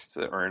 clicks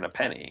to earn a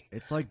penny.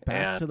 It's like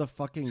back to the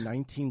fucking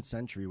 19th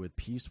century with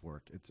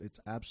piecework. It's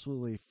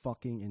absolutely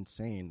fucking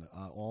insane.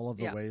 All of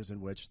the ways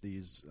in which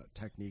these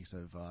techniques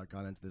have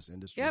gone into this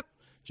industry. Yep.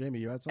 Jamie,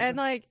 you had something?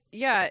 And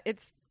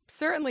it's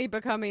certainly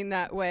becoming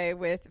that way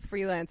with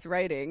freelance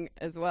writing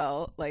as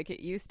well. Like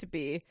it used to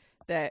be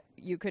that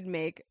you could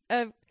make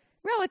a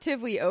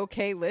relatively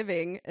okay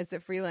living as a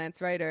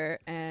freelance writer,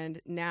 and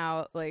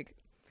now like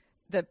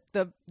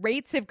the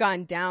rates have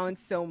gone down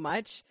so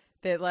much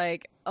that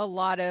like a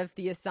lot of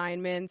the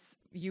assignments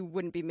you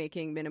wouldn't be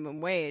making minimum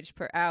wage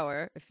per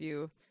hour if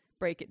you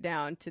break it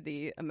down to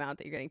the amount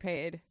that you're getting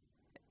paid.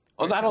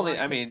 Well, not only,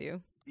 I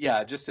mean,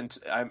 yeah,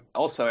 I'm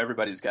also,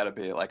 everybody's got to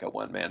be like a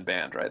one-man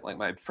band, right? Like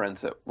my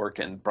friends that work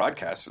in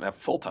broadcast and have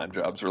full-time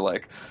jobs are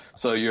like,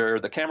 so you're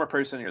the camera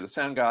person, you're the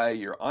sound guy,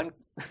 you're on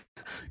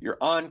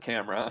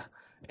camera,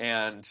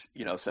 and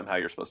somehow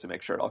you're supposed to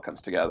make sure it all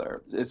comes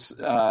together. It's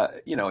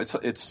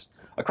it's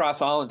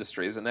across all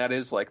industries, and that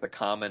is like the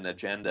common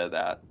agenda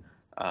that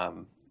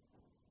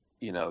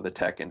the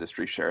tech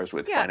industry shares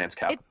with finance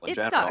capital in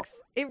general. It sucks.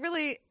 It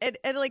really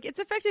it's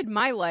affected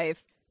my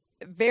life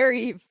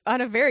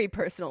on a very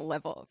personal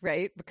level,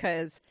 right?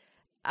 Because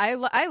I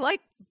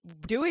like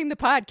doing the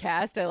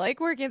podcast. I like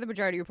working at the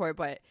Majority Report,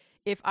 but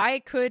if I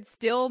could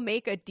still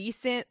make a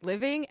decent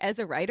living as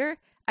a writer,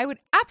 I would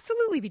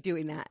absolutely be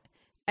doing that.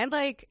 And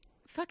like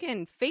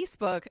fucking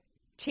Facebook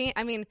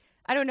I mean,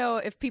 I don't know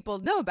if people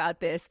know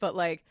about this, but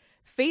like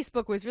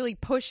Facebook was really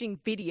pushing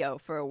video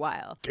for a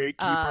while.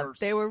 Gatekeepers.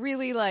 They were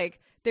really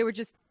they were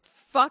just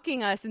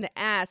fucking us in the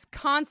ass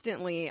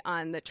constantly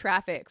on the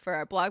traffic for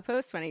our blog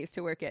posts when I used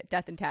to work at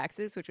Death and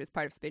Taxes, which was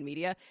part of Spin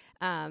Media.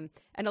 And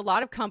a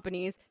lot of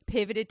companies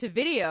pivoted to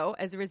video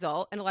as a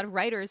result, and a lot of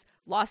writers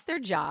lost their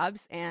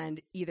jobs and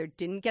either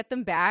didn't get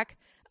them back,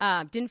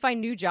 didn't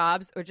find new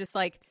jobs, or just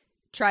like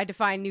tried to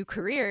find new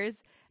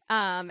careers.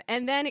 And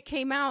then it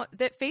came out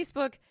that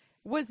Facebook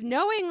was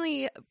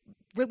knowingly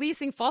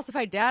releasing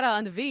falsified data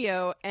on the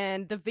video,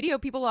 and the video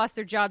people lost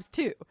their jobs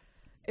too.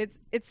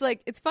 It's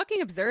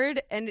fucking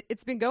absurd, and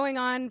it's been going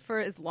on for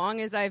as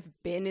long as I've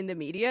been in the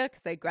media,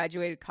 because I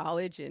graduated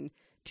college in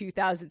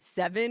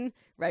 2007,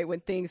 right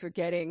when things were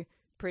getting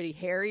pretty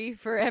hairy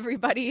for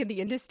everybody in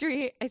the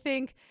industry, I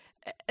think.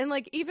 And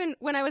like even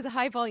when I was a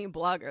high volume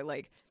blogger,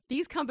 like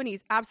these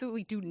companies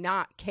absolutely do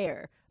not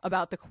care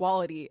about the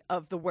quality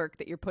of the work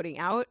that you're putting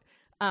out.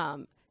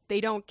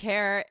 They don't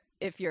care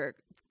if you're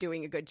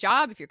doing a good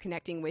job, if you're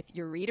connecting with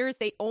your readers.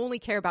 They only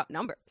care about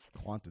numbers.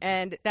 Quantity.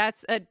 And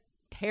that's a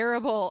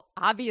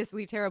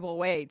obviously terrible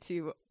way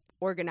to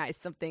organize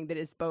something that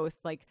is both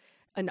like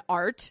an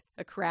art,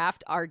 a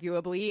craft,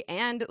 arguably,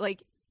 and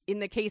like in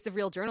the case of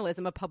real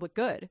journalism, a public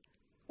good.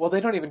 Well,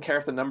 they don't even care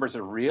if the numbers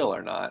are real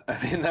or not.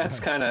 I mean, that's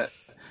kind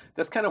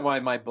of why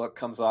my book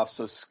comes off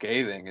so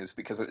scathing, is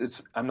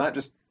because I'm not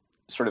just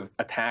sort of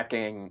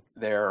attacking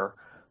their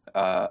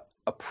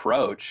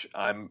approach.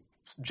 I'm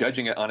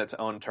judging it on its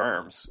own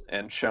terms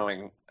and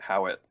showing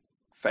how it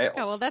fails.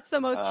 Yeah, well, that's the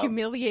most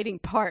humiliating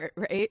part,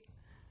 right?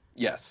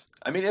 Yes.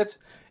 I mean,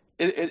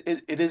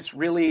 it is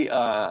really,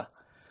 I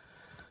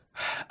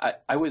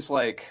was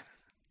like,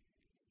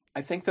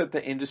 I think that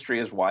the industry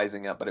is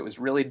wising up, but it was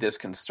really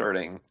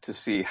disconcerting to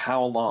see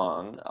how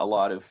long a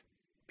lot of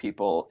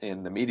people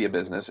in the media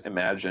business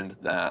imagined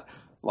that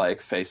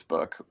like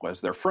Facebook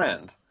was their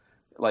friend.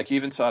 Like you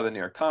even saw the New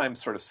York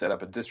Times sort of set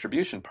up a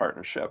distribution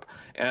partnership,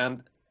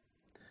 and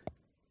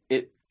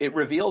it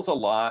reveals a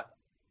lot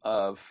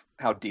of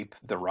how deep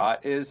the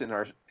rot is in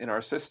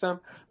our system,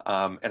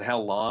 and how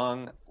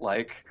long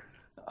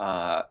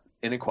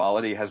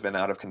inequality has been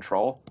out of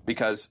control.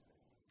 Because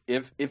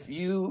if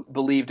you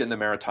believed in the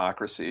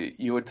meritocracy,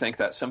 you would think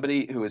that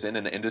somebody who is in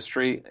an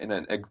industry in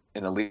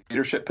a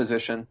leadership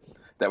position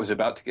that was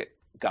about to get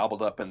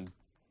gobbled up and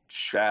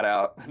shat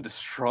out and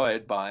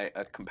destroyed by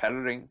a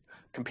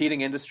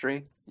competing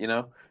industry,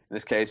 in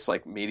this case,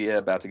 like media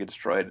about to get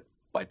destroyed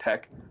by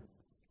tech,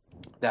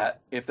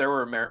 that if there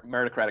were a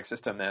meritocratic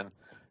system, then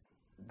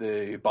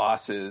the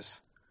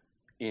bosses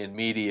in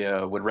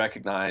media would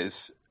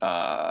recognize,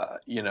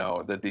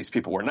 that these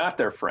people were not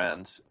their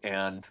friends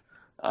and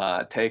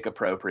take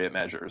appropriate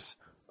measures.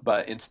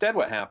 But instead,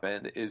 what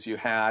happened is you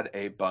had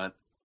a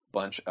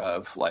bunch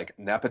of like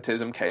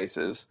nepotism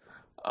cases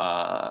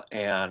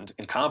and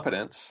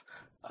incompetence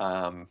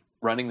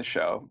running the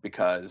show,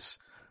 because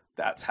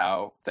that's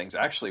how things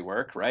actually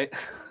work, right?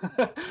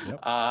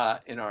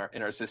 Yep. In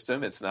our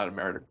system, it's not a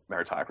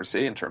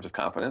meritocracy in terms of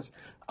competence,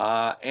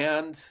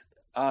 and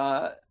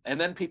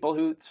then people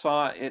who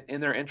saw it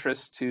in their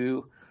interest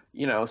to,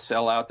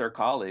 sell out their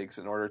colleagues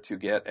in order to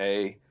get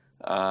a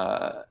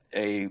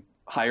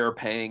higher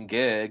paying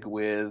gig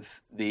with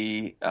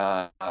the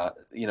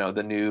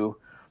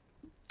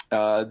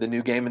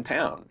new game in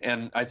town.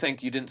 And I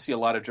think you didn't see a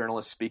lot of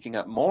journalists speaking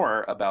up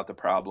more about the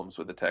problems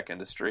with the tech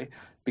industry,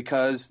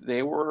 because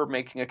they were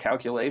making a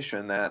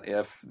calculation that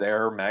if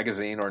their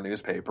magazine or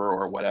newspaper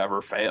or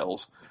whatever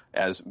fails,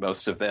 as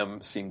most of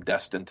them seem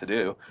destined to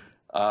do,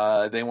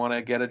 they want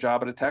to get a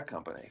job at a tech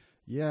company.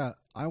 Yeah,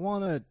 I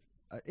want to.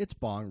 It's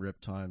bong rip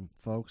time,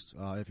 folks.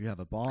 If you have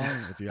a bong,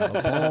 if you have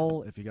a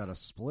bowl, if you got a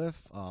spliff,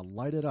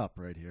 light it up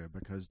right here,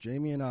 because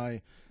Jamie and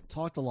I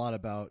talked a lot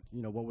about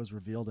what was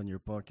revealed in your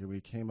book, and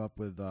we came up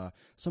with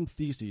some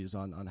theses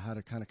on how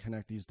to kind of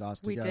connect these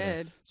dots together. We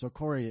did. So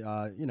Corey,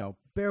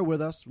 bear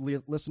with us,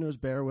 listeners,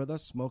 bear with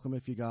us. Smoke them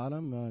if you got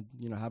them.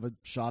 Have a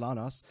shot on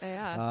us.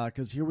 Yeah.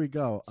 Because here we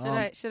go.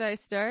 Should I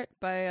start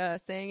by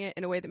saying it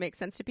in a way that makes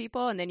sense to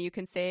people, and then you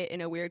can say it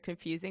in a weird,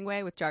 confusing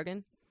way with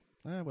jargon?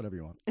 Whatever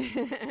you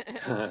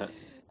want.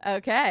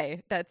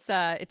 Okay, that's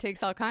it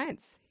takes all kinds,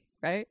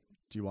 right?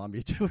 Do you want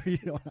me to? Or you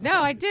don't?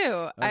 No, I do.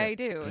 Okay. I Okay.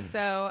 do.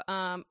 So,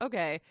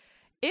 okay,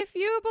 if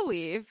you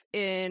believe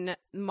in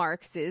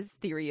Marx's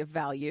theory of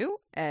value,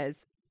 as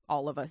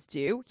all of us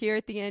do here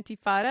at the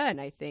Antifada, and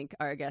I think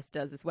our guest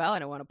does as well, I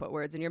don't want to put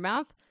words in your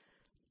mouth.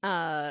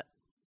 Value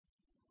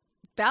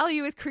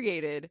is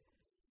created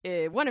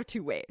one of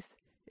two ways.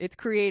 It's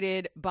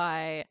created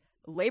by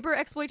labor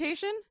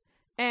exploitation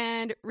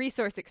and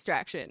resource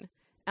extraction.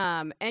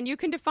 And you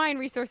can define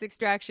resource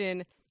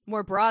extraction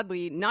more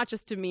broadly, not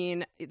just to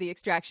mean the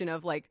extraction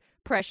of like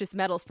precious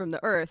metals from the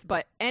earth,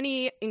 but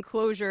any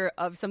enclosure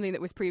of something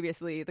that was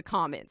previously the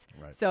commons.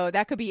 Right. So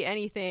that could be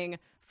anything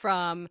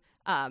from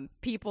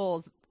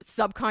people's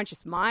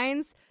subconscious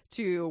minds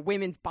to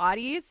women's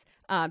bodies.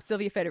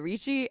 Sylvia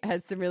Federici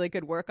has some really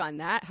good work on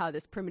that, how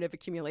this primitive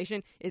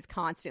accumulation is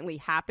constantly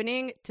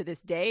happening to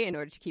this day in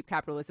order to keep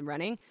capitalism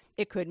running.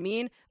 It could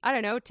mean, I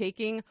don't know,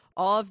 taking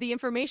all of the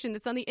information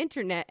that's on the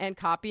internet and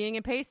copying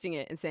and pasting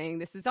it and saying,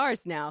 this is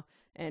ours now,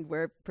 and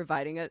we're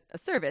providing a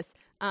service.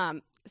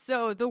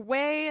 So the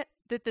way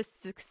that the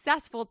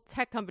successful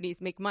tech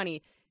companies make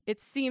money,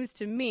 it seems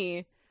to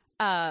me,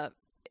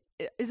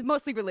 is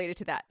mostly related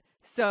to that.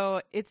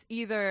 So it's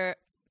either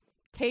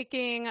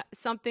taking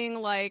something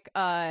like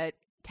a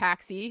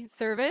taxi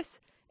service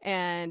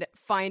and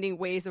finding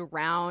ways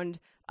around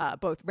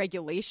both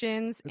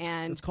regulations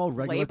and it's called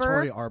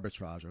regulatory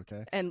arbitrage,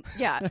 okay? And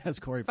yeah, as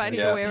Corey finding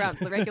pointed a way around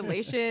the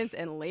regulations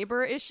and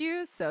labor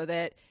issues, so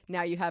that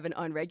now you have an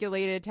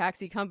unregulated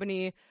taxi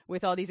company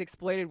with all these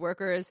exploited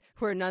workers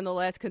who are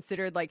nonetheless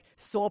considered like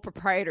sole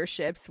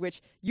proprietorships,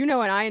 which and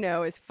I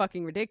know is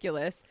fucking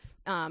ridiculous.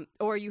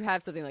 Or you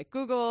have something like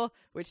Google,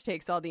 which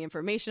takes all the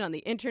information on the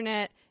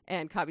internet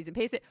and copies and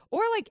pastes it.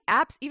 Or like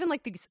apps, even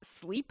like these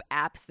sleep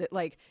apps that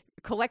like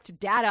collect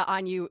data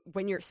on you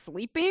when you're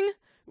sleeping,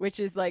 which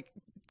is like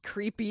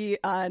creepy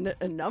on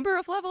a number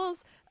of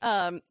levels.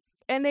 And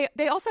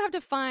they also have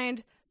to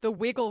find the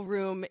wiggle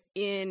room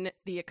in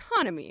the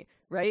economy,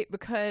 right?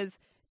 Because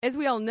as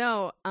we all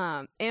know,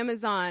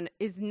 Amazon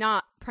is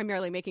not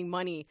primarily making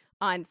money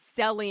on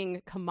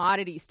selling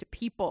commodities to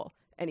people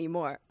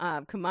anymore.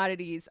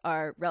 Commodities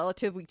are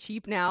relatively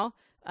cheap now.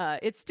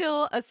 It's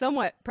still a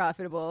somewhat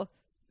profitable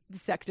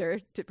sector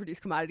to produce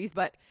commodities,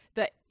 but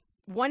the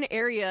one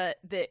area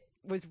that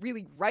was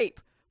really ripe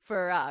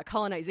for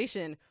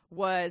colonization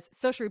was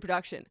social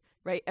reproduction,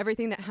 right?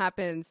 Everything that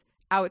happens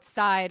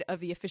outside of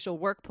the official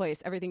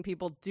workplace, everything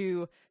people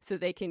do so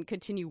they can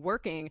continue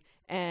working.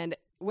 And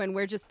when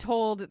we're just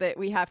told that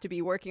we have to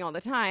be working all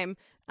the time,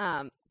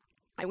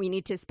 and we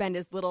need to spend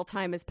as little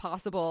time as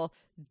possible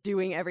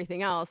doing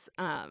everything else,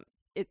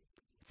 it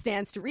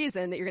stands to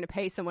reason that you're going to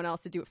pay someone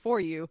else to do it for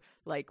you,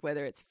 like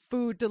whether it's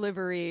food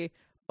delivery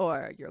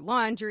or your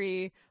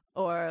laundry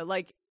or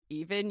like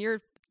even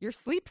your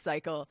sleep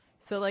cycle.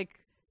 So like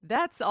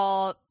that's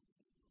all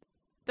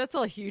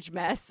a huge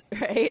mess,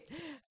 right?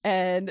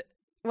 And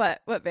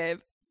what babe?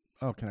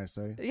 Oh, can I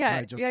say? Yeah, Can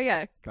I just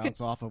yeah.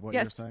 bounce off of what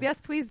yes, you're saying? Yes,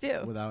 please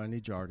do. Without any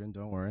jargon,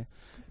 don't worry.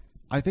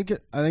 I think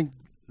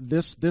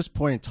this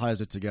point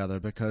ties it together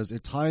because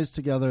it ties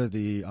together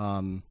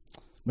the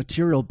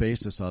material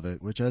basis of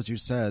it, which, as you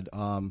said,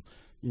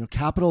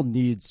 capital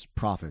needs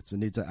profits. It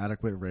needs an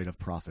adequate rate of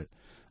profit.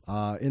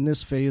 In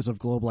this phase of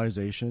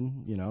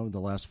globalization, the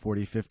last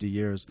 40, 50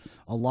 years,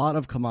 a lot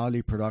of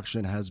commodity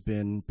production has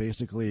been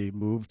basically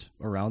moved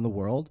around the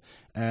world.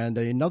 And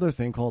another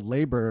thing called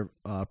labor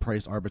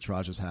price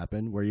arbitrage has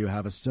happened, where you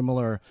have a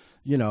similar,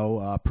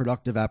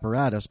 productive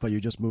apparatus, but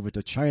you just move it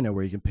to China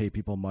where you can pay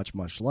people much,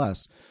 much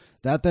less.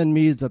 That then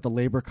means that the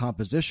labor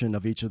composition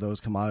of each of those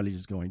commodities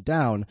is going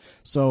down.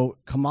 So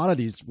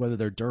commodities, whether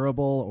they're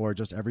durable or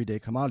just everyday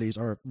commodities,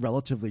 are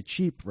relatively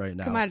cheap right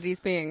now.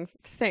 Commodities being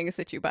things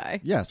that you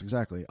buy. Yes,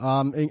 exactly.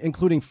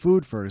 Including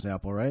food, for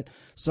example, right?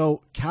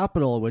 So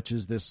capital, which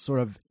is this sort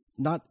of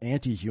not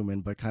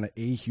anti-human, but kind of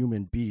a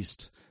human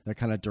beast that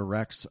kind of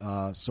directs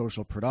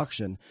social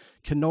production,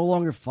 can no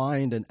longer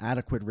find an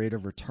adequate rate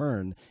of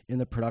return in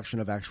the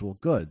production of actual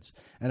goods.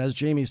 And as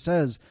Jamie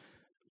says,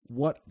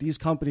 what these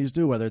companies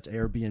do, whether it's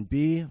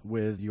Airbnb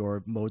with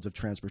your modes of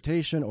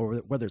transportation or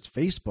whether it's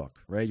Facebook,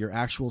 right, your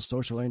actual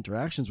social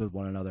interactions with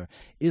one another,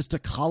 is to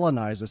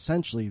colonize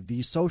essentially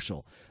the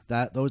social,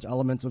 those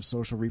elements of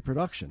social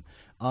reproduction.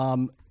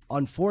 And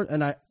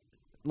I,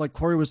 like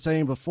Corey was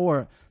saying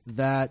before,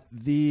 that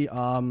a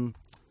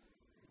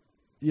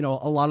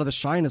lot of the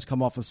shine has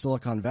come off of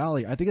Silicon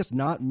Valley. I think it's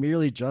not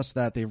merely just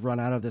that they've run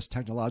out of this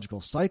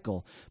technological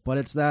cycle, but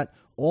it's that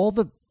all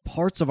the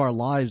parts of our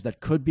lives that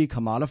could be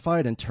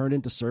commodified and turned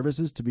into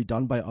services to be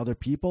done by other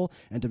people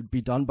and to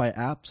be done by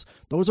apps,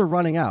 those are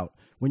running out.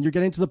 When you're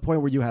getting to the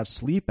point where you have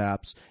sleep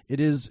apps, it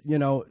is,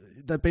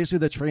 that basically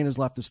the train has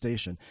left the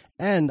station.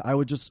 And I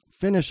would just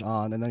finish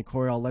on, and then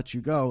Corey, I'll let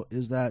you go,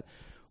 is that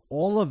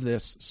all of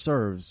this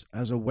serves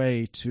as a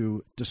way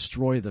to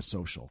destroy the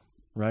social,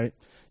 right?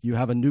 You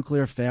have a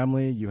nuclear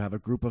family, you have a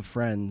group of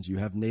friends, you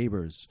have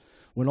neighbors.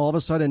 When all of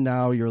a sudden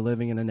now you're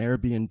living in an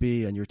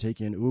Airbnb and you're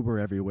taking an Uber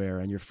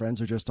everywhere and your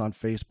friends are just on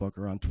Facebook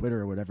or on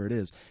Twitter or whatever it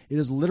is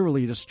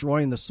literally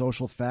destroying the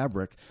social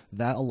fabric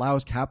that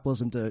allows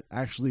capitalism to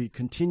actually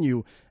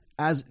continue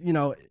as,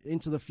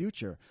 into the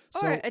future.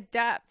 Or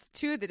adapts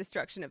to the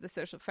destruction of the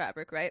social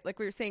fabric, right? Like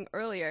we were saying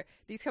earlier,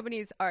 these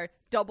companies are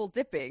double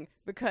dipping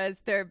because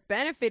they're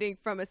benefiting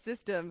from a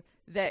system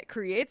that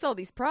creates all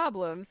these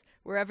problems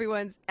where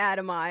everyone's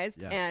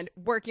atomized and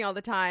working all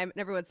the time and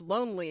everyone's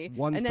lonely.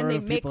 And then they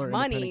make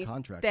money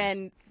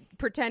then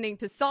pretending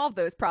to solve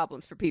those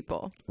problems for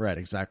people. Right,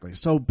 exactly.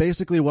 So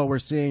basically what we're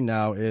seeing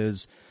now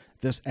is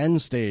this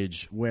end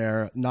stage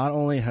where not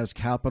only has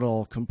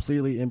capital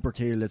completely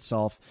imbricated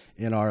itself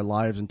in our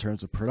lives in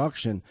terms of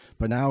production,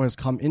 but now has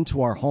come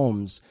into our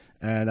homes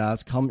and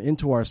has come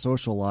into our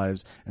social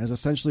lives and has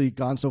essentially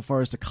gone so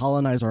far as to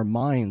colonize our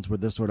minds with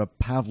this sort of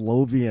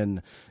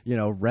Pavlovian,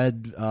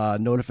 red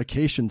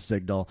notification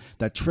signal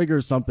that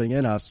triggers something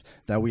in us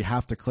that we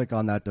have to click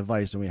on that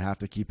device and we have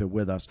to keep it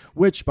with us,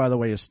 which, by the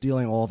way, is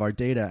stealing all of our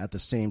data at the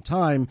same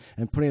time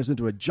and putting us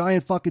into a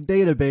giant fucking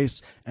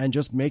database and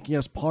just making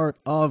us part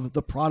of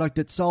the product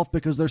itself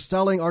because they're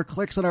selling our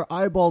clicks and our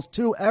eyeballs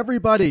to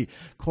everybody.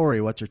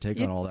 Corey, what's your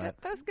take on all that?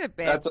 That was good,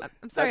 babe.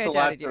 I'm sorry I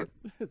doubted you.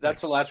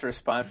 That's a lot to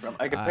respond from.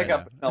 I could pick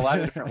up in a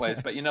lot of different ways,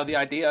 but the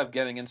idea of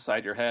getting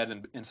inside your head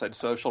and inside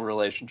social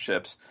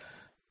relationships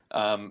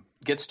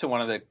gets to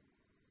one of the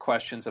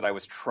questions that I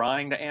was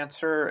trying to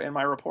answer in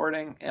my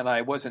reporting, and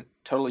I wasn't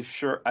totally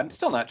sure. I'm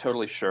still not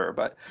totally sure,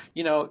 but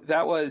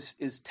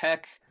is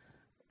tech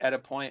at a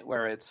point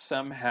where it's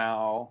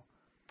somehow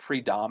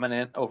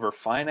predominant over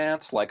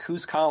finance? Like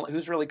who's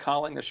really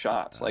calling the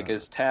shots? Like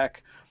is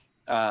tech,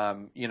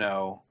 serving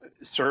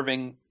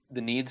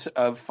the needs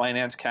of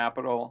finance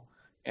capital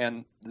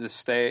and the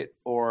state,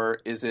 or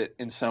is it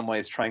in some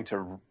ways trying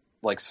to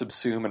like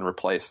subsume and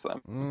replace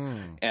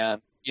them?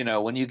 And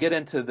when you get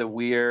into the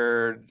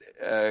weird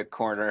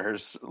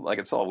corners, like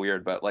it's all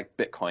weird, but like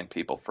Bitcoin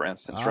people, for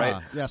instance,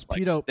 right? Yes,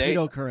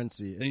 pedo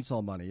currency,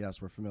 incel money.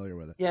 Yes, we're familiar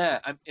with it. Yeah,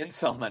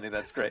 incel money.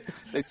 That's great.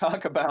 They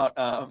talk about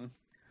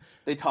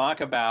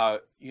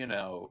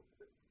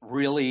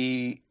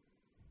really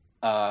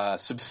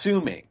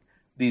subsuming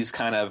these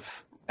kind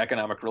of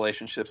economic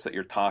relationships that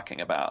you're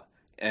talking about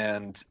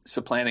and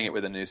supplanting it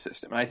with a new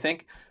system. And I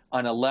think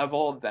on a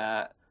level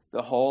that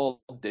the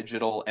whole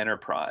digital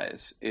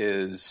enterprise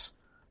is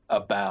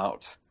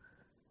about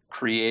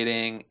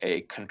creating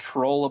a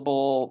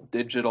controllable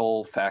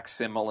digital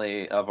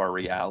facsimile of our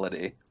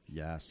reality.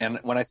 Yes. And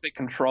when I say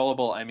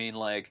controllable, I mean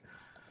like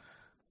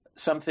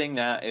something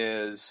that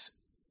is,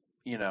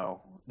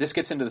 this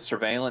gets into the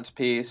surveillance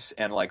piece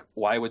and like,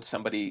 why would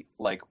somebody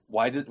like,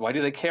 why do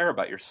they care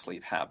about your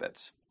sleep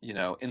habits?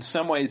 In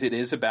some ways it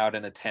is about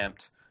an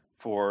attempt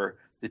for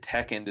the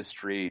tech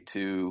industry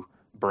to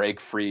break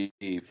free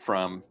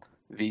from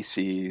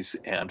VCs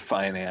and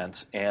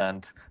finance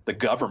and the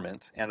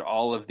government and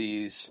all of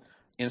these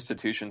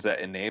institutions that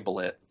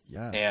enable it,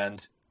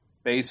 and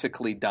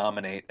basically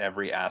dominate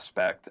every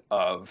aspect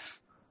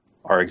of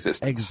our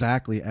existence.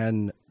 Exactly.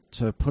 And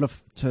to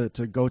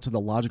go to the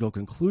logical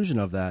conclusion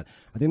of that,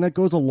 I think that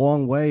goes a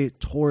long way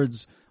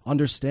towards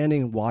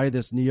understanding why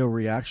this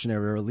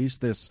neo-reactionary, or at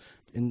least this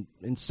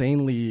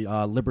insanely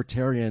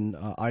libertarian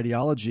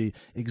ideology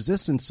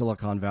exists in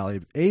Silicon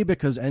Valley. A,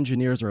 because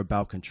engineers are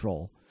about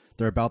control.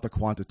 They're about the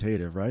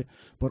quantitative, right?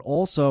 But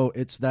also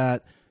it's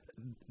that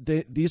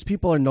these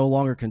people are no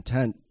longer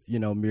content,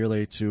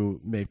 merely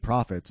to make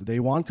profits. They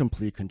want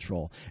complete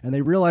control. And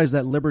they realize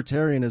that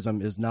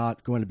libertarianism is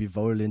not going to be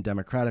voted in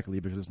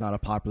democratically because it's not a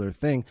popular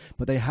thing,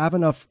 but they have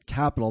enough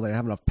capital, they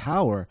have enough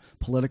power,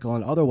 political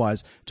and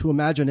otherwise, to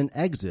imagine an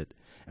exit.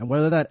 And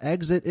whether that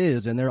exit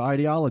is, in their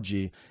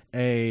ideology,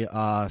 a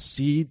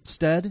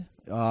seedstead,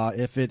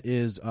 if it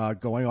is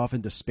going off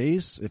into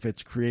space, if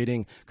it's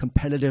creating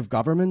competitive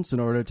governments in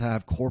order to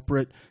have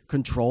corporate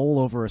control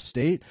over a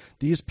state,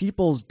 these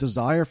people's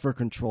desire for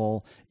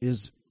control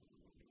is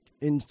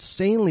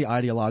insanely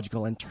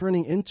ideological and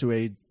turning into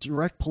a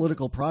direct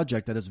political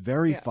project that is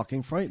very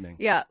fucking frightening.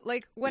 Yeah,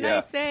 like when I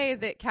say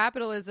that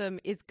capitalism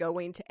is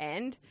going to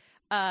end,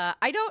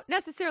 I don't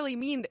necessarily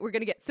mean that we're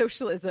going to get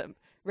socialism,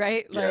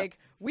 right? Yeah. Like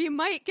we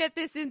might get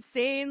this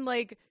insane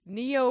like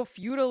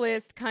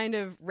neo-feudalist kind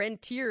of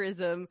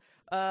rentierism,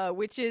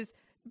 which is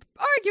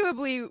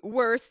arguably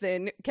worse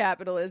than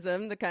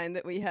capitalism, the kind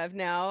that we have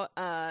now.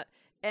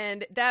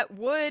 And that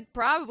would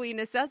probably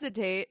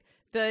necessitate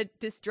the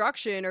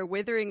destruction or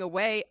withering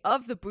away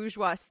of the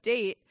bourgeois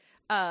state,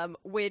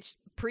 which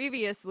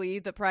previously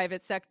the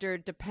private sector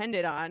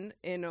depended on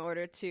in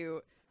order to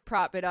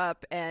prop it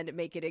up and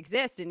make it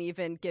exist and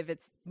even give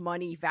its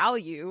money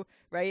value,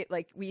 right?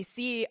 Like we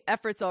see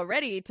efforts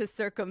already to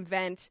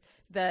circumvent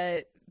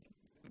the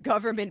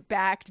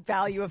government-backed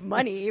value of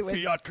money with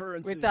fiat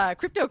currency, with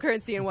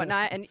cryptocurrency and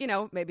whatnot. And,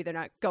 maybe they're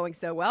not going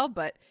so well,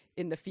 but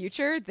in the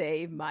future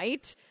they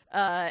might.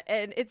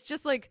 And it's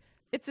just like,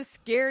 it's a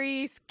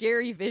scary,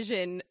 scary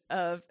vision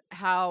of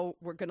how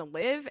we're going to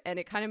live. And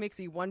it kind of makes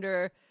me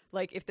wonder,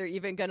 like, if they're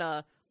even going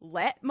to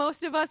let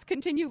most of us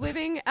continue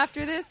living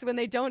after this when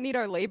they don't need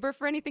our labor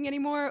for anything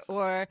anymore.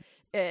 Or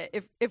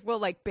if we'll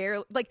like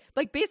barely,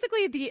 like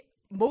basically the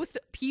most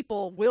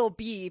people will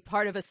be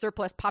part of a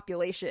surplus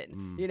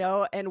population,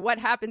 and what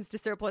happens to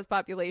surplus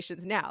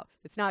populations now?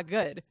 It's not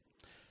good.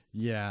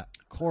 Yeah.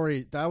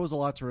 Corey, that was a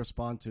lot to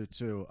respond to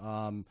too.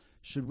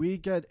 Should we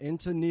get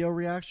into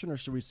neo-reaction, or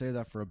should we save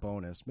that for a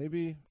bonus?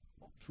 Maybe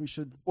we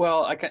should.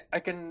 Well, I can,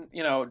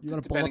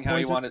 depending how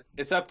you want it.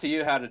 It's up to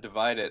you how to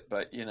divide it.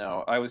 But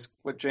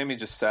what Jamie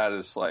just said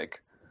is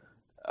like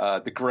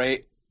the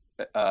great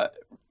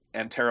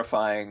and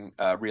terrifying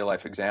real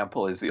life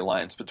example is the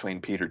alliance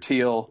between Peter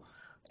Thiel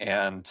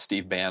and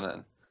Steve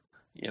Bannon.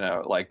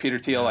 Like Peter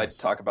Thiel, yes.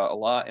 I talk about a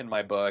lot in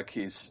my book.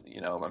 He's,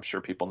 I'm sure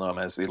people know him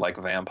as the like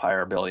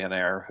vampire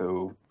billionaire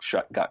who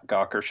got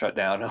Gawker shut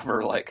down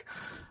over like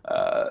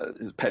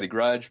his petty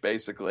grudge,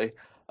 basically.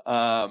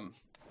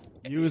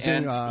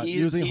 Using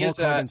Hulk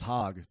Hogan's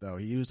hog, though.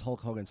 He used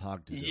Hulk Hogan's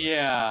hog to do it.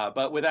 Yeah,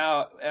 but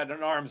at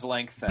an arm's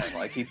length thing.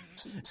 Like he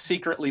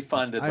secretly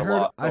funded I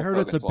heard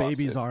Hogan's it's a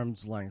baby's lawsuit.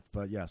 Arm's length,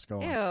 but yes,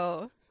 go on.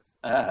 Ew.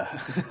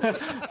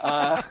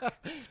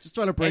 Just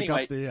trying to break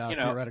up the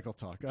theoretical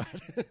talk.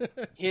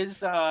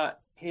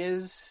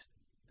 His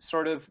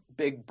sort of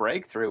big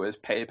breakthrough is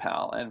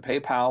PayPal, and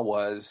PayPal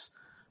was,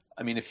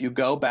 if you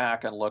go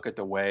back and look at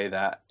the way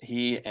that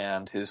he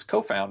and his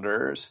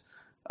co-founders,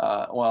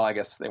 I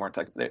guess they weren't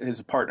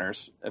his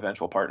partners,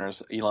 eventual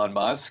partners, Elon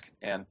Musk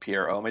and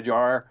Pierre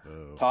Omidyar,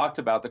 talked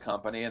about the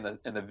company, and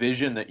the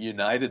vision that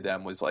united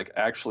them was like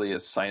actually a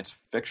science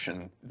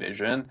fiction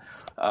vision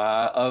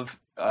of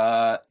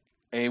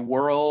a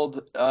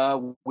world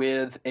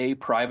with a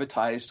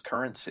privatized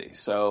currency.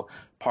 So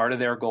part of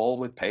their goal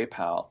with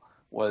PayPal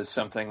was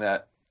something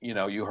that,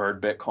 you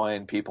heard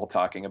Bitcoin people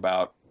talking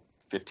about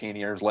 15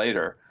 years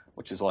later,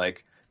 which is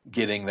like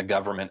getting the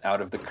government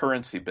out of the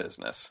currency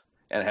business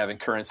and having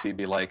currency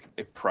be like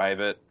a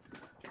private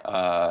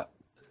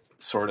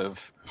sort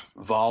of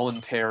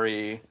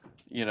voluntary,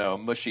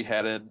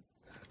 mushy-headed,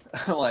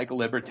 like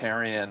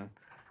libertarian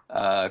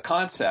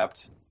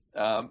concept.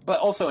 But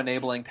also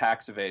enabling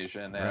tax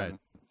evasion and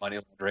money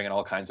laundering and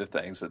all kinds of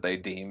things that they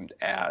deemed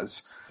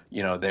as,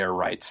 their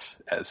rights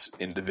as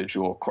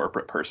individual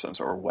corporate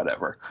persons or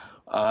whatever.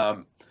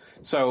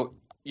 So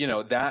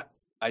that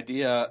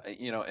idea,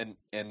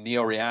 and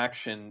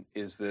neo-reaction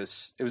it was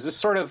this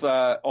sort of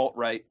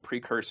alt-right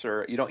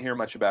precursor. You don't hear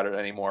much about it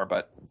anymore,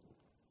 but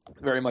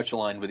very much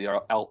aligned with the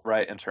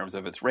alt-right in terms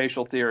of its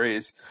racial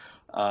theories.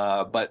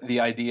 But the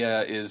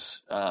idea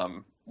is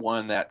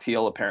one that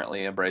Thiel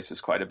apparently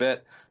embraces quite a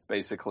bit.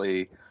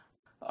 Basically,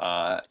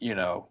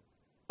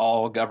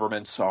 all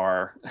governments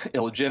are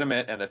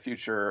illegitimate and the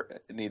future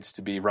needs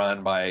to be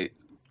run by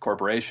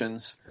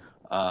corporations.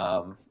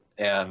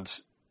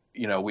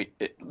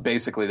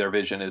 Basically their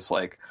vision is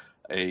like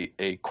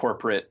a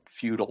corporate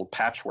feudal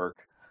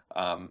patchwork,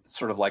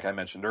 sort of like I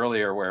mentioned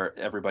earlier, where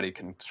everybody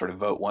can sort of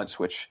vote once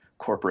which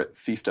corporate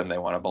fiefdom they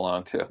want to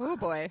belong to. Oh,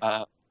 boy.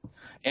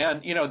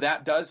 And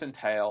that does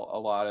entail a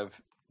lot of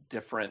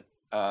different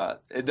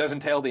it does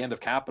entail the end of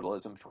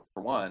capitalism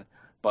for one,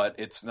 but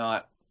it's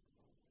not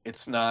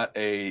it's not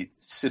a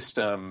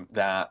system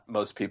that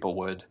most people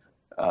would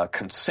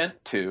consent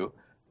to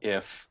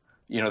if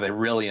they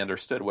really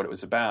understood what it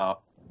was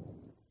about.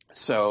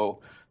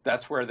 So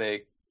that's where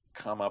they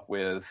come up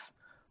with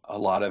a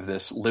lot of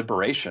this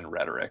liberation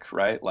rhetoric,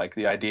 right? Like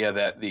the idea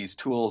that these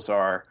tools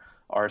are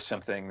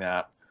something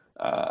that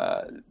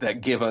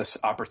give us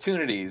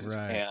opportunities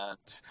and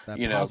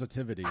that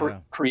positivity,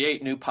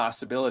 create new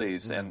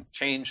possibilities and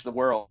change the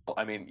world.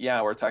 I mean,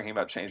 we're talking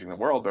about changing the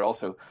world, but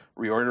also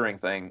reordering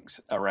things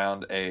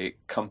around a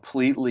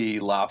completely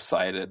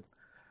lopsided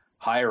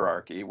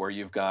hierarchy where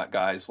you've got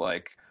guys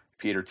like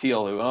Peter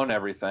Thiel who own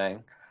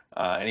everything,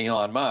 and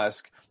Elon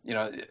Musk.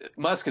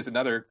 Musk is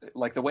another,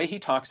 like the way he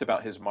talks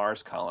about his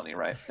Mars colony,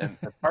 right? And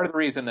part of the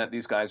reason that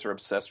these guys are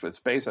obsessed with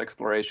space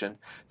exploration,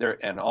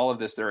 and all of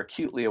this, they're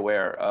acutely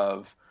aware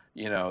of,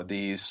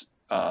 these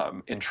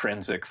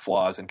intrinsic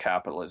flaws in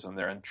capitalism.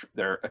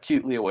 They're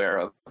acutely aware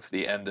of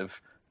the end of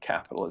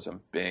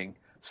capitalism being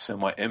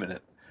somewhat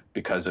imminent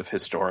because of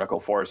historical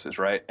forces,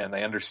 right? And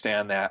they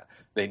understand that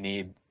they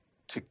need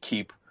to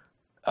keep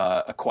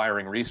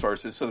acquiring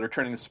resources, so they're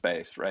turning to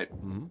space, right?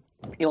 Mm-hmm.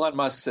 Elon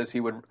Musk says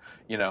he would,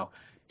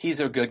 he's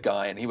a good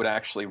guy, and he would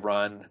actually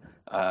run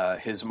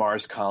his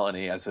Mars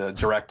colony as a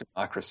direct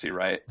democracy,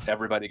 right?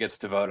 Everybody gets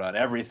to vote on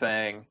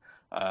everything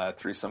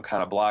through some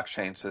kind of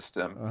blockchain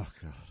system. Oh,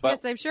 but yes,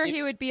 I'm sure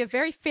he would be a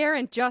very fair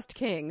and just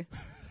king.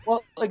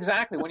 Well,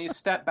 exactly. When you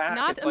step back,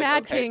 not it's a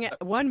mad king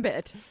one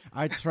bit.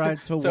 I tried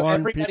to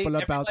warn people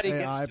about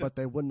AI, but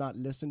they would not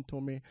listen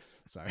to me.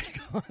 Sorry.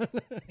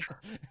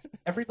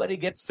 Everybody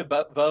gets to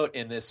vote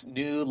in this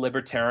new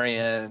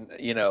libertarian,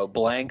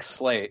 blank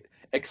slate,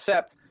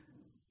 except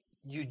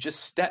you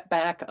just step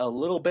back a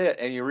little bit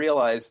and you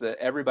realize that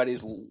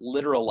everybody's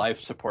literal life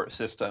support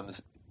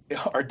systems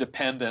are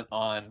dependent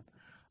on,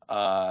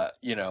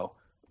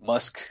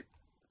 Musk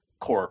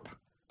Corp.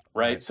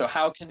 Right. So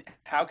how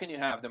can you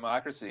have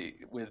democracy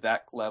with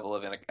that level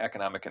of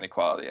economic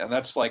inequality? And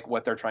that's like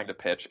what they're trying to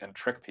pitch and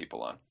trick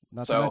people on.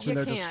 Not to mention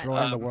they're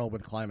destroying the world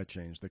with climate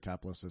change, the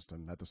capitalist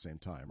system, at the same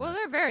time. Well, right?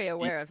 They're very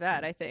aware of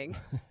that, I think.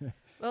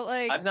 Well,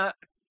 I'm not.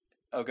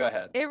 Oh, go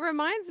ahead. It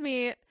reminds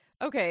me.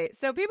 Okay,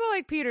 so people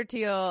like Peter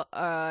Thiel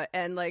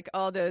and like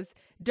all those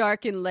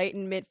dark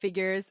enlightenment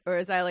figures, or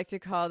as I like to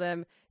call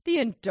them, the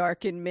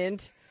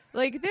Endarkenment.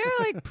 Like, they're,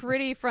 like,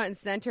 pretty front and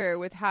center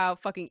with how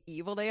fucking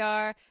evil they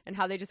are and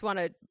how they just want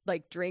to,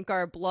 like, drink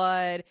our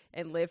blood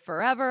and live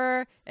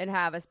forever and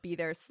have us be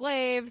their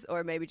slaves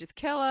or maybe just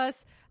kill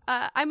us.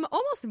 I'm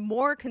almost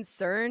more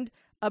concerned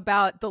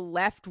about the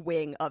left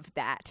wing of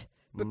that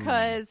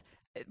because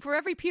for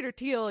every Peter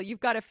Thiel, you've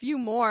got a few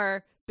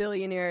more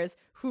billionaires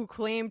who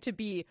claim to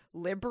be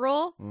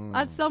liberal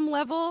on some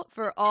level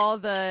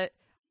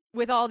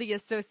with all the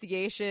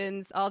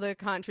associations, all the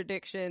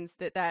contradictions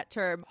that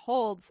term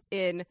holds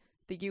in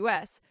the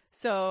U.S.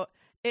 So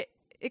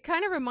it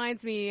kind of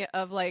reminds me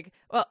of like,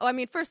 well, I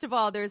mean, first of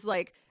all, there's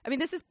like, I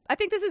think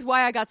this is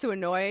why I got so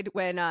annoyed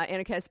when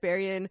Anna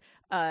Kasparian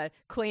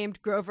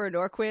claimed Grover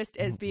Norquist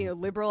as being a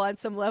liberal on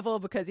some level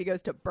because he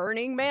goes to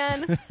Burning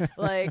Man.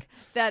 Like,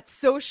 that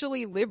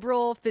socially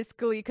liberal,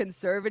 fiscally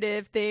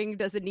conservative thing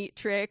does a neat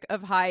trick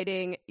of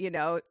hiding,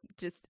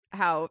 just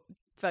how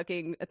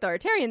fucking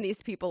authoritarian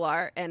these people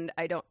are, and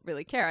I don't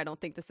really care. I don't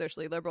think the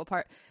socially liberal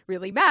part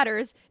really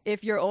matters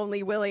if you're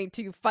only willing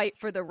to fight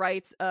for the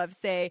rights of,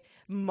 say,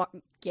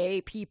 gay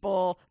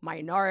people,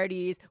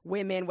 minorities,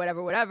 women,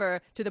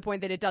 whatever, to the point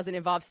that it doesn't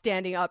involve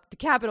standing up to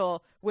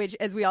capital, which,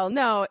 as we all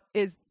know,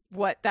 is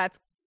what that's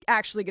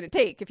actually going to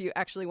take if you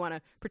actually want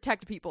to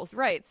protect people's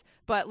rights.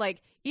 But like,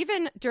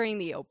 even during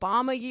the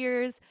Obama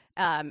years,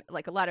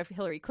 like a lot of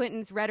Hillary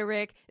Clinton's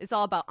rhetoric is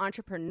all about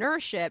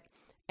entrepreneurship,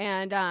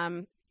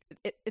 and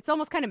it's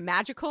almost kind of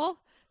magical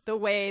the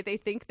way they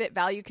think that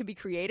value can be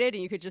created,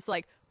 and you could just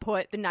like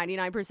put the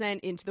 99%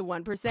 into the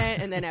 1%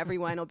 and then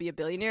everyone will be a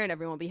billionaire and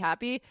everyone will be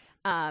happy.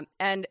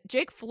 And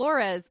Jake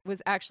Flores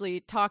was actually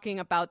talking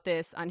about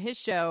this on his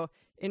show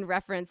in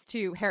reference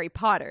to Harry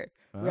Potter,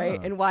 right?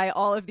 And why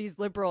all of these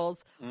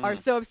liberals are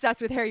so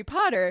obsessed with Harry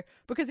Potter,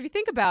 because if you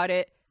think about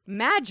it,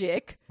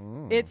 magic,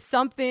 it's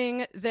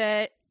something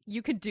that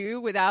you could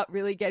do without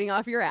really getting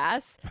off your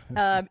ass.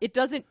 It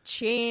doesn't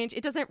change.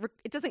 It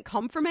doesn't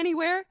come from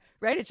anywhere,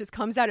 right? It just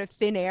comes out of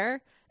thin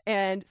air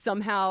and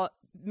somehow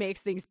makes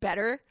things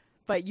better.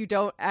 But you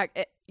don't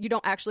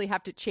actually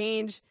have to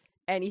change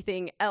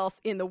anything else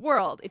in the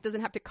world. It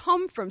doesn't have to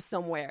come from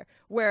somewhere.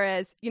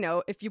 Whereas,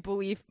 if you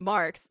believe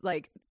Marx,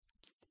 like,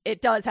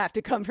 it does have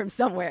to come from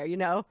somewhere.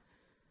 Am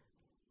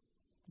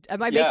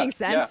I making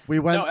sense? Yeah. We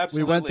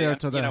went there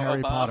to the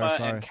Harry Obama Potter.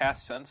 Sorry. And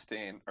Cass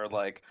Sunstein are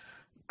like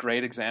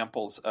great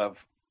examples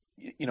of,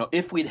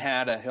 if we'd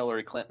had a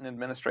Hillary Clinton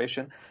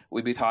administration,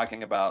 we'd be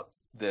talking about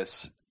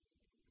this,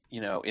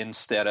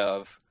 instead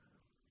of,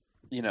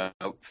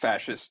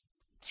 fascist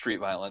street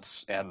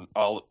violence and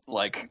all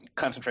like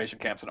concentration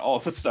camps and all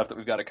of the stuff that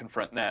we've got to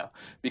confront now,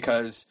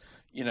 because,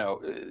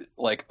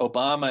 like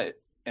Obama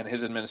and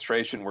his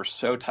administration were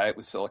so tight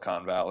with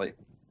Silicon Valley.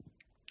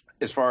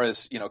 As far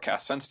as,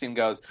 Cass Sunstein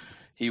goes,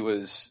 he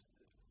was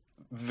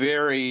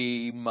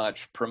very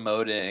much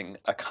promoting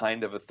a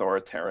kind of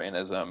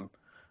authoritarianism,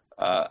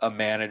 a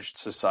managed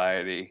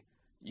society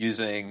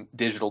using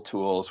digital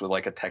tools with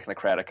like a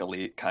technocratic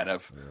elite kind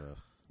of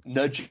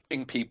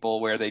nudging people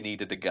where they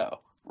needed to go,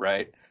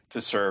 right,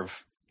 to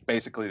serve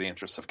basically the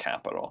interests of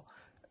capital.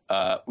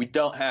 We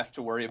don't have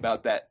to worry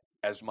about that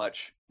as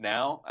much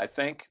now, I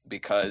think,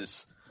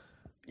 because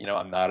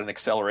I'm not an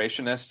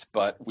accelerationist,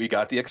 but we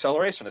got the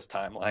accelerationist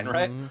timeline,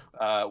 right?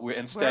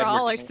 We're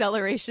all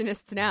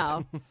accelerationists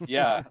now.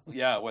 yeah,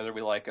 whether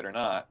we like it or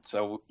not.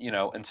 So,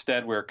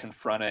 instead we're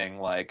confronting,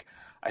 like,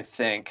 I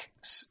think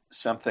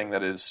something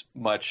that is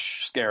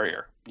much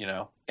scarier,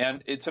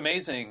 and it's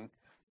amazing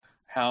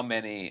how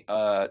many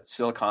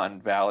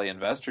Silicon Valley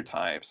investor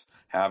types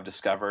have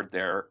discovered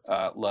their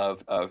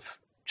love of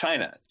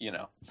China.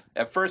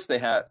 At first they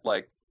had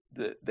like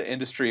the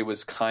industry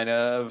was kind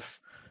of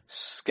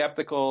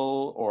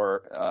skeptical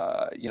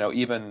or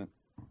even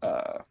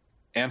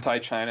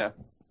anti-China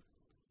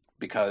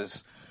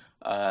because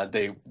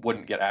they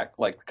wouldn't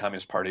like the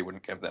Communist Party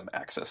wouldn't give them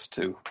access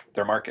to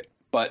their market.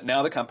 But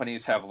now the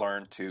companies have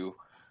learned to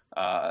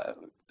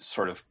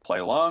sort of play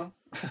along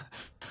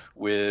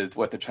with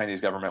what the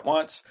Chinese government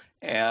wants,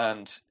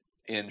 and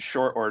in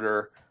short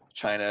order,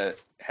 China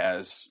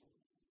has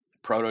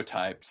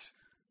prototyped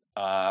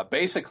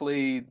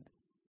basically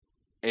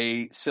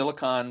a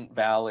Silicon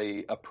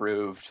Valley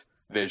approved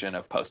vision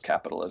of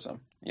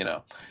post-capitalism,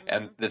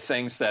 and the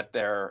things that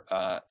they're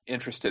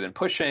interested in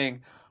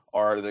pushing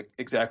are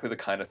exactly the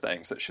kind of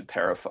things that should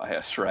terrify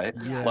us, right?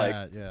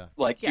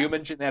 Like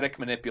human genetic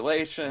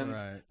manipulation,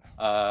 right.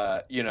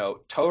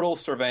 Total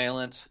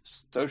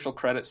surveillance, social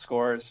credit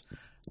scores.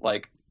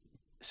 Like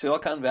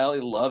Silicon Valley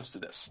loves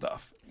this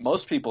stuff.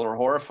 Most people are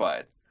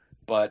horrified,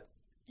 but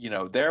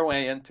they're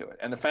way into it.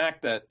 And the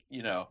fact that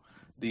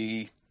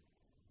the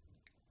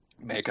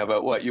make of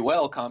it what you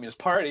will Communist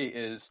Party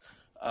is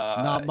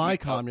not my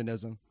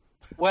communism.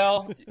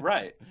 Well,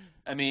 right.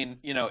 I mean,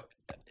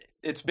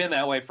 it's been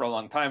that way for a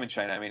long time in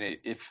China. I mean,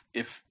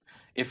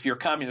 if your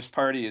Communist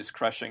Party is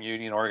crushing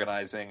union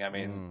organizing, I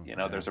mean,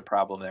 there's a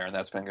problem there, and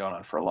that's been going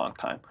on for a long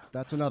time.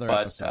 That's another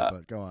episode,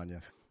 but go on, yeah.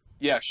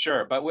 Yeah,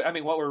 sure. But I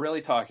mean, what we're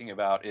really talking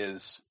about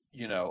is,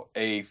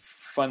 a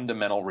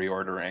fundamental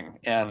reordering.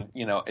 And,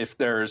 if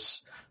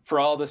there's, for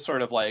all this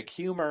sort of like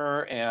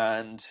humor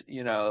and,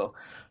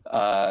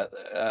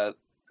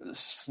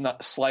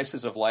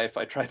 slices of life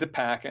I tried to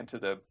pack into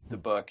the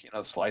book,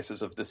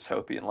 slices of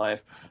dystopian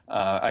life.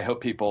 I hope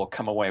people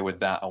come away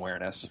with that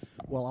awareness.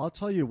 Well, I'll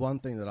tell you one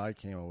thing that I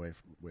came away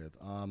with.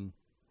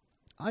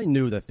 I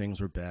knew that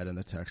things were bad in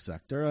the tech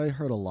sector. I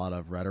heard a lot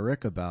of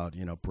rhetoric about,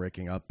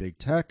 breaking up big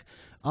tech.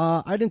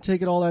 I didn't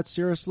take it all that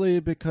seriously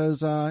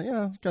because,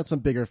 got some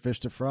bigger fish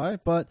to fry.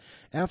 But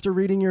after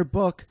reading your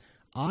book,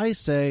 I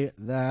say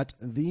that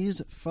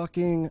these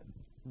fucking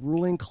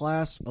ruling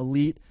class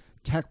elite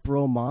tech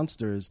bro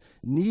monsters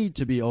need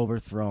to be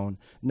overthrown.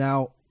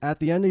 Now, at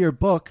the end of your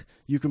book,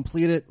 you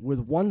complete it with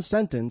one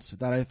sentence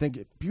that I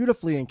think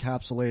beautifully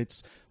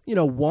encapsulates,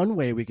 one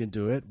way we can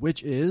do it,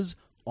 which is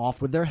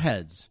off with their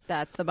heads.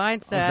 That's the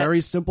mindset. A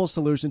very simple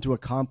solution to a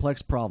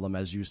complex problem,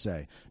 as you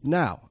say.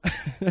 Now,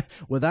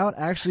 without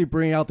actually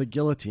bringing out the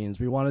guillotines,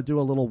 we want to do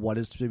a little what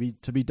is to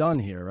be done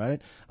here,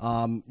 right?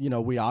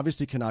 We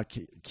obviously cannot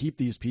keep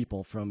these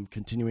people from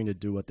continuing to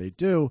do what they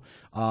do,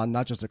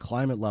 not just a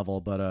climate level,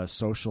 but a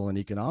social and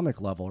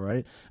economic level,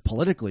 right?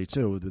 Politically,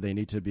 too. They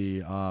need to be...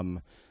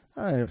 can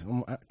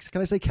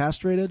I say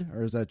castrated,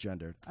 or is that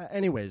gendered?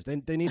 Anyways, they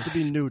need to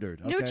be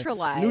neutered.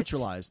 Okay?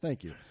 Neutralized.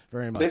 Thank you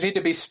very much. They need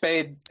to be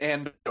spayed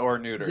and or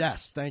neutered.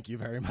 Yes, thank you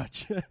very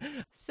much.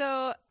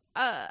 So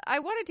I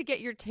wanted to get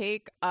your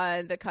take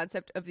on the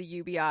concept of the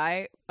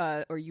UBI,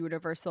 or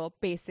Universal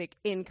Basic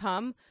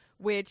Income,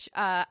 which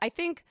I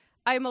think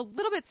I'm a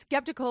little bit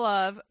skeptical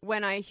of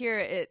when I hear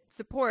it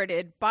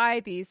supported by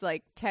these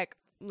like tech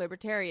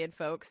libertarian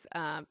folks,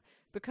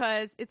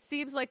 because it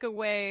seems like a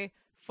way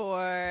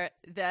for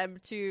them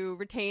to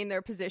retain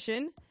their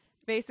position,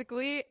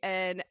 basically,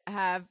 and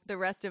have the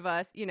rest of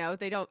us,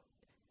 they don't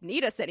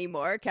need us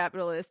anymore.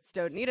 Capitalists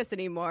don't need us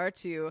anymore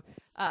to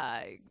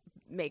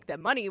make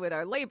them money with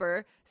our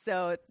labor.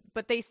 So,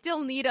 but they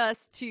still need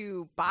us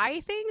to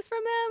buy things from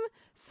them.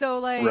 So,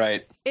 like,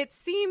 right. It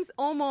seems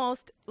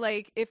almost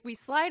like if we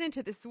slide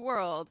into this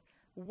world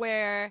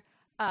where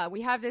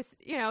we have this,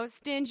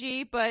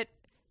 stingy but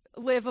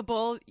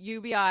livable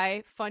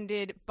UBI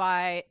funded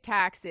by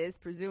taxes,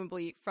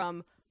 presumably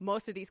from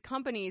most of these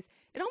companies,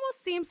 it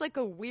almost seems like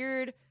a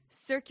weird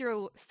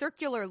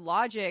circular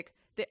logic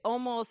that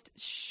almost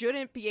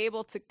shouldn't be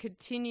able to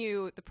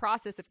continue the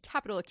process of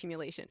capital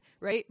accumulation,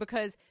 right?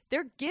 Because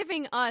they're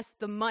giving us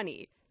the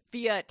money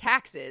via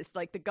taxes,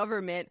 like the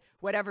government,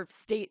 whatever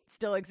state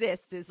still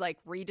exists, is like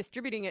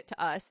redistributing it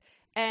to us.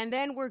 And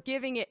then we're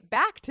giving it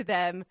back to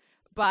them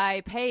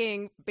by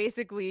paying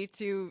basically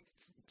to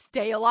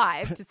stay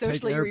alive, to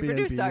socially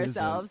reproduce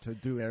ourselves. To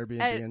do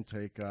Airbnb and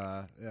take,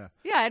 yeah.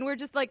 Yeah, and we're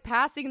just like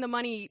passing the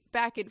money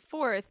back and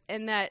forth,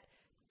 and that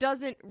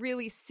doesn't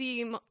really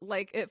seem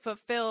like it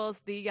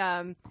fulfills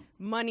the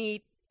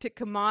money to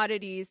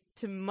commodities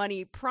to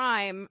money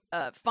prime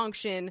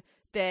function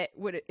that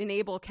would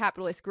enable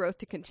capitalist growth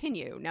to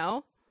continue,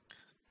 no?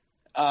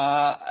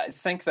 I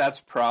think that's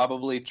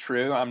probably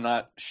true. I'm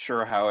not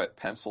sure how it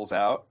pencils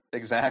out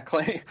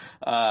exactly.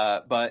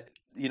 But,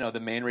 the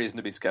main reason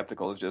to be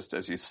skeptical is just,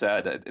 as you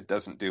said, it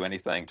doesn't do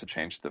anything to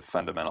change the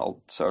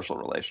fundamental social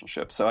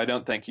relationship. So I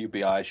don't think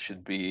UBI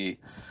should be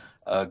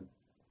a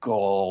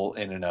goal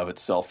in and of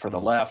itself for the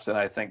left. And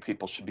I think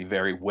people should be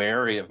very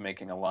wary of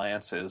making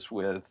alliances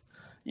with,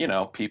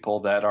 people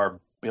that are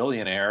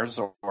billionaires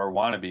or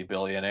want to be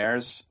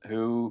billionaires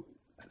who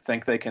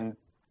think they can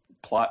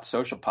plot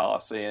social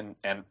policy. And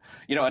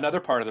another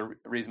part of the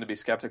reason to be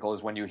skeptical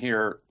is when you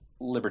hear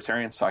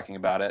libertarians talking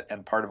about it,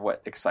 and part of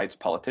what excites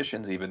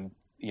politicians, even,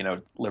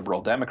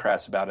 liberal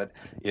Democrats, about it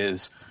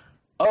is,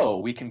 oh,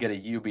 we can get a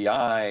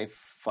UBI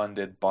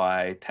funded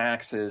by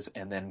taxes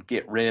and then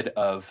get rid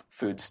of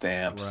food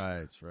stamps.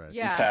 Right.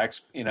 Yeah.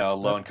 Tax,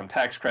 low income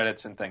tax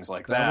credits and things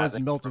like that. That was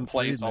Milton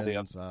Replace all the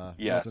Friedman's.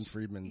 Yes. Milton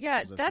Friedman's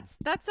Yeah, position.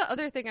 that's the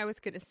other thing I was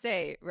going to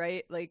say,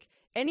 right? Like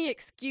any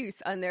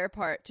excuse on their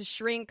part to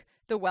shrink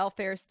the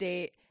welfare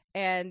state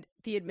and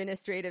the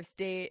administrative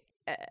state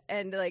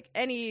and like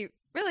any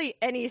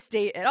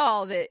state at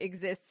all that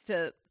exists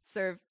to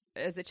serve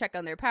as a check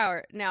on their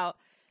power. Now,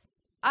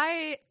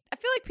 I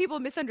feel like people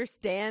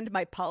misunderstand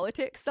my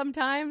politics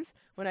sometimes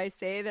when I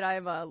say that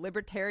I'm a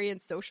libertarian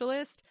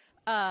socialist.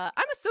 I'm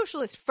a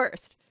socialist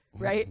first,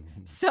 right?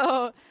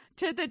 So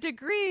to the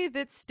degree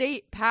that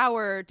state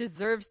power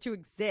deserves to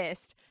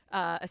exist,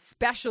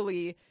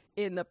 especially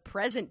in the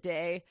present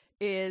day,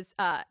 is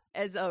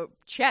as a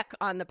check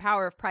on the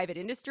power of private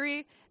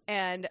industry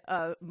and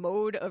a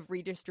mode of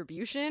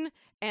redistribution.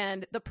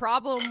 And the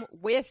problem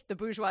with the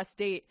bourgeois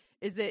state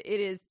is that it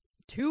is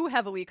too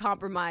heavily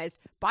compromised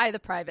by the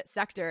private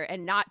sector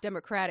and not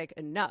democratic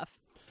enough.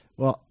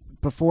 Well,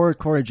 before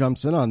Corey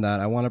jumps in on that,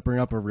 I want to bring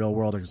up a real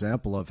world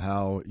example of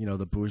how,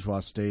 the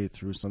bourgeois state,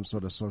 through some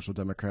sort of social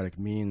democratic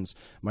means,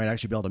 might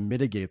actually be able to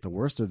mitigate the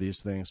worst of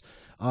these things.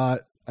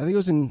 I think it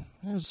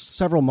was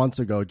several months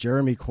ago,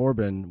 Jeremy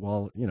Corbyn,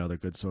 the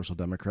good social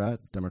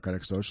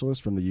democratic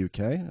socialist from the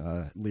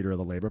UK, leader of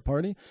the Labour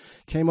Party,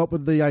 came up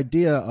with the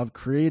idea of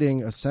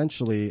creating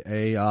essentially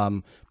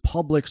a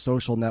public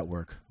social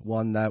network,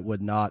 one that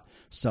would not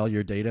sell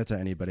your data to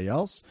anybody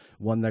else,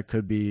 one that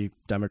could be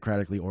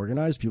democratically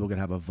organized. People could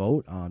have a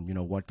vote on,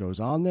 what goes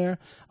on there.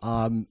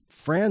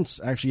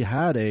 France actually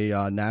had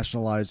a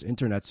nationalized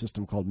internet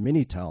system called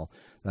Minitel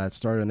that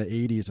started in the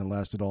 80s and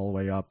lasted all the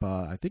way up,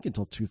 I think,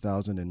 until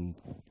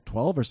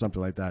 2012 or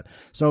something like that.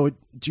 So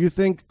do you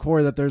think,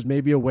 Corey, that there's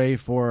maybe a way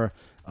for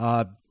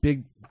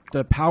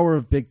the power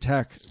of big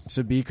tech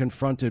to be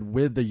confronted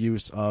with the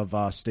use of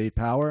state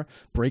power,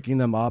 breaking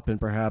them up and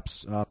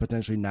perhaps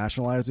potentially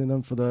nationalizing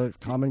them for the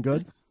common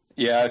good?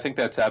 Yeah, I think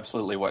that's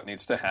absolutely what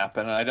needs to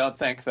happen. And I don't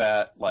think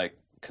that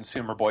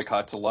consumer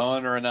boycotts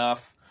alone are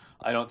enough.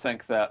 I don't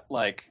think that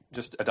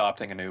just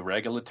adopting a new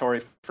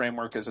regulatory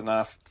framework is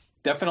enough.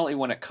 Definitely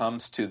when it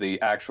comes to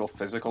the actual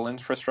physical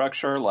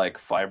infrastructure, like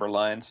fiber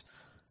lines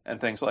and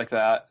things like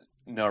that,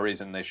 no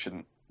reason they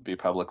shouldn't be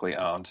publicly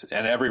owned,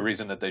 and every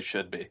reason that they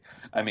should be.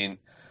 I mean,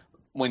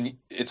 when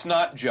it's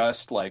not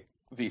just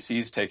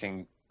VCs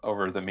taking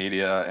over the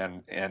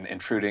media and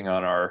intruding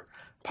on our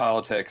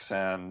politics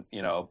and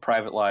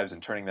private lives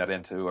and turning that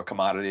into a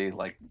commodity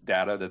like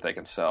data that they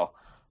can sell.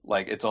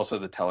 It's also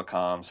the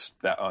telecoms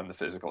that own the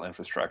physical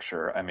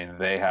infrastructure. I mean,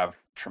 they have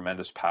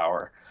tremendous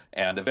power,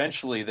 and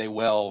eventually they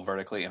will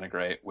vertically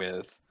integrate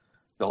with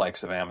the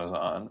likes of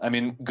Amazon. I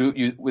mean,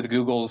 with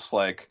Google's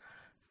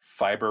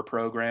fiber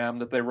program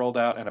that they rolled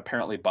out and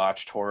apparently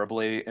botched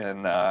horribly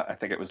in I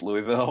think it was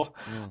Louisville.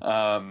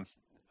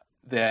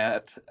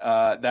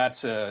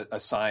 That's a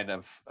sign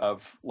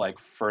of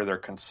further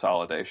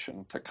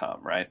consolidation to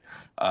come, right?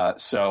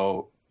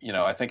 So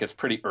I think it's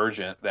pretty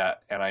urgent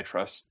that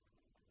antitrust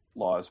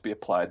laws be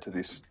applied to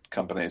these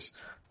companies.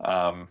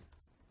 And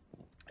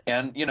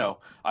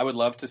I would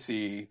love to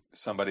see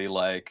somebody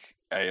like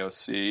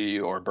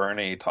AOC or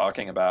Bernie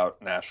talking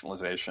about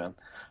nationalization.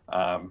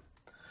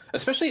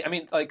 Especially, I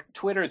mean,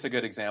 Twitter is a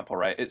good example,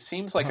 right? It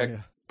seems like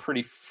a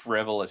pretty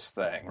frivolous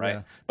thing, right?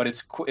 Yeah. But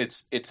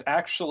it's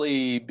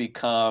actually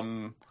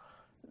become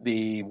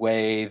the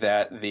way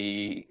that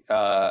the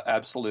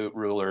absolute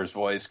ruler's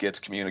voice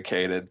gets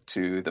communicated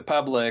to the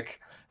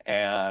public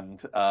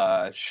and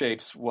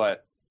shapes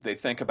what they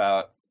think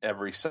about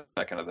every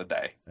second of the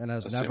day. And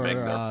has assuming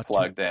never they're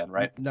plugged in,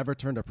 right? Never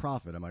turned a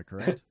profit. Am I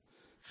correct?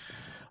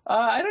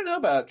 I don't know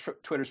about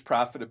Twitter's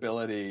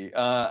profitability.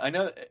 I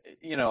know,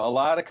 a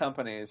lot of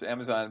companies,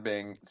 Amazon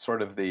being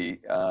sort of the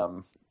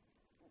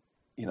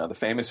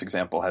famous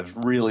example, has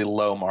really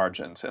low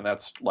margins, and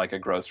that's a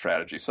growth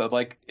strategy. So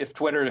if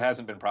Twitter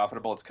hasn't been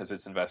profitable, it's because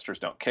its investors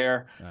don't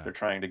care. Yeah. They're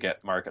trying to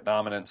get market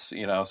dominance,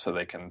 so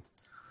they can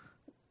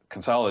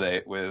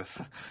consolidate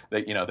with,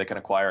 they can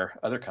acquire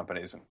other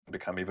companies and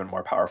become even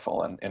more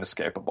powerful and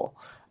inescapable.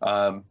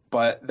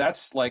 But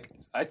that's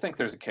I think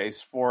there's a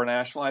case for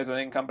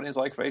nationalizing companies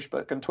like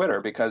Facebook and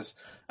Twitter because,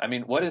 I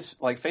mean,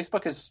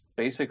 Facebook is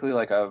basically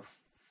a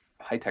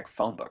high-tech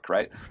phone book,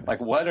 right?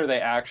 Like, what are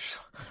they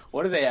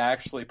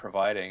actually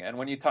providing? And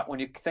when you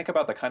think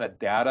about the kind of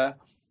data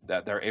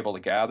that they're able to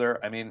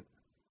gather, I mean,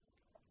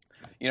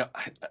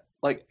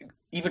 like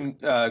even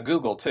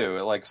Google too,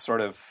 like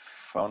sort of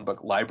phone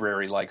book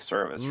library-like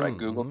service, right?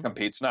 Google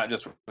competes not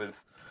just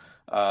with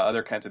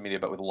other kinds of media,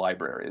 but with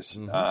libraries.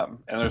 And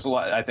there's a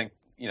lot, I think,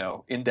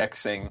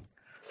 indexing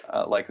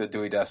like the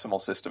Dewey Decimal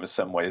System is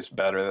some ways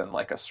better than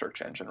like a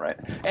search engine, right?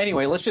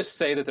 Anyway, let's just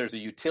say that there's a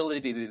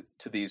utility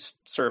to these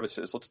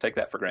services. Let's take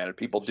that for granted.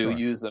 People do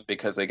use them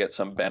because they get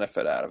some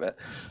benefit out of it.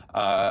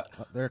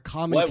 They're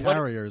common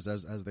carriers,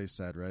 as they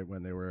said, right?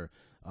 When they were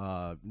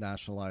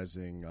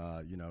nationalizing,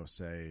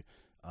 say,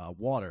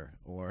 water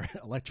or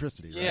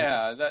electricity. Right?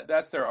 Yeah,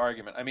 that's their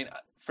argument. I mean,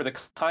 for the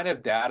kind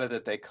of data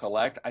that they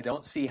collect, I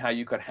don't see how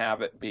you could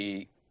have it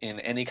be in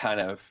any kind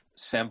of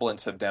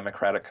semblance of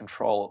democratic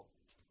control,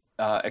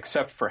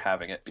 except for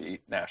having it be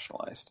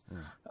nationalized.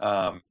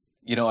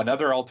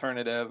 Another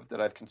alternative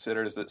that I've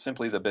considered is that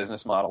simply the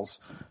business models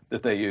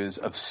that they use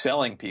of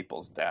selling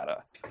people's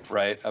data,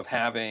 right, of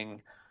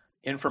having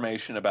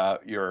information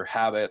about your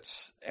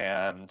habits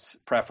and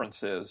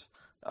preferences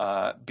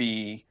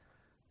be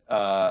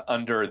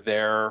under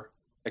their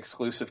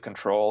exclusive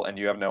control and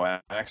you have no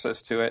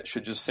access to it,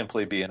 should just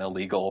simply be an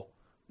illegal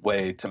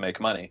way to make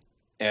money.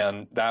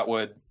 And that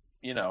would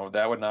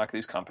knock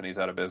these companies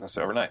out of business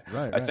overnight.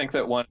 Right. I think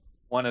that one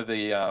of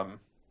the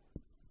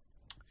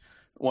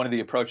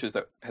approaches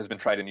that has been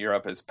tried in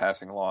Europe is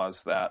passing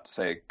laws that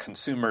say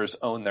consumers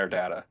own their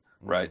data,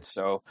 right?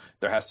 So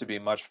there has to be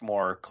much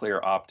more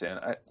clear opt-in.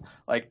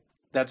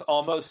 That's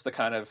almost the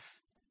kind of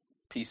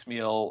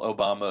piecemeal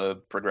Obama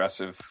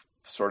progressive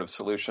sort of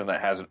solution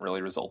that hasn't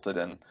really resulted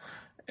in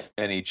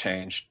any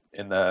change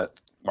in the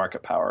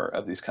market power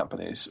of these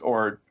companies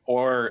or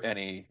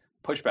any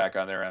pushback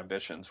on their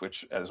ambitions,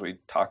 which, as we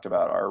talked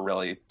about, are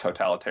really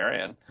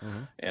totalitarian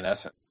in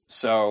essence.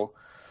 So,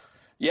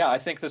 yeah, I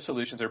think the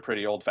solutions are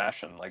pretty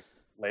old-fashioned, like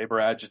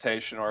labor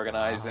agitation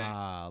organizing.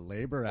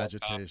 Labor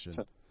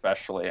agitation.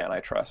 Especially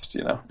antitrust,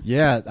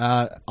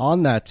 Yeah,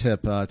 on that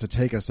tip, to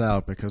take us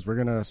out, because we're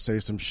going to say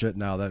some shit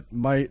now that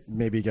might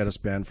maybe get us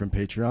banned from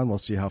Patreon. We'll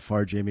see how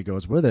far Jamie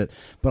goes with it.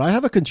 But I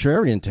have a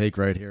contrarian take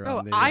right here.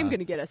 I'm going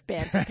to get us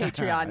banned from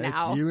Patreon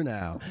now. It's you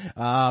now.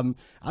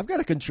 I've got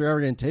a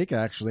contrarian take,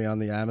 actually, on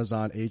the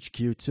Amazon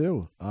HQ,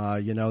 too.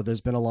 There's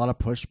been a lot of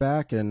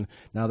pushback, and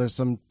now there's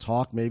some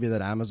talk maybe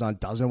that Amazon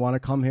doesn't want to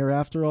come here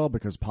after all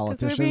because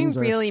politicians are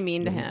really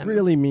mean to him.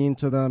 Really mean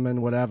to them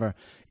and whatever.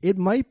 It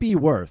might be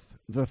worth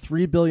the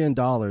 $3 billion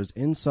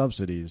in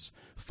subsidies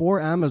for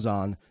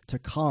Amazon to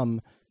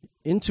come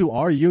into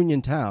our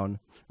union town,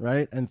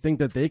 right, and think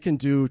that they can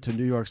do to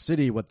New York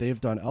City what they've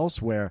done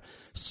elsewhere,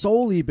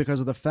 solely because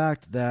of the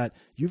fact that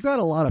you've got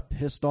a lot of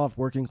pissed off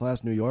working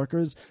class New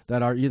Yorkers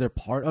that are either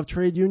part of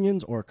trade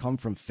unions or come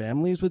from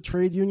families with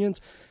trade unions.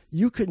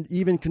 You could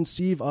even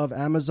conceive of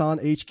Amazon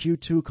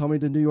HQ2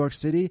 coming to New York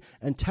City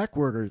and tech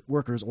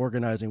workers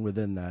organizing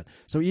within that.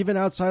 So even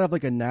outside of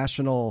like a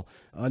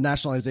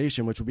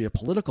nationalization, which would be a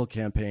political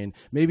campaign,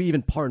 maybe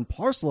even part and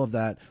parcel of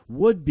that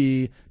would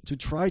be to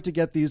try to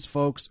get these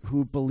folks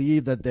who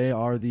believe that they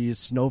are these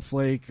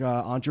snowflake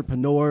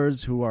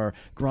entrepreneurs who are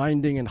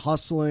grinding and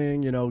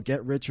hustling,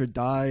 get rich or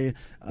die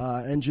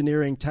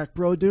engineering tech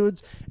bro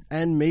dudes,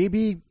 and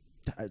maybe,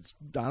 I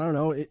don't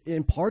know,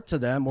 impart to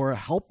them or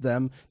help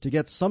them to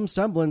get some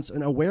semblance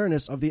and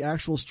awareness of the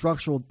actual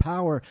structural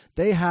power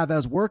they have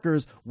as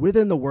workers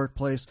within the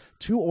workplace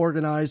to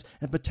organize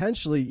and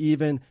potentially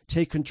even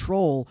take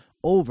control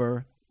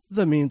over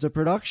the means of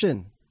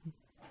production.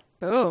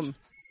 Boom.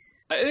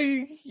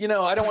 I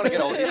don't want to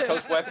get all East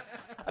Coast West.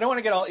 I don't want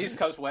to get all East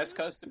Coast West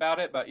Coast about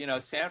it, but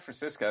San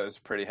Francisco is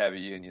a pretty heavy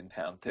union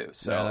town too.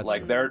 So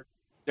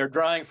they're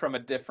drawing from a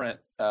different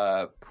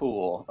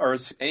pool. Or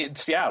in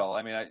Seattle,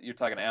 I mean, you're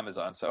talking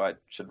Amazon, so I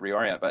should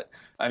reorient. But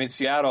I mean,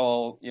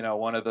 Seattle,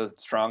 one of the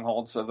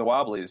strongholds of the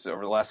Wobblies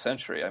over the last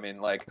century. I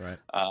mean,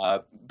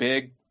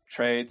 big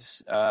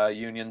trades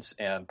unions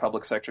and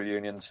public sector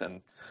unions,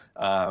 and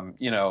I'm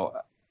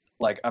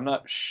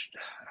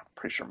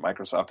pretty sure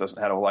Microsoft doesn't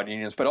have a lot of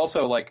unions, but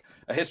also like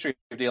a history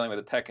of dealing with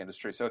the tech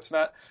industry. So it's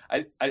not.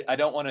 I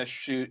don't want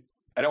to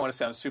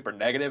sound super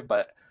negative,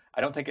 but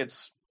I don't think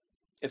it's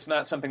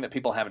not something that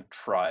people haven't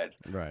tried.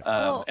 Right.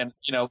 And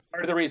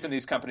part of the reason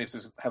these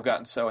companies have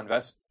gotten so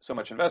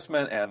much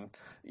investment and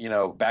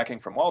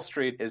backing from Wall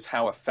Street is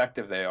how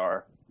effective they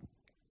are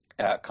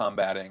at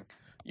combating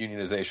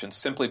unionization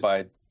simply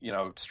by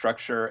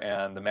structure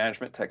and the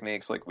management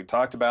techniques like we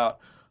talked about.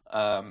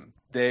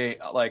 They're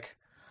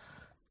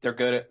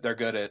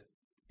good at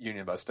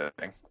union busting.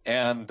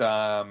 And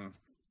the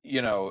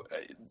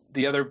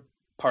other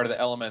part of the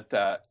element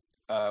that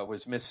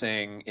was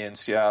missing in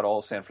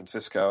Seattle, San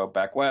Francisco,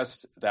 back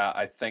west, that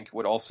I think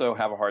would also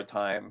have a hard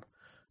time,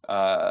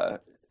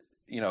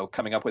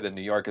 coming up with in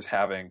New York, is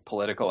having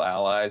political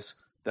allies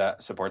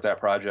that support that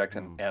project.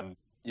 And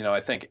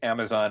I think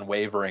Amazon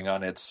wavering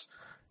on its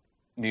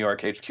New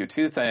York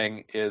HQ2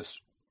 thing is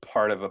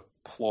part of a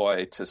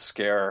ploy to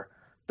scare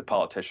the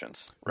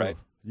politicians, right?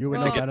 You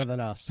would know better than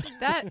us.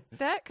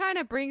 That kind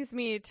of brings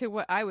me to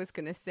what I was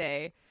going to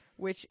say,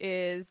 which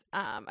is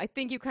I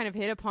think you kind of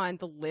hit upon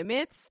the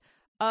limits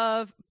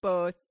of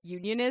both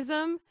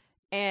unionism,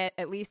 and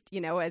at least,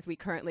 as we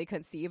currently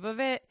conceive of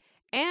it,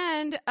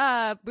 and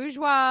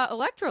bourgeois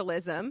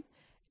electoralism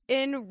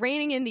in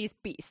reining in these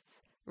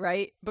beasts,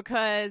 right?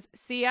 Because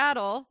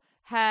Seattle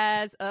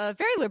has a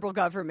very liberal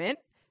government,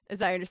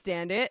 as I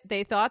understand it.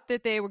 They thought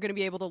that they were going to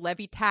be able to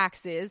levy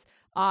taxes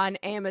on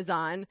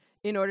Amazon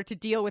in order to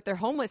deal with their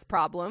homeless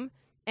problem.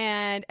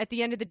 And at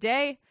the end of the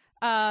day,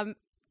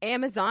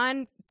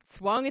 Amazon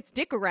swung its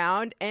dick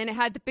around and it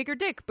had the bigger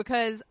dick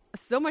because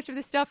so much of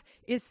this stuff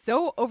is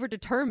so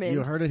overdetermined.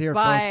 You heard it here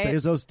first.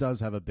 Bezos does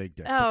have a big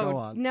dick. Oh, go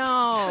on.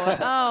 No.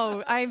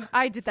 Oh,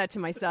 I did that to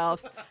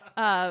myself.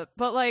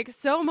 But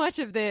so much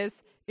of this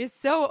is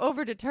so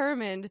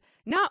overdetermined,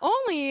 not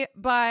only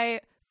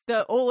by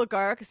the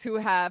oligarchs who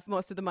have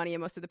most of the money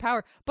and most of the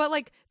power, but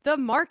the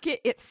market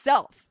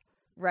itself,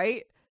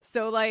 right?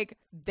 So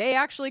they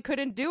actually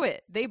couldn't do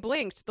it. They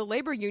blinked. The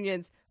labor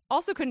unions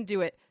also couldn't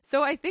do it.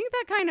 So I think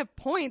that kind of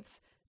points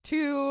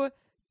to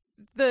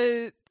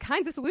the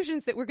kinds of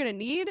solutions that we're going to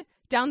need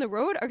down the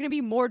road are going to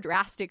be more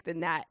drastic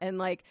than that.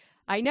 And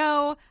I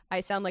know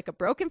I sound like a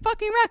broken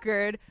fucking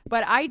record,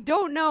 but I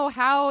don't know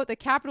how the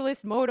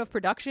capitalist mode of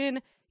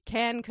production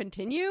can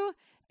continue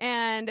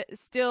and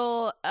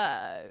still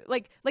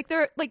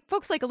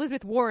folks like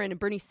Elizabeth Warren and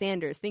Bernie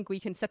Sanders think we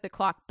can set the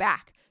clock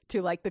back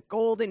to the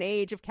golden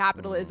age of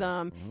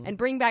capitalism and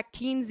bring back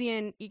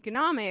Keynesian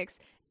economics.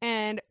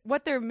 And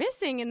what they're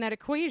missing in that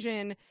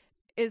equation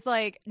is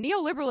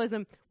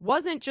neoliberalism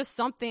wasn't just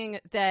something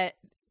that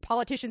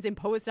politicians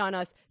imposed on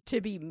us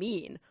to be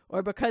mean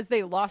or because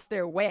they lost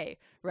their way,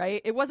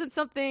 right? It wasn't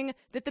something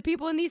that the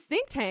people in these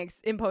think tanks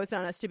imposed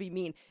on us to be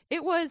mean.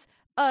 It was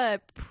a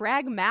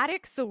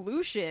pragmatic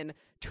solution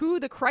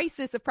to the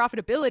crisis of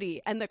profitability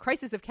and the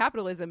crisis of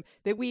capitalism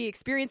that we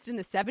experienced in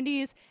the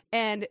 70s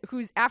and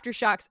whose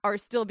aftershocks are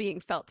still being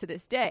felt to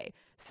this day.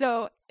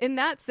 So in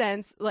that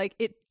sense,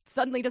 it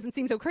suddenly doesn't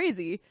seem so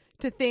crazy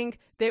to think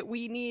that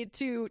we need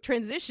to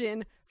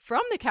transition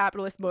from the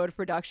capitalist mode of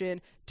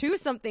production to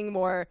something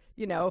more,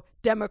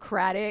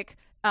 democratic,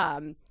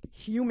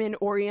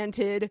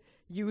 human-oriented,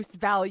 use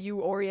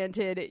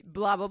value-oriented,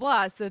 blah, blah,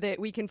 blah, so that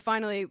we can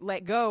finally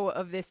let go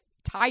of this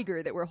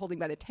tiger that we're holding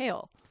by the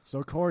tail.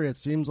 So, Corey, it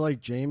seems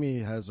like Jamie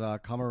has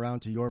come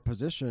around to your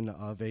position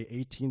of a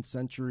 18th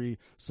century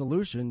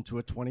solution to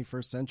a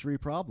 21st century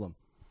problem.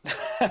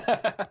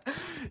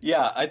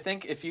 Yeah, I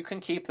think if you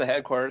can keep the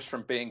headquarters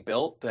from being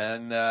built,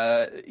 then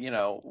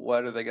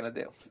what are they going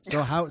to do?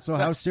 So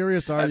how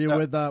serious are you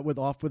with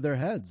off with their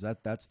heads?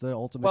 That's the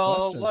ultimate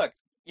question. Well, look,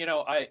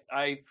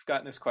 I've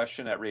gotten this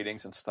question at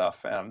readings and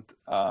stuff, and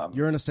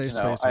you're in a safe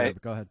space here,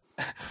 but go ahead.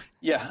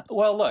 Yeah,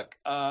 well, look,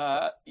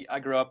 I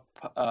grew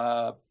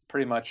up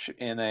pretty much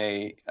in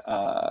a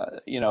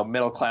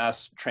middle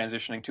class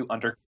transitioning to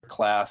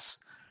underclass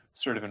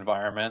sort of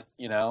environment,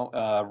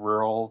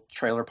 rural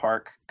trailer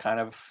park kind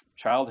of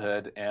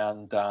childhood.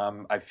 And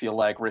I feel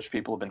like rich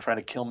people have been trying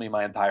to kill me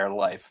my entire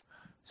life.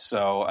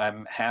 So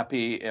I'm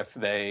happy if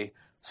they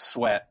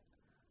sweat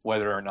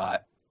whether or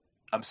not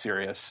I'm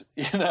serious,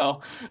 and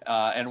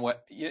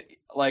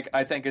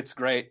I think it's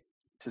great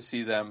to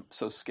see them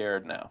so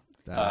scared now.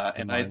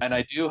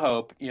 I do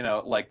hope,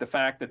 the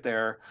fact that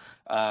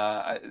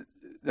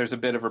there's a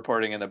bit of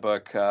reporting in the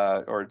book,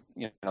 or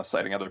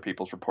citing other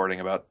people's reporting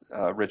about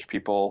rich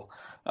people,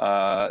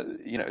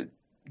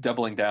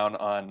 doubling down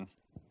on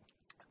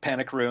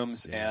panic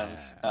rooms and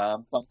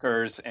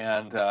bunkers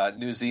and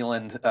New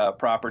Zealand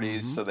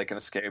properties so they can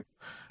escape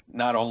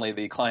not only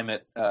the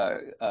climate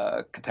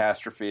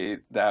catastrophe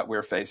that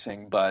we're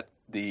facing, but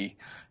the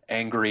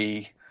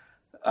angry,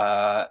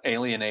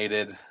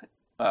 alienated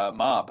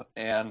mob.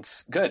 And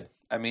good.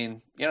 I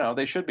mean,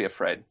 they should be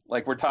afraid.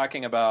 We're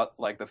talking about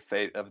the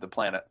fate of the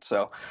planet.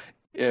 So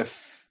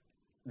if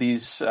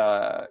these,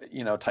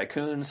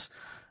 tycoons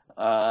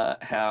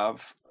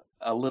have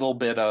a little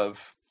bit of,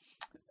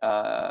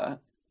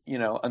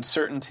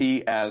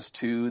 uncertainty as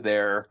to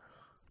their,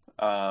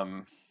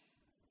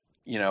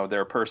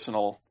 their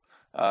personal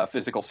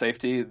physical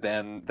safety,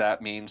 then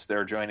that means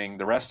they're joining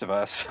the rest of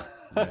us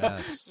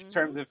in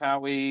terms of how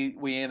we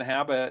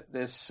inhabit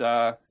this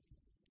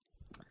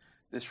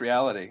this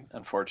reality,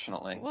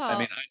 unfortunately. Well, I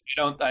mean,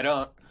 I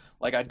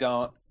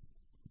don't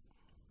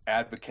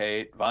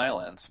advocate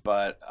violence,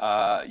 but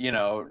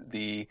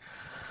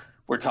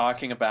we're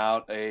talking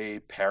about a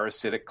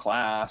parasitic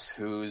class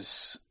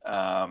whose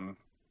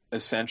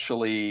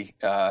essentially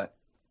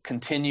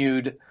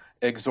continued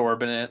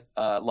exorbitant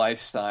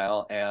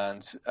lifestyle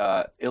and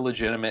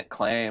illegitimate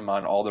claim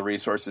on all the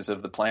resources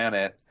of the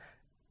planet.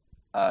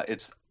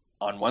 It's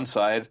on one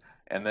side,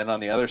 and then on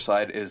the other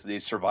side is the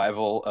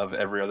survival of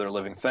every other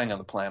living thing on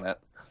the planet.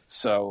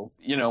 So,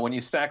 when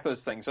you stack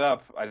those things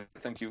up, I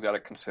think you've got to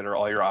consider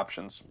all your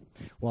options.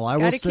 Well, I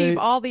will say, keep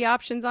all the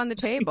options on the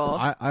table.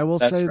 I will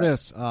say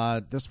this.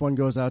 This one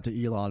goes out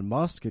to Elon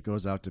Musk. It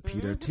goes out to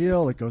Peter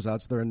Thiel. It goes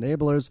out to their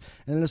enablers.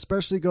 And it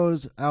especially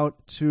goes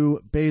out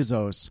to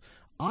Bezos.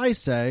 I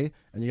say,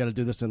 and you got to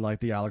do this in like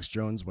the Alex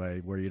Jones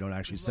way where you don't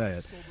actually say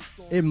it,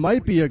 it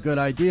might be a good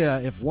idea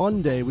if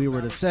one day we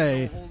were to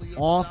say,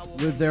 off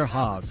with their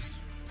hogs.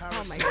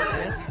 Oh my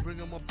goodness. Bring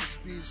them up to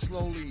speed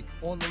slowly,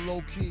 on the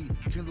low key.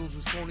 Kindles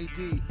is phony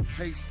D,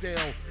 taste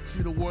stale.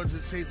 See the words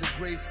in shades of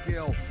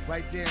grayscale.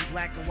 Right there in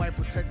black and white,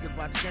 protected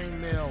by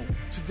chainmail.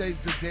 Today's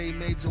the day,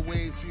 maids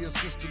away, see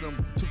assisted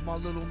them. Took my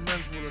little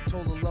men's with her,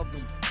 told her loved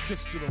them,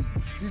 kissed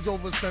them. These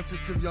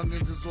oversensitive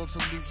youngins is on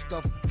some new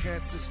stuff.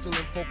 Can't sit still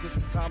and focus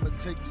the time it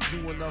takes to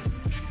do enough.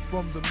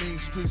 From the mean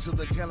streets of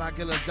the can I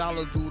get a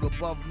dollar dude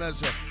above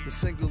measure. The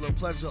singular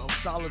pleasure of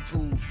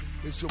solitude.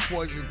 It's your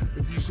poison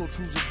if you so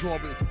choose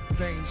absorb it.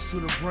 Veins to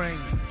the brain,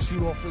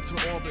 shoot off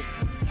into orbit.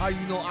 How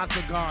you know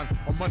octagon,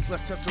 or much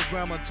less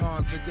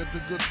tetragrammaton? To get the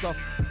good stuff,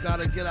 you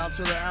gotta get out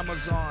to the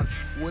Amazon.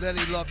 With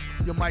any luck,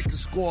 your mic can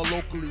score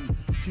locally.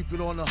 Keep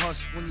it on the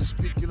hush when you're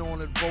speaking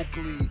on it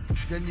vocally.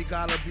 Then you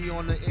gotta be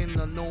on the in,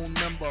 a known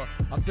member.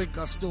 I think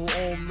I still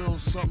owe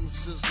Mills something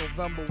since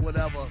November,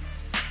 whatever.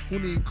 Who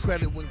need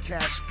credit when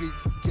cash speak?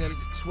 Get it,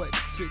 sweating,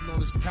 sitting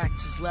on his pack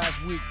since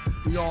last week.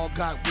 We all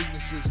got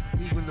weaknesses,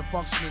 even the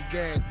functioning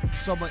dead.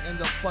 Some end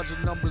up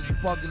fudging numbers,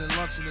 bugging and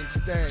lunching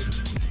instead.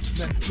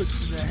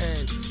 Netflix in the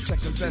head,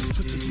 second best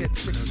trick to get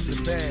chicks in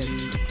the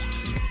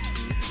bed.